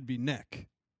think it could be Nick.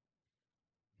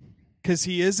 Because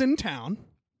he is in town.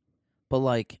 But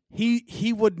like,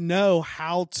 He would know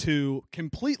how to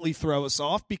completely throw us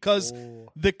off because Oh.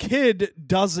 the kid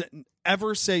doesn't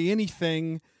ever say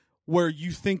anything where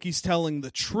you think he's telling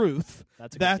the truth.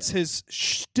 That's a good That's guess. his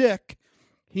shtick.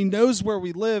 He knows where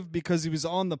we live because he was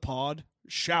on the pod.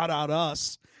 Shout out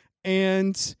us.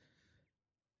 And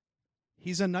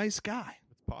he's a nice guy.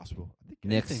 It's possible. I think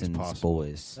anything's Nixon's possible.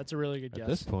 boys. That's a really good At guess.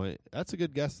 this point, that's a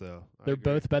good guess, though. I They're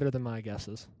agree. both better than my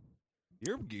guesses.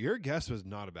 Your guess was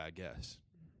not a bad guess,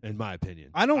 in my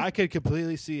opinion. I don't- I could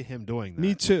completely see him doing that.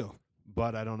 Me too.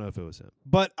 But I don't know if it was him.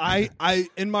 But I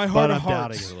in my But heart I'm of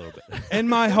doubting hearts, it a little bit. in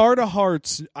my heart of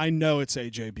hearts, I know it's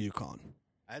AJ Bucon.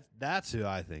 That's who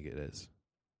I think it is.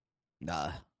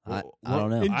 Nah, Well, I don't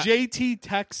know. And JT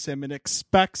texts him and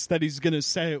expects that he's going to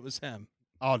say it was him.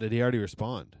 Oh, did he already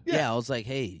respond? Yeah, I was like,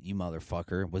 hey, you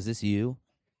motherfucker, was this you?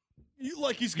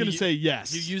 Like he's going to say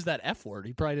yes. You use that F word.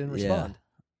 He probably didn't respond.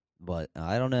 But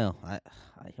I don't know. I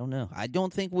don't know. I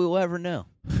don't think we'll ever know.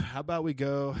 How about we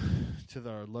go to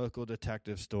our local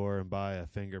detective store and buy a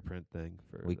fingerprint thing?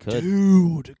 We could.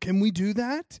 Dude, can we do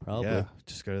that? Probably. Yeah,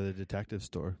 just go to the detective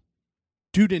store.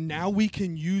 Dude, and now we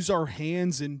can use our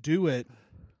hands and do it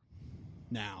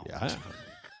now. Yeah.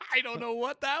 I don't know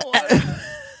what that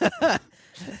was.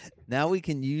 Now we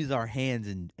can use our hands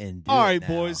and do All it right, now.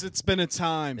 boys, it's been a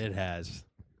time. It has.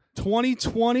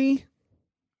 2020,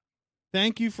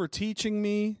 thank you for teaching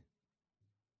me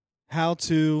how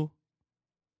to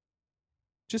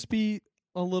just be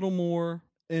a little more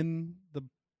in the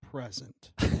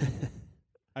present.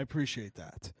 I appreciate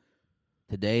that.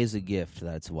 Today is a gift.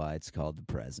 That's why it's called the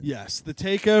present. Yes, the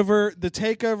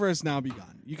takeover has now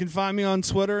begun. You can find me on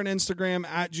Twitter and Instagram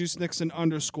at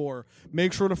JuiceNixon_.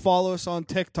 Make sure to follow us on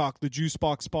TikTok, the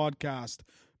Juicebox Podcast.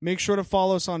 Make sure to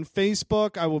follow us on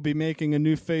Facebook. I will be making a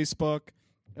new Facebook,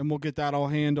 and we'll get that all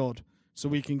handled so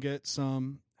we can get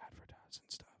some advertising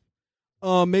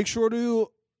stuff. Make sure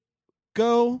to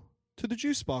go to the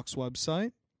Juicebox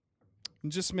website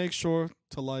and just make sure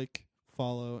to like,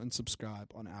 follow, and subscribe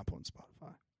on Apple and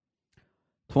Spotify.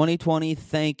 2020,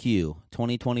 thank you.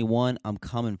 2021, I'm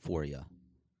coming for you.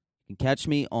 You can catch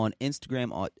me on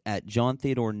Instagram at John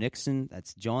Theodore Nixon.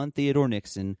 That's John Theodore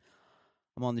Nixon.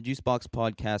 I'm on the Juicebox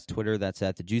Podcast Twitter. That's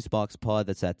at the Juicebox Pod.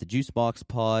 That's at the Juicebox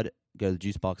Pod. Go to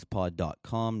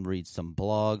juiceboxpod.com, read some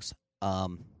blogs.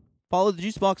 Follow the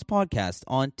Juicebox Podcast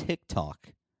on TikTok.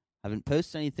 I haven't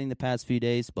posted anything the past few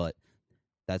days, but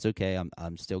that's okay.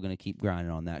 I'm still going to keep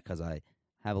grinding on that because I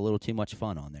have a little too much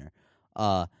fun on there.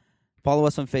 Follow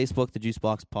us on Facebook, the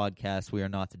Juicebox Podcast. We are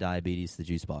not the Diabetes, the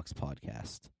Juicebox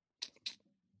Podcast.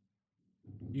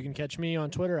 You can catch me on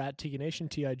Twitter at TiggyNation,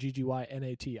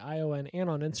 TIGGYNATION, and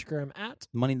on Instagram at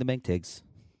Money in the Bank Tigs.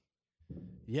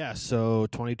 Yeah, so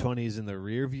 2020 is in the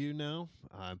rear view now.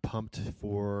 I'm pumped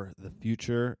for the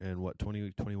future and what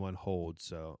 2021 holds,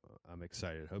 so I'm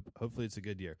excited. Hopefully it's a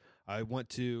good year. I want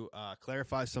to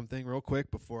clarify something real quick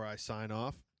before I sign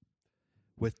off.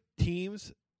 With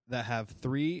teams that have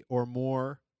 3 or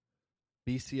more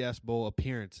BCS Bowl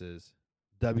appearances,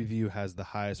 WVU has the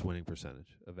highest winning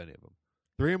percentage of any of them.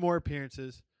 3 or more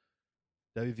appearances,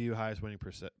 WVU highest winning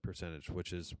percentage,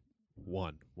 which is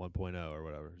 1.0 or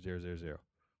whatever,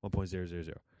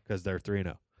 1.000, because they're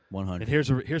 3-0. 100. And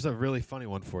here's a really funny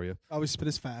one for you. Always spit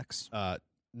his facts.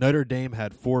 Notre Dame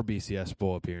had 4 BCS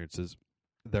Bowl appearances.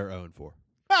 They're 0-4.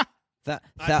 I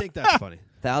think that's funny.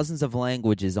 Thousands of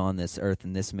languages on this earth,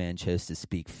 and this man chose to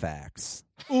speak facts.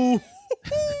 Ooh,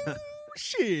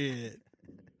 shit.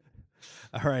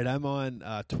 All right, I'm on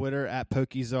Twitter at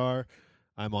Pokezar.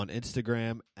 I'm on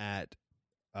Instagram at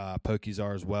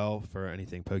Pokezar as well for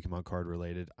anything Pokemon card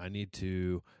related.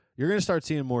 You're going to start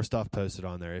seeing more stuff posted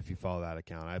on there if you follow that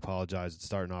account. I apologize. It's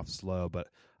starting off slow, but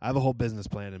I have a whole business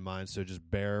plan in mind, so just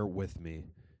bear with me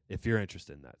if you're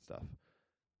interested in that stuff.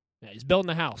 yeah, he's building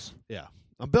a house. Yeah.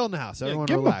 I'm building a house. Everyone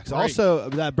give him a relax. break. Also,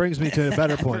 that brings me to a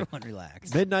better point. Everyone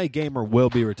relax. Midnight Gamer will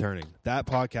be returning. That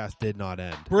podcast did not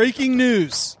end. Breaking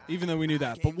news, even though we knew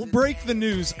that. But we'll break the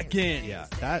news again. Yeah,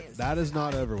 that is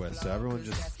not over with. So everyone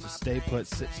just stay put,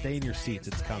 stay in your seats.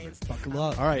 It's coming. Buckle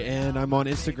up. All right, and I'm on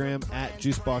Instagram at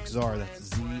JuiceboxZar.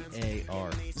 That's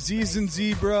ZAR. Z is in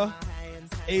zebra.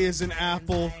 A is in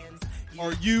apple.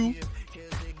 Are you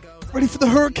ready for the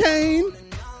hurricane?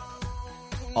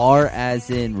 R as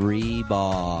in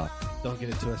Reebok. Don't get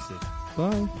it twisted.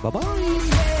 Bye. Bye-bye.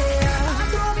 I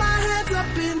throw my hands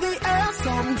up in the air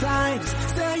sometimes,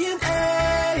 saying,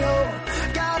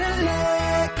 ayo, gotta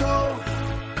let go.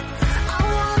 I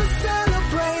wanna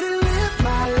celebrate and live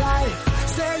my life,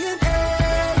 saying,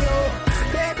 ayo,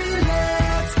 baby,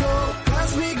 let's go.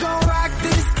 'Cause we gon' rock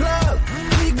this club,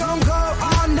 we gon' go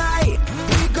all night,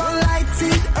 we gon' light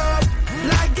it up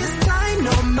like it's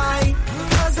dynamite.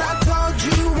 'Cause I told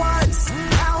you once,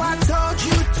 now I told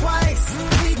you twice,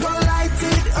 we gon' light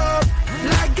it up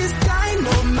like it's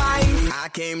dynamite. I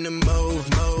came to move.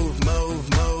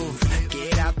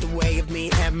 Get out the way of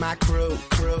me and my crew.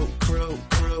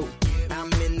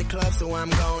 I'm in the club, so I'm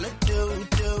gonna do